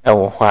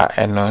ewo hwa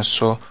eno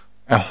nso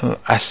ehu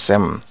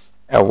asem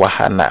ewo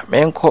hana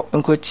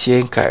menko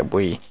tie nka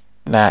boyi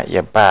na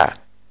yeba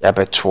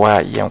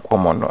yabetoa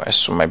yenkomo no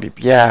esoma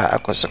bibia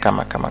akoso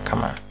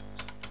kama.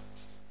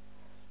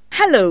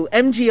 Hello,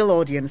 MGL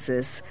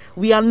audiences.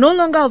 We are no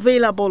longer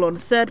available on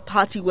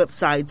third-party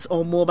websites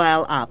or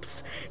mobile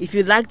apps. If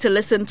you'd like to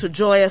listen to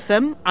Joy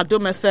FM,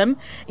 Adom FM,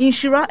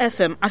 Inshira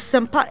FM,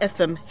 Asempa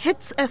FM,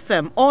 Hits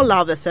FM, or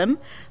Love FM,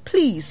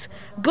 please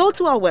go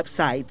to our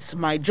websites,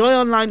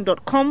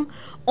 myjoyonline.com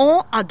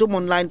or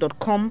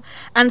adomonline.com,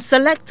 and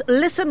select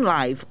Listen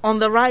Live on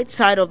the right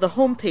side of the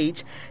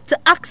homepage to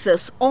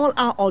access all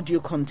our audio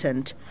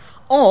content.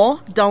 Or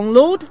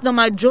download the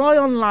My Joy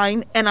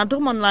Online and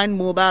Adom Online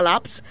mobile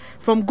apps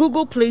from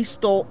Google Play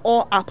Store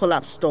or Apple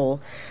App Store.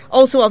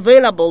 Also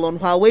available on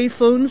Huawei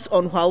phones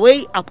on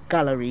Huawei App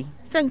Gallery.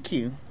 Thank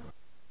you.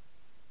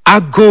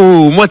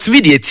 Ago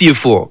multimedia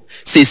TF4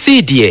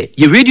 say dear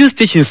your radio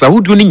stations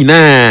ahodo ni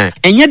nyina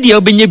enye de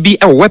obenye bi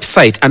e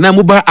website ana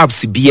mobile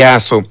apps bia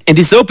so and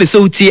this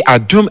episode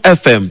Adom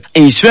FM,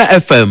 Inshira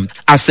FM,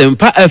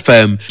 Asempa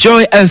FM,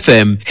 Joy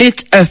FM,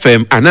 Hit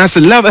FM and as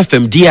Love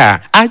FM dia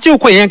ajo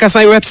kwa yankasa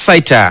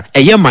website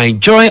eye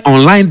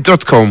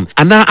myjoyonline.com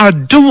ana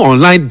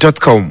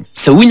adomonline.com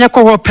so winya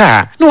kwa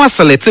pa no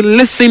select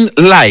listen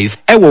live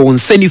ewo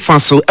nsani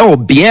faso ewo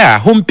bia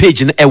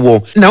homepage na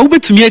ewo na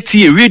ubetumi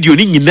atie radio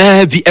ni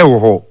nyina bi ewo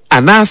ho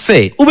ana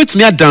say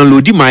ubetumi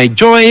download My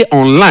Joy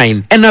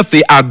Online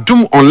enafe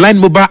Adom Online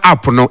mobile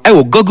app no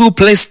ewo Google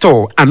Play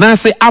Store ana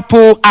say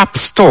Apple App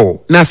Store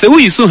na say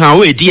we so ha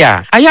we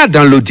dia aya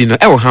download no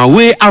ewo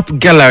Huawei App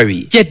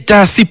Gallery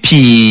yeda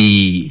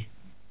CP.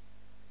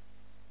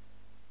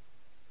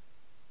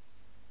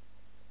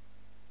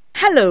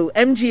 Hello,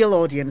 MGL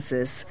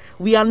audiences.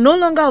 We are no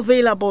longer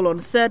available on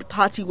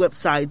third-party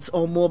websites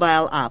or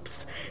mobile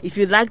apps. If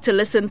you'd like to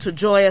listen to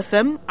Joy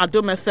FM,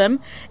 Adom FM,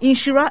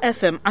 Inshira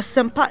FM,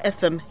 Asempa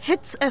FM,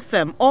 Hits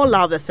FM, or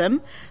Love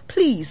FM,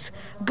 please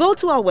go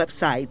to our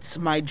websites,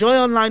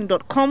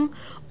 myjoyonline.com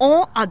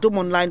or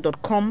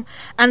adomonline.com,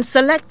 and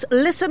select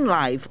Listen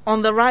Live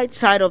on the right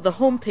side of the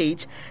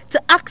homepage to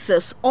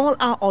access all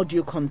our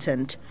audio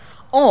content.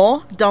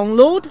 Or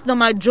download the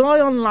My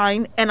Joy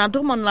Online and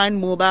Adom Online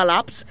mobile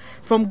apps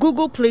from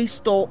Google Play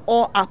Store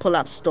or Apple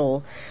App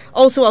Store.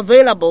 Also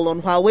available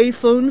on Huawei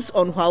phones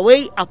on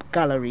Huawei App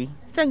Gallery.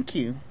 Thank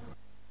you.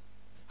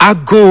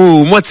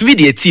 Ago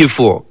multimedia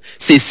TF4.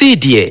 Say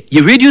dear,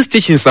 your radio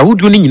stations are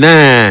wood winning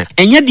na.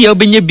 And yet the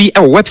Albania be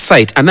a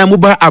website and a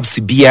mobile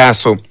apps be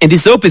so. And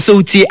this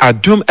episode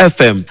at Drum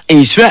FM,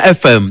 Insura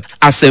FM,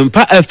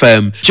 Asempa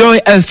FM, Joy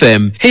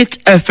FM, Hit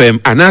FM,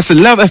 and as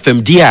Love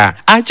FM dear.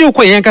 I joke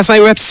Yankasa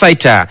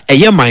website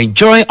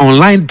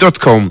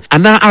myjoyonline.com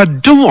and now at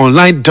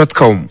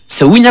domonline.com.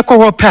 So when you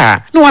call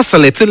pa, no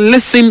select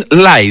listen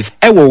live.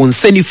 Ewo on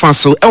send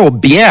faso ewo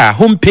beer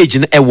homepage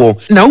in ewo.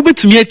 Now ube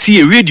to me at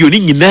radio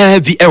ni na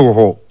vi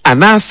ewo.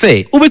 And I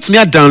say,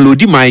 ubetumi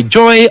download my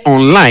Joy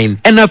Online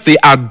NFA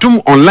Adum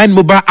Online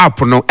mobile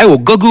app no ewo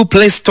Google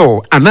Play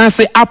Store and I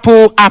say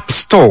Apple App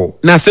Store.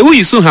 Na say we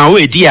use how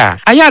we dia.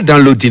 Aya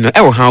download no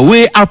ewo how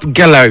we app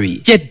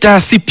gallery. Yeda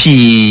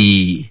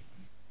CP.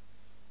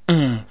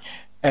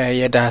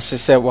 Yeda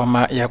sese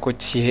wama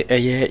yakotie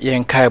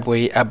yenkai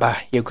boy aba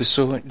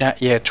yeguso na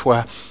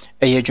yetwa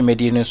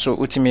dwumedi no so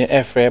utimi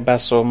efre ba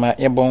so ma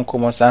yebon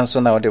komo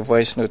sanso na the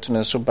voice note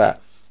no so ba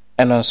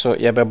eno so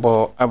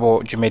yebebo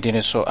abo dwumedi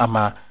no so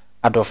ama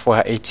adofo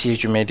a etie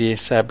dwumedi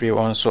sabre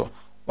won so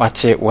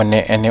wate wone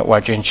ene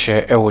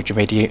wadwenche ewo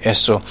dwumedi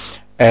eso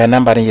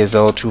number ni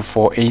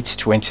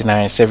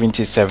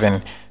 0248297727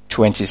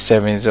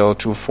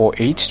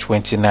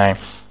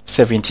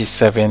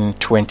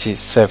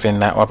 0248297727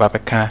 na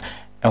wababeka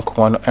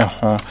enkomo no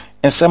eho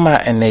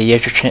ensema ene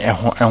yetwetwe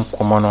eho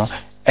enkomo no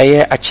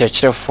eye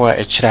achechirefo a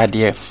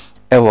echirade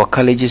ewo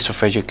colleges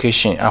of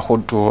education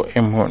ahodo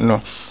emu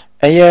no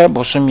eye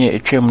bosomi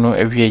etwem no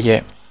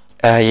awieye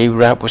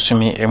yewura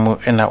bosomi emu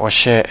na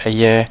ohye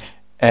eye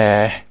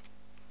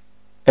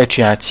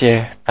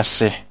etuatie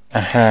ase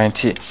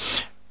nti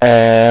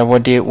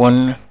wode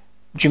won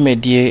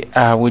dwumedie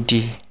a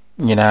wodi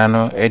nyina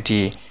no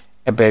edi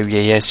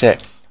ebawieye se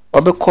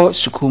obekọ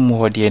sukuu mu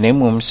hode na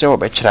emum se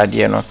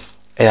obekirade no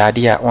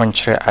ade a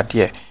wonkyere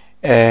ade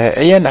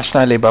eye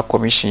National Labour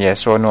Commission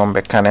yes no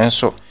mbeka na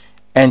nso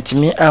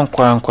entimi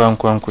ankwa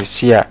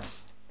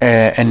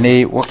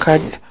ene waka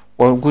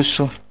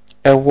wogusu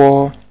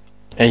ewo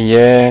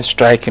eye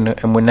strike no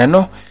emuna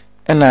no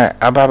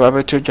na ababa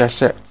betodwa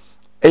se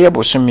eye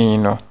bosumi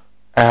no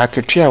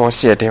aketua wo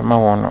se de ma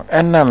wono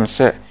enam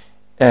se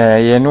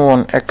ye no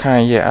won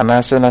ekan ye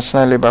anase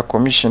National Labour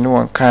Commission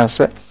won kan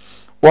se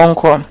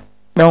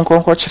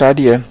wonko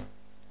kirade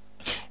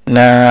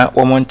na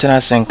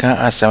womontena senka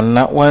asem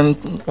na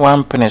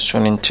wan peneso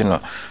ntino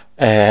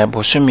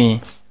bosumi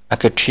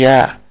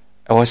aketua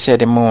wose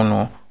de mo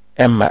no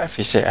emma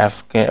fise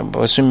afke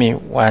bosumi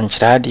wan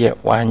kirade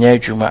wanya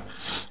adwuma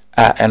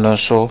a eno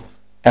so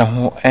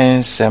eho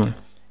ensem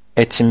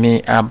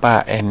etimi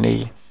aba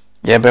ene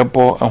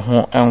yebebo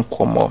eho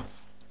enkomo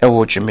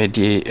ewo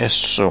dwumedi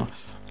eso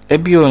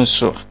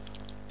ebionso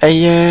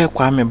eye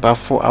kwame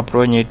bafo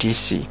abronye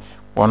DC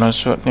wono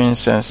so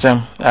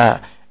nsensem a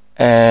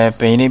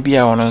peyine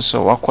bia wono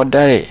so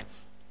wakodare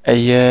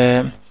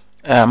eye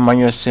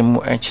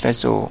manyosemu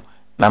enchirezo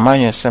na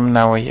manyosem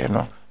na woye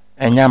no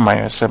enya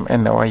manyosem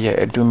ena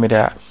woye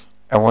edumira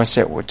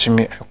ewose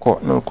wotumi ekọ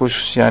no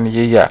kosusia ne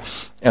yeya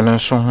eno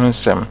so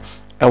hunsem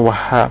ewa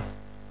ha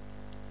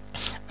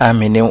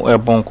amene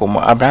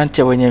ebonkomo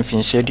abrante wonye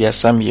mfinhye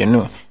duasam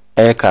yenu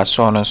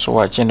Kasoa no so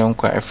wagene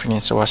nkwa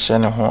afini se wahye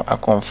ne ho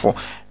akonfo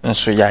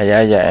nso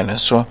ya eno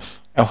so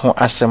eho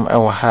asem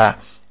ewa ha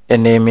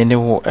enemi ne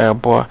wo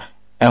ebo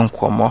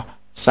enkomo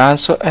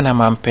sanso ena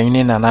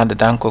mampanyini na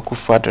nadeda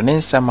nkokufado ne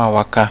nsema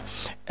waka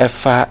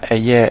efa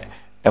eye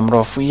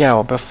emrofu ya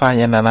obefa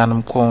ye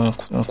nananum ko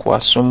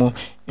nkwasomu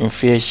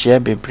mfie hye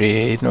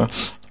bebre no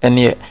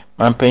ene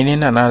mampanyini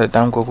na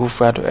nadeda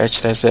nkokufado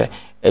ekirese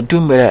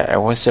edumere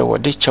ewose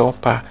wode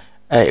chewpa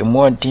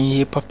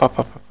emodin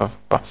papa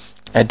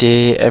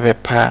ade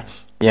ebepa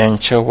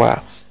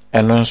yenchewa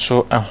eno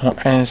nso eho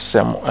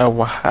ensem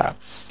ewa ha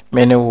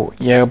menewo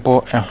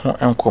yebo eho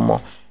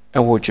enkomo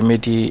ewo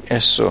dwumedi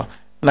eso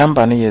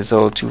number no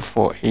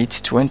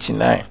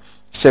 024829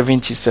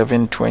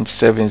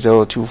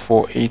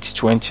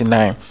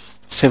 7727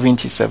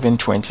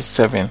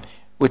 024829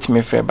 with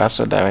me for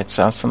baso direct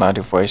sounds na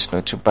the voice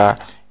note to ba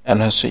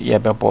eno nso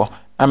yebebo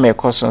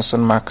ameko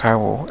sonson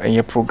makawo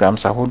eye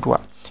programs ahodwa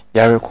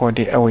ya record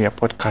ewo ya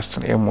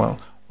podcast emu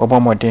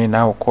obamodin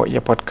na woko ye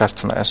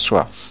podcast na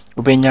eswa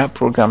ubenya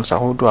programs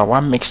ahodwa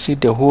one mix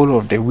the whole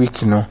of the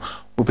week no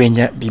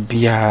ubenya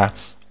bibia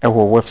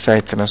ewo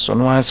website na so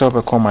no answer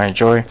become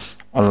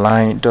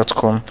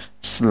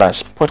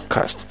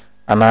myjoyonline.com/podcast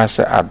and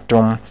answer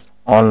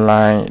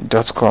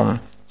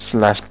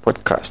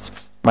adomonline.com/podcast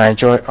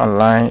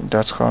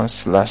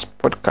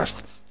myjoyonline.com/podcast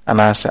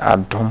and answer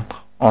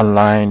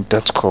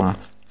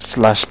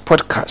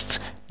adomonline.com/podcast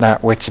na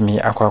wetimi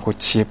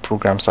akwakotie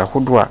programs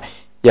ahodwa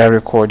ya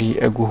recordi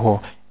eguho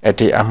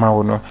ede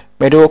amawo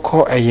mede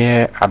ko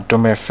eye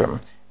Adom FM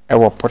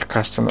ewo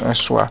podcast no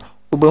enso a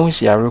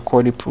ubehusi ya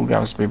recordi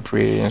programs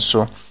bebre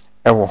enso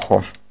ewo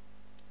ho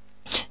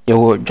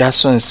yewo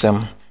dwaso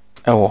nsem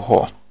ewo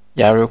ho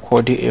ya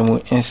recordi emu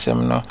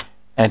nsem no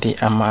ede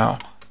amawo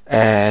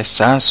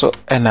sanso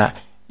ena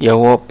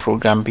yewo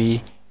program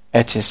bi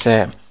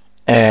etise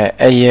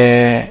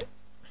eye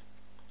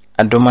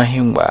adom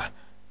ahengua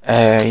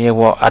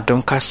yɛwɔ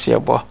adom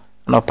kaseɛbɔ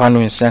no pano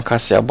nsia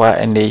kaseɛbɔ a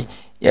ɛnɛ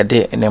yɛde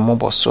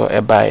enemmobɔ so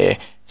ɛbaeɛ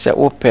sɛ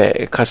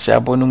wopɛ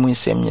kaseɛbɔ no mu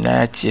nsɛm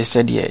nyinaa tie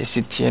sɛdeɛ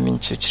ɛsitie ne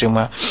nkyerɛkyerɛmu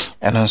a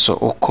ɛno nso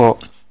wokɔ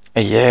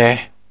ɛyɛ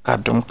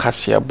kadom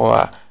kaseɛbɔ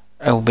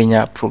a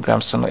wobɛnya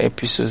programs no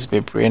episodes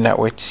bebree na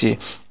wɔtie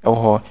ɛwɔ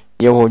hɔ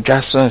yɛwɔ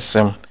dwa so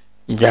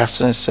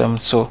nsɛm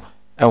so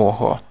ɛwɔ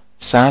hɔ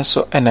saa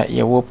nso ɛna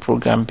yɛwɔ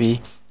program bi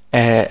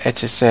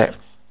ɛte sɛ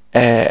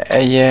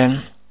ɛyɛ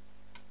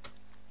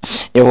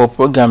yɛwɔ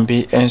program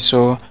bi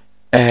nso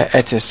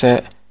ɛte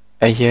sɛ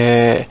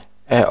ɛyɛ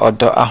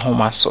ɔdɔ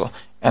ahoma so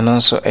ɛno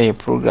nso ɛyɛ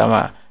program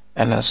a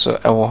ɛno nso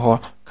ɛwɔ hɔ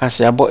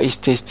kaseɛbɔ is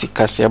tasty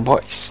kaseɛbɔ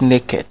is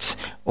naked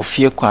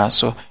ofie kwan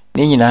so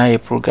ne nyinaa yɛ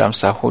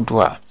programs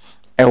ahodoɔ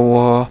a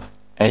ɛwɔ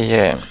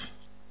ɛyɛ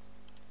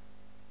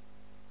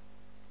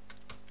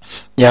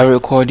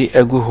yɛarekɔdi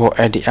agu hɔ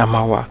ɛde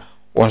amawa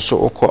wɔn nso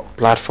wokɔ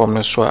platform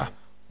no so a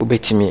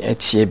wobɛtumi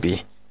atie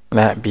bi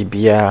na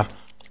biribiara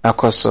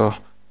akɔ so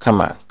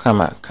kama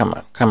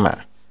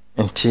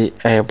nti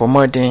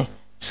bɔmmɔden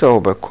sɛ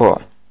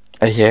wobɛkɔ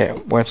ɛyɛ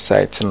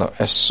website no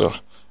ɛso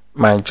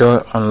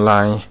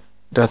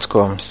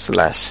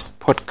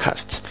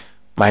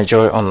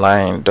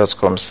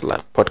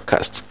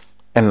myjoyonline.com/podcast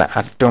ɛna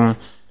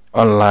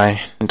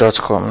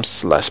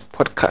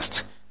adomonline.com/podcast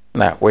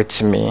na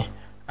watimi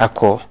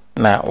akɔ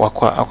na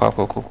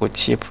wakɔ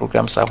tie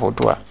programs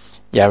ahodoɔ a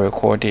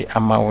yɛarekɔde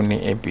ama wo ne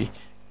ebi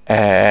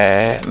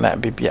na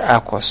bibia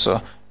akɔ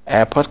so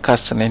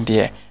podcast ne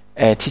deɛ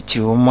titi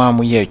wo mu a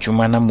mo yɛ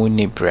adwuma na mo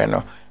ne brɛ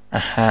no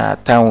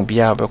time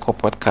bia wobɛkɔ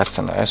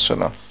podcast no ɛso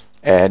no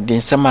de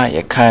nsɛm a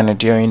yɛkan no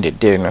during the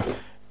day no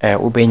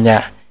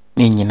wobɛnya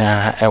ne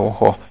nyinaa ɛwɔ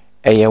hɔ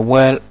ɛyɛ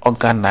well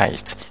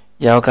organized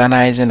yɛ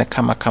organizing no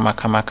kama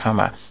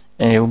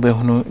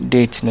wobɛhunu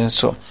date no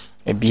nso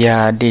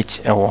biara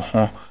date ɛwɔ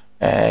ho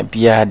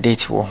biara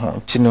date wɔ ho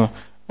nti no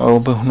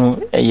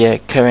wobɛhunu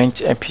ɛyɛ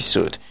current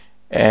episode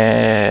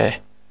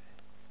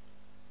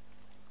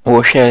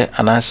wohwɛ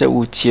anaasɛ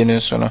wotie no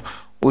nso no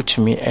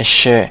wotumi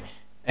ɛhyɛ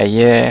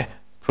ɛyɛ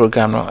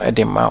program no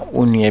ɛde ma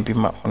onua bi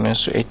ma ɔno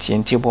nso etie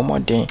nti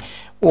bɔmmɔden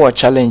wɔ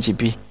challenge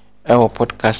bi ɛwɔ podcast